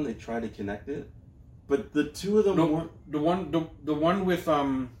second one they tried to connect it, but the two of them weren't. The one with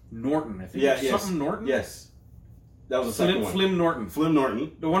Norton, I think. Something Norton. Yes, that was the second one. Flynn Norton. Flynn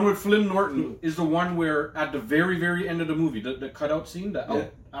Norton. The one with Flynn Norton is the one where at the very very end of the movie, the cutout scene,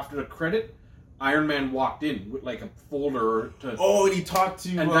 after the credit, Iron Man walked in with like a folder to. Oh, and he talked to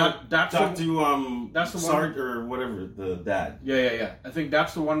that's the Sarge or whatever, the dad. Yeah. I think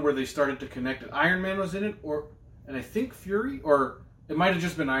that's the one where they started to connect it. Iron Man was in it, and I think Fury, or it might have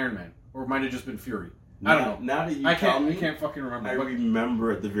just been Iron Man, or it might have just been Fury. I don't know. Now that you I can't fucking remember. I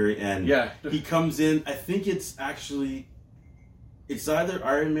remember at the very end. Yeah, he comes in. I think it's either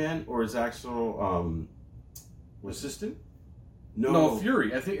Iron Man or it's actual assistant. No,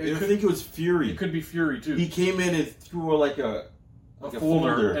 Fury. I think it was Fury. It could be Fury too. He came in and threw a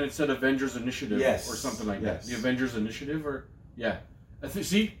folder, and it said Avengers Initiative, or something like that. The Avengers Initiative, I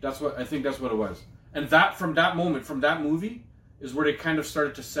think that's what it was. And that from that movie is where they kind of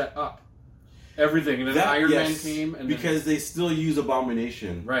started to set up everything. And then Iron Man came, and because they still use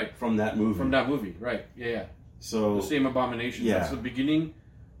Abomination from that movie. From that movie, right? Yeah. So the same Abomination. Yeah. That's the beginning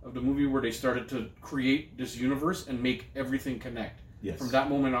of the movie where they started to create this universe and make everything connect. Yes. From that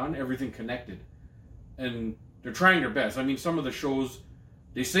moment on, everything connected, and they're trying their best. I mean, some of the shows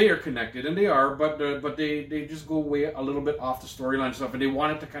they say are connected, and they are, but they just go way a little bit off the storyline stuff, and they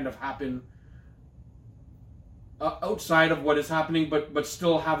want it to kind of happen outside of what is happening, but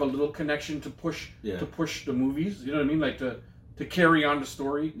still have a little connection to push the movies. You know what I mean? Like to carry on the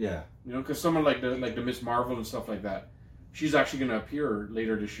story. Yeah. You know, because someone like the Miss Marvel and stuff like that, she's actually going to appear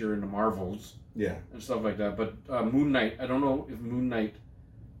later this year in the Marvels. Yeah. And stuff like that. But Moon Knight, I don't know if Moon Knight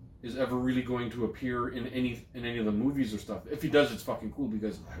is ever really going to appear in any of the movies or stuff. If he does, it's fucking cool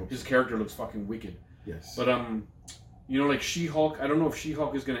because his character looks fucking wicked. Yes. But you know, like She-Hulk, I don't know if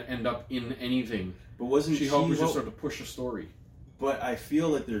She-Hulk is going to end up in anything. But wasn't She-Hulk was just sort of push a story. But I feel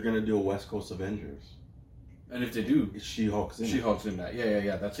like they're going to do a West Coast Avengers. And if they do, She-Hulk's in that.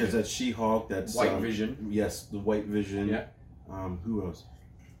 Yeah. That's because that's She-Hulk. That's White Vision. Yes, the White Vision. Yeah. Who else?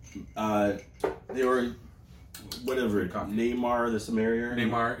 They were whatever. Neymar, the Sumerian.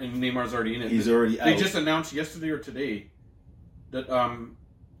 Neymar's already in it. He's already out. They just announced yesterday or today that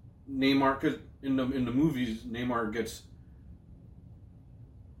Neymar, because in the movies, Neymar gets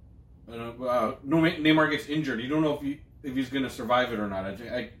Neymar gets injured. You don't know if he's going to survive it or not.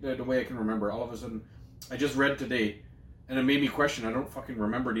 The way I can remember, all of a sudden, I just read today, and it made me question. I don't fucking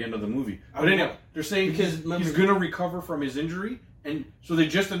remember the end of the movie. But anyway, they're saying he's going to recover from his injury, and so they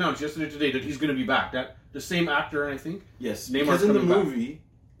just announced yesterday today that he's going to be back. That the same actor, I think. Yes, Neymar's because in the coming movie,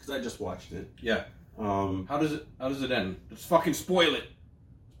 because I just watched it. Yeah. How does it end? Let's fucking spoil it.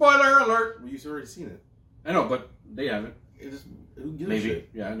 Spoiler alert! Well, you've already seen it. I know, but they haven't. Who gives Maybe. a shit?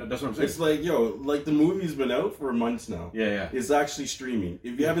 Yeah, that's what I'm saying. It's like, like the movie's been out for months now. Yeah. It's actually streaming.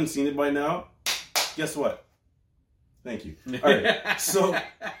 If you haven't seen it by now, guess what? Thank you. All right. So,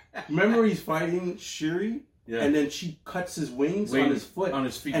 remember he's fighting Shuri? Yeah. And then she cuts his wings on his foot. On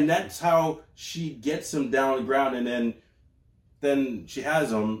his feet. And that's how she gets him down on the ground, and then she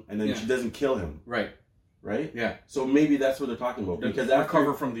has him, and then she doesn't kill him. Right? Yeah. So maybe that's what they're talking about. Because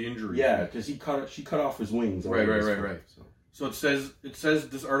recover from the injury. Yeah, because she cut off his wings. Right. So it says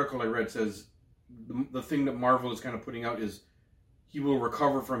this article I read says the thing that Marvel is kind of putting out is he will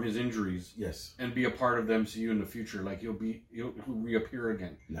recover from his injuries. Yes. And be a part of the MCU in the future. Like he'll reappear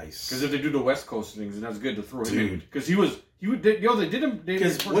again. Nice. Because if they do the West Coast things, and that's good to throw him in. Because they did him.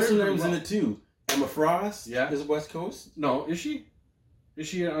 Because what's her name's in it too? Emma Frost. Yeah. Is West Coast? No, is she? Is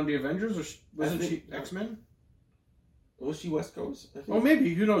she on the Avengers or wasn't she X-Men? Was she West Coast? Oh,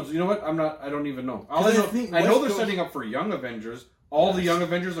 maybe. Who knows? You know what? I don't even know. I know they're setting up for Young Avengers. All the Young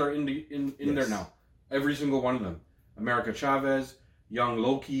Avengers are in there now. Every single one of them. America Chavez, Young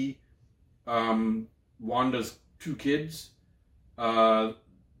Loki, Wanda's two kids, the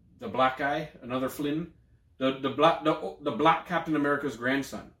black guy, another Flynn, the black Captain America's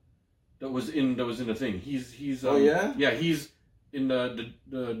grandson that was in the thing. He's he's in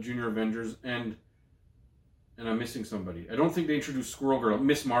the Junior Avengers, and I'm missing somebody. I don't think they introduced Squirrel Girl.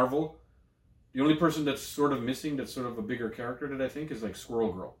 Miss Marvel. The only person that's sort of missing, that's sort of a bigger character that I think is like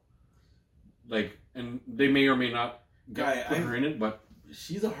Squirrel Girl. Like, and they may or may not put her in it, but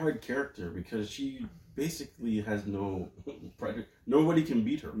she's a hard character because she basically has no nobody can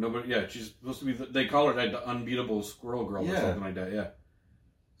beat her. Nobody. Yeah, she's supposed to be. They call her like the unbeatable Squirrel Girl or something like that. Yeah.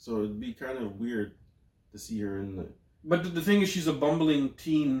 So it'd be kind of weird to see her in the. But the thing is, she's a bumbling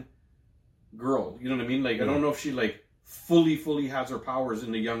teen girl. You know what I mean? Like, I don't know if she like fully has her powers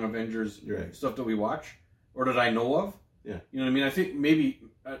in the Young Avengers stuff that we watch or that I know of. Yeah. You know what I mean? I think maybe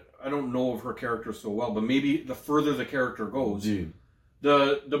I don't know of her character so well, but maybe the further the character goes,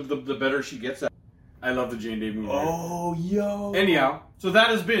 the better she gets at. I love the Jane Dave movie. Oh, yo. Anyhow, so that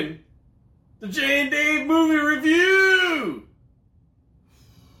has been the Jane Dave movie review.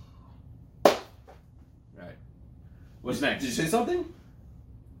 Right. What's next? Did you say something?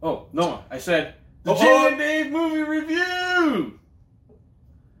 Oh, no. I said the Jane Dave movie review.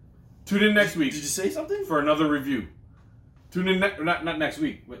 Tune in next week. Did you say something? For another review. Tune in, not next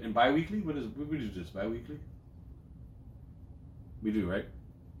week. What, in bi-weekly? What we do this, bi-weekly? We do, right?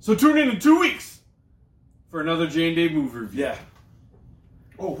 So tune in 2 weeks for another Jane Dave movie review. Yeah.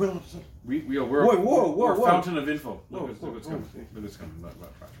 Oh, well. We're Whoa. a fountain of info. Look what's coming. Look what's coming.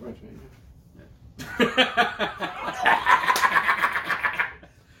 Watch.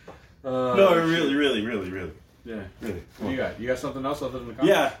 No, really. Yeah. Really. What do you got? You got something else other than the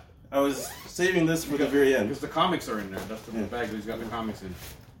comments? Yeah. I was saving this for the very end. Because the comics are in there. That's the bag that he's got the comics in.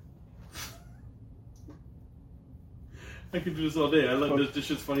 I could do this all day. I love this. This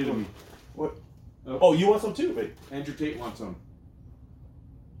shit's funny to me. What? Oh, you want some too? Wait. Andrew Tate wants some.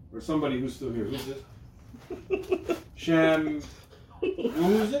 Or somebody who's still here. Who's this?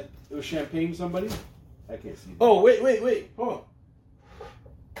 Who is it? It was Champagne somebody? I can't see. Oh, wait. Hold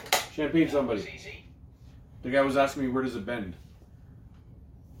on. Champagne somebody. The guy was asking me, where does it bend?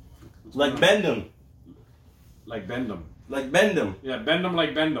 Like bend them. Like bend them. Like bend them. Yeah, bend them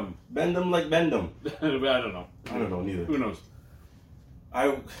like bend them. Bend them like bend them. I don't know. I don't know neither. Who knows?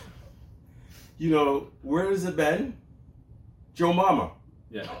 Where does it bend? Joe Mama.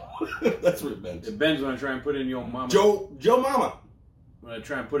 Yeah. That's where it bends. It bends when I try and put it in your mama. Joe Mama. When I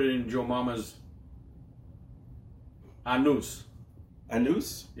try and put it in Joe Mama's anus.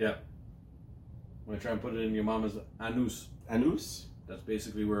 Anus? Yeah. When I try and put it in your mama's anus. Anus? That's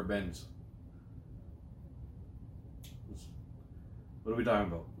basically where it bends. What are we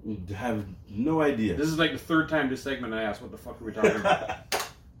talking about? I have no idea. This is like the third time this segment I asked, what the fuck are we talking about?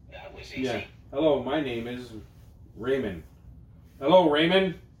 That was easy. Yeah. Hello, my name is Raymond. Hello,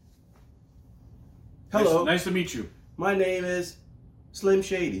 Raymond. Hello. Nice to meet you. My name is Slim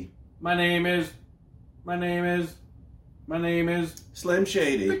Shady. My name is Slim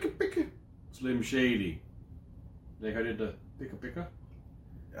Shady. Picka Picka. Slim Shady. Like I did the Picka Picka?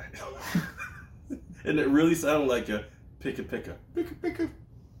 And it really sounded like a picka picka. Picka Picka.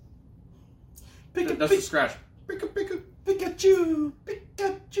 Picka That's the scratch. Picka Picka. Pikachu.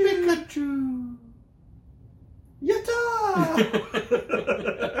 Pikachu. Pikachu. Yatta.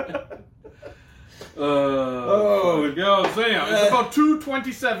 Oh, go. So anyhow, it's about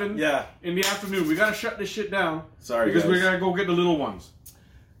 2:27 Yeah. in the afternoon. We gotta shut this shit down. Sorry, because guys. we gotta go get the little ones.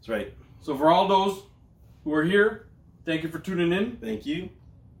 That's right. So for all those who are here, thank you for tuning in. Thank you.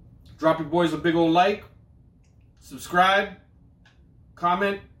 Drop your boys a big old like, subscribe,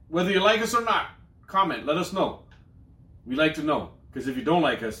 comment. Whether you like us or not, comment. Let us know. We like to know, because if you don't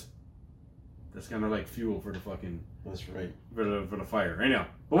like us, that's kind of like fuel for the fucking That's right. for the fire. Anyhow,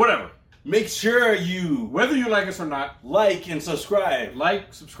 but whatever. Make sure you Whether you like us or not, like and subscribe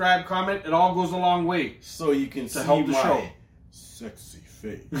like, subscribe, comment. It all goes a long way. so you can see help the my show. sexy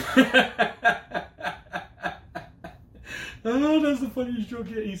face. Oh, that's the funniest joke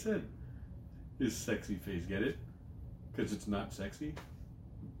yet he said. His sexy face, get it? Because it's not sexy.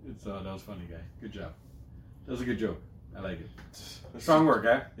 It's that was funny, guy. Good job. That was a good joke. I like it. Strong work,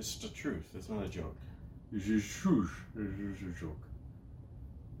 guy. It's the truth. It's not a joke. It's just shoosh. It's just a joke.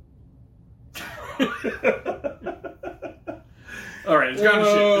 All right, it's got to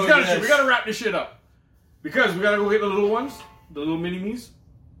shit. It's got to shit. We got to wrap this shit up because we got to go get the little ones, the little mini me's.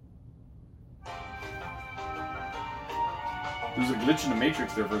 There's a glitch in the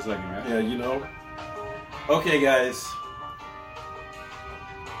matrix there for a second, man. Yeah, Okay, guys.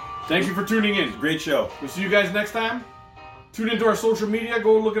 Thank you for tuning in. Great show. We'll see you guys next time. Tune into our social media.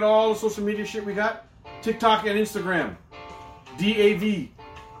 Go look at all the social media shit we got. TikTok and Instagram. DAVEAND.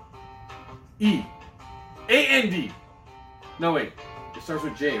 No, wait. It starts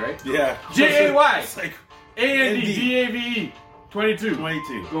with J, right? Yeah. JAY. It's like AND. 22.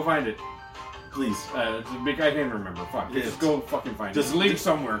 22. Go find it. Please. It's a big, I can't remember. Fuck. Yes. Just go fucking find it. Just Just link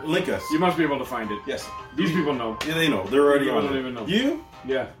somewhere. Link us. You must be able to find it. Yes. These people know. Yeah, they know. They're already People on don't it. even know. You?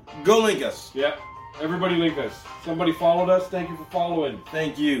 Yeah. Go link us. Yeah. Everybody link us. Somebody followed us. Thank you for following.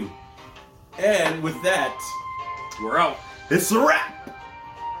 Thank you. And with that, We're out. it's a wrap.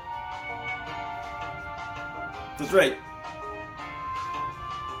 That's right.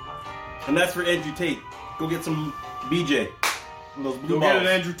 And that's for Andrew Tate. Go get some BJ. And those blue Go balls. get it,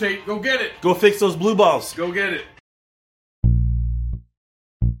 Andrew Tate. Go get it. Go fix those blue balls. Go get it.